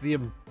manipulates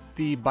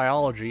the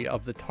biology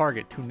of the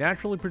target to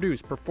naturally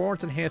produce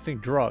performance-enhancing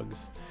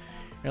drugs.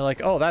 And you're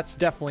like, oh, that's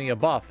definitely a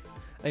buff.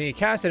 And you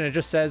cast it and it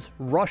just says,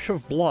 rush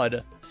of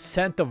blood,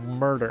 scent of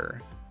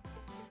murder.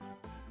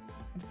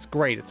 It's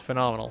great. It's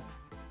phenomenal.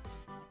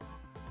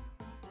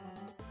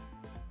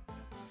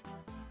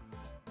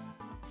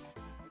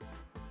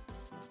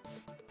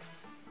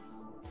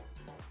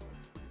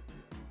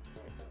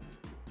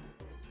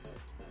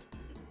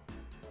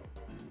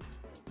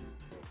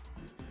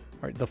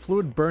 Alright, the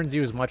fluid burns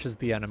you as much as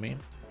the enemy.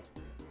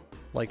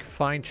 Like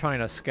fine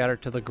china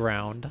scattered to the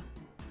ground.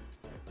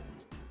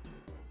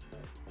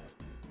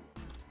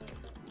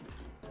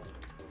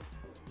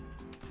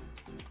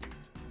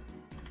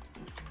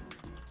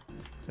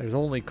 There's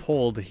only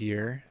cold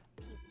here.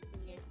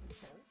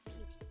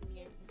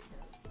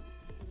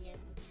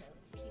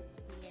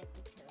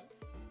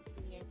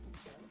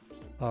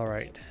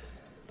 Alright.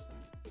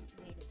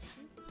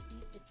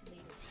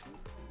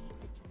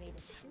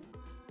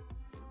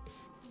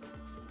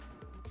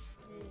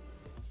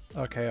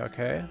 Okay,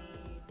 okay.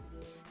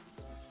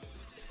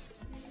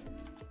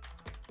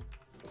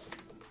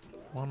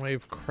 One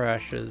wave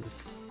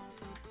crashes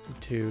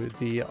to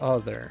the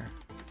other.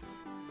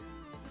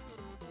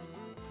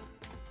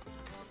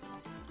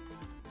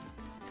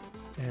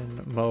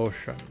 In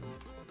motion.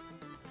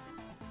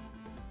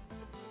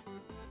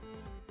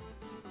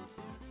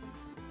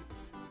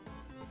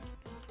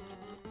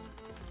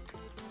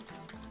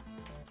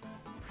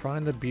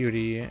 Find the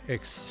beauty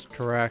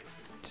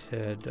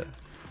extracted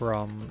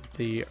from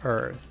the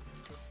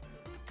earth.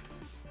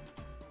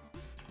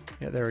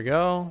 Yeah, there we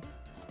go.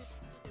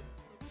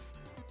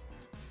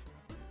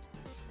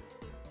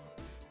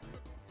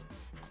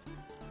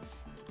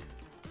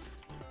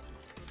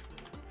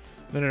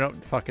 No,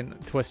 fucking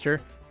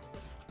Twister.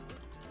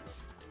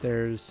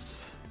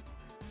 There's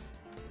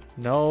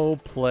no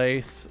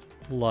place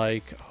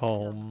like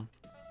home.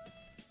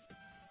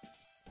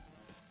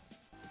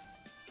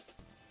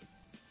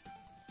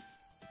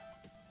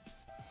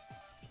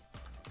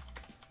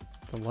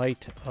 The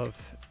light of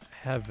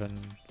heaven.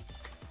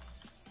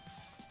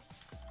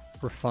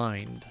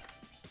 Refined.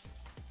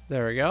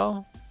 There we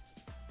go.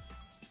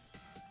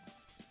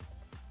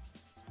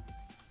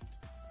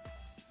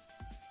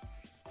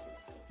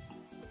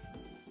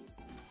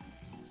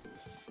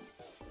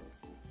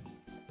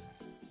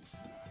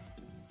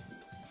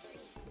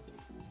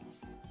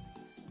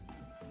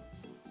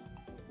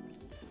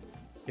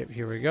 Yep,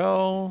 here we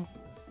go.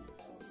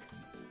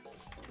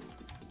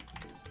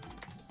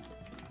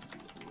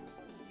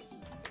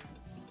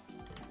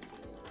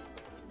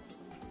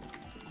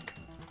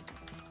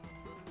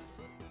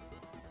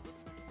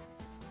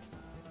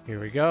 Here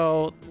we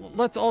go.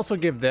 Let's also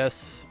give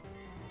this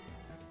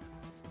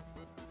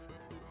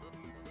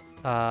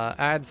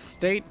add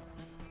state,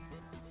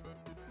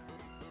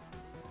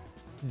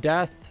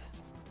 death.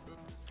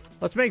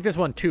 Let's make this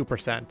one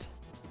 2%.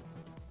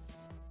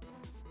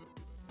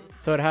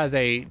 So it has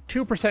a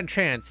 2%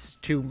 chance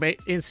to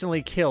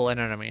instantly kill an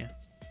enemy.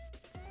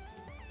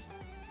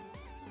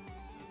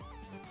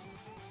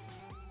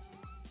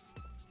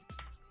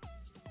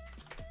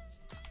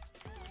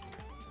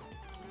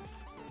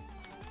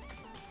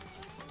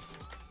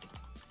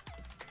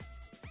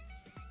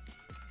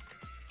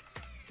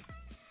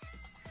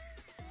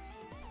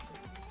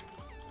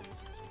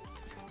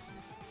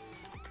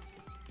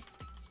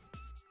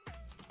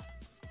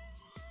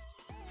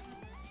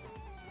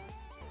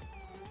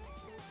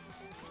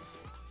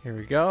 Here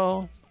we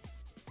go.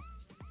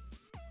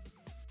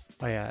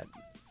 Oh yeah,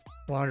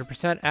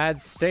 100%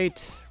 add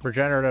state,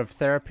 regenerative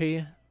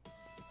therapy.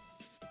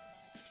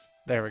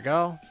 There we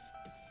go.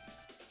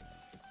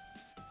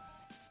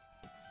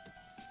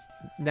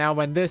 Now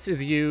when this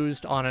is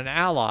used on an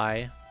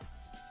ally,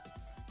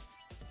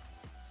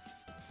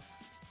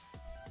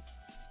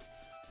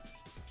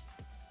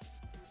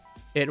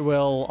 it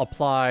will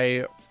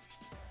apply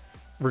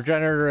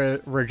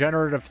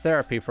regenerative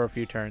therapy for a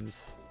few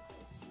turns.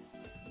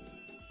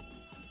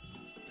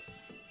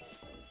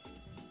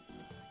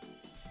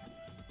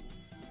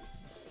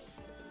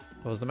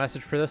 What was the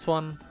message for this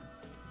one?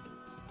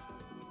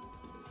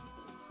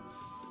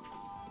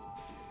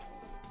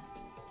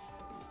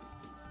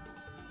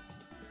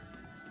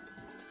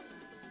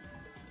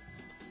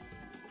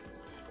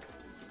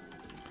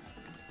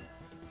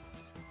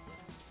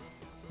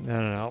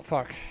 No,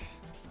 fuck.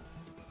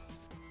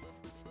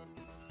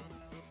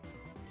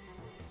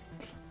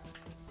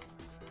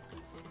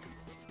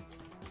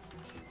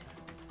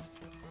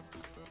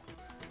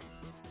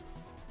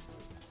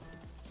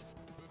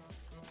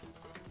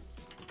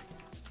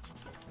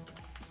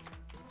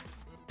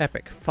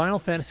 Epic. Final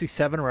Fantasy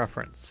VII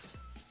reference.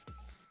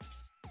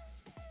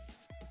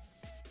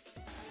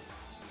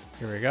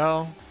 Here we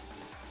go.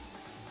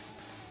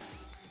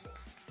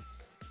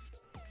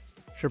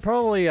 Should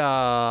probably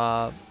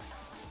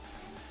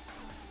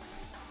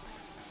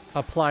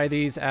apply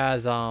these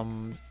as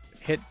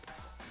hit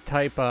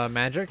type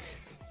magic.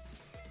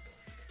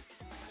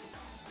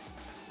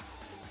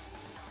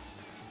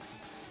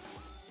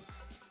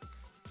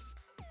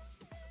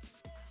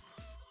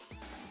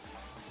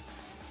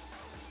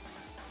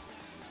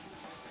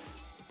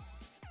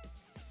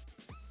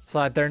 So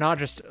that they're not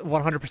just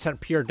 100%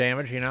 pure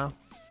damage, you know?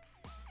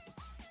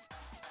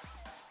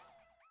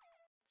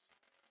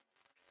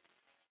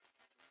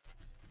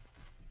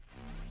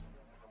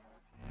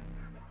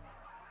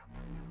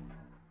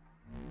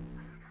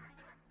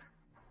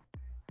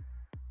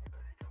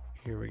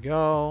 Here we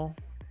go.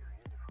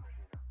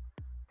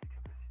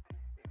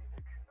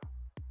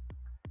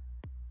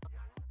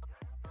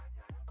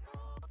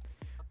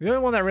 The only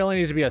one that really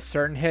needs to be a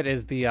certain hit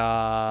is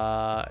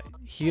the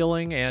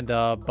healing and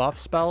buff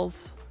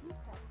spells.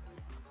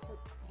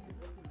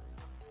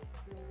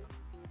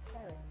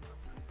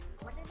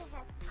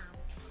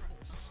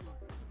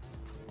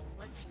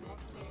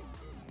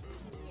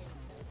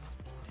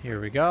 Here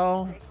we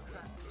go.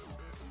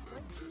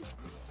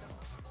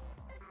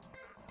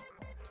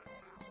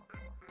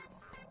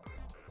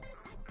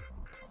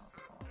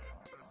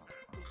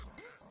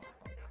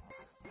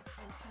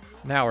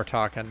 Now we're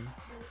talking.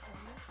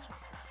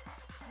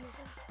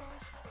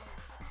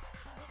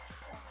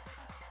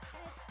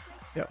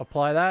 Yeah,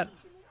 apply that.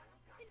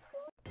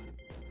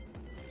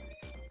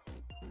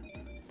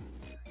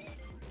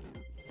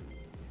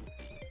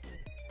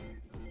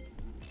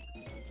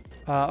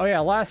 Oh yeah,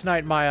 last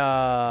night my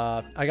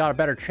I got a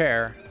better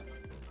chair.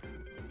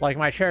 Like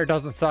my chair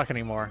doesn't suck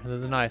anymore.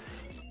 This is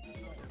nice.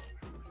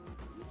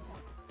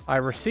 I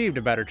received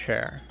a better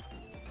chair.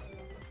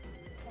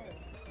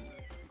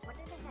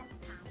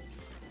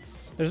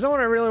 There's no one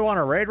I really want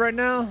to raid right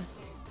now.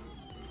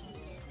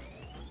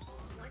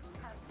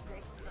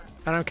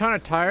 And I'm kind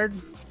of tired.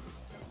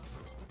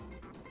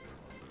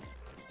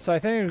 So I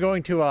think I'm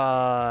going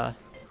to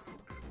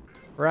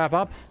wrap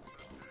up.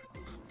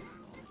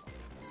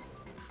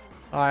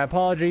 I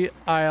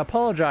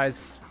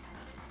apologize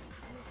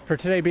for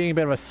today being a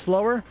bit of a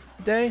slower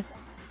day.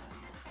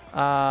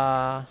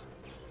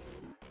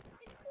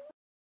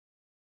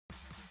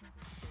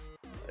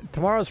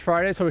 Tomorrow's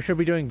Friday, so we should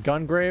be doing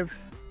Gungrave.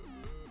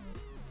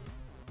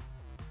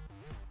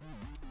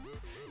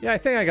 Yeah, I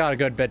think I got a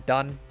good bit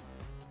done.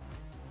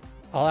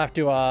 I'll have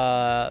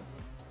to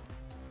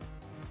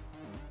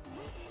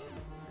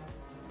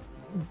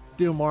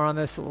do more on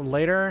this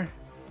later.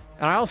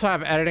 And I also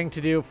have editing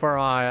to do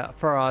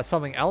for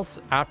something else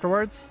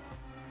afterwards.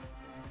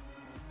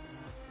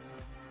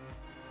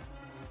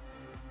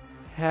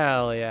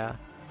 Hell yeah.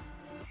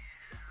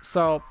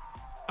 So,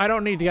 I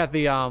don't need to get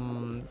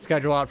the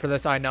schedule out for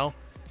this. I know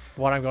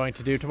what I'm going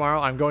to do tomorrow.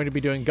 I'm going to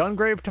be doing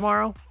Gungrave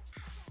tomorrow.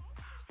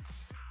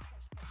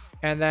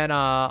 And then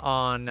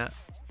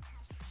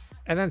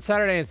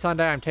Saturday and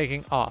Sunday I'm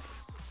taking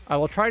off. I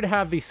will try to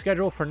have the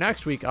schedule for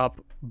next week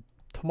up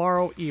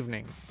tomorrow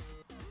evening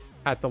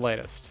at the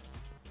latest.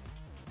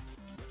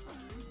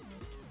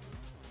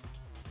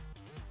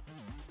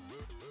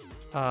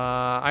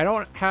 I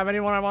don't have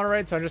anyone I want to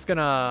raid, so I'm just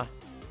gonna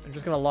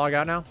log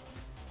out now.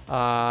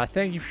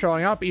 Thank you for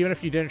showing up, even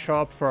if you didn't show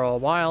up for a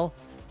while,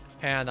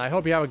 and I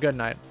hope you have a good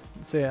night.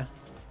 See ya.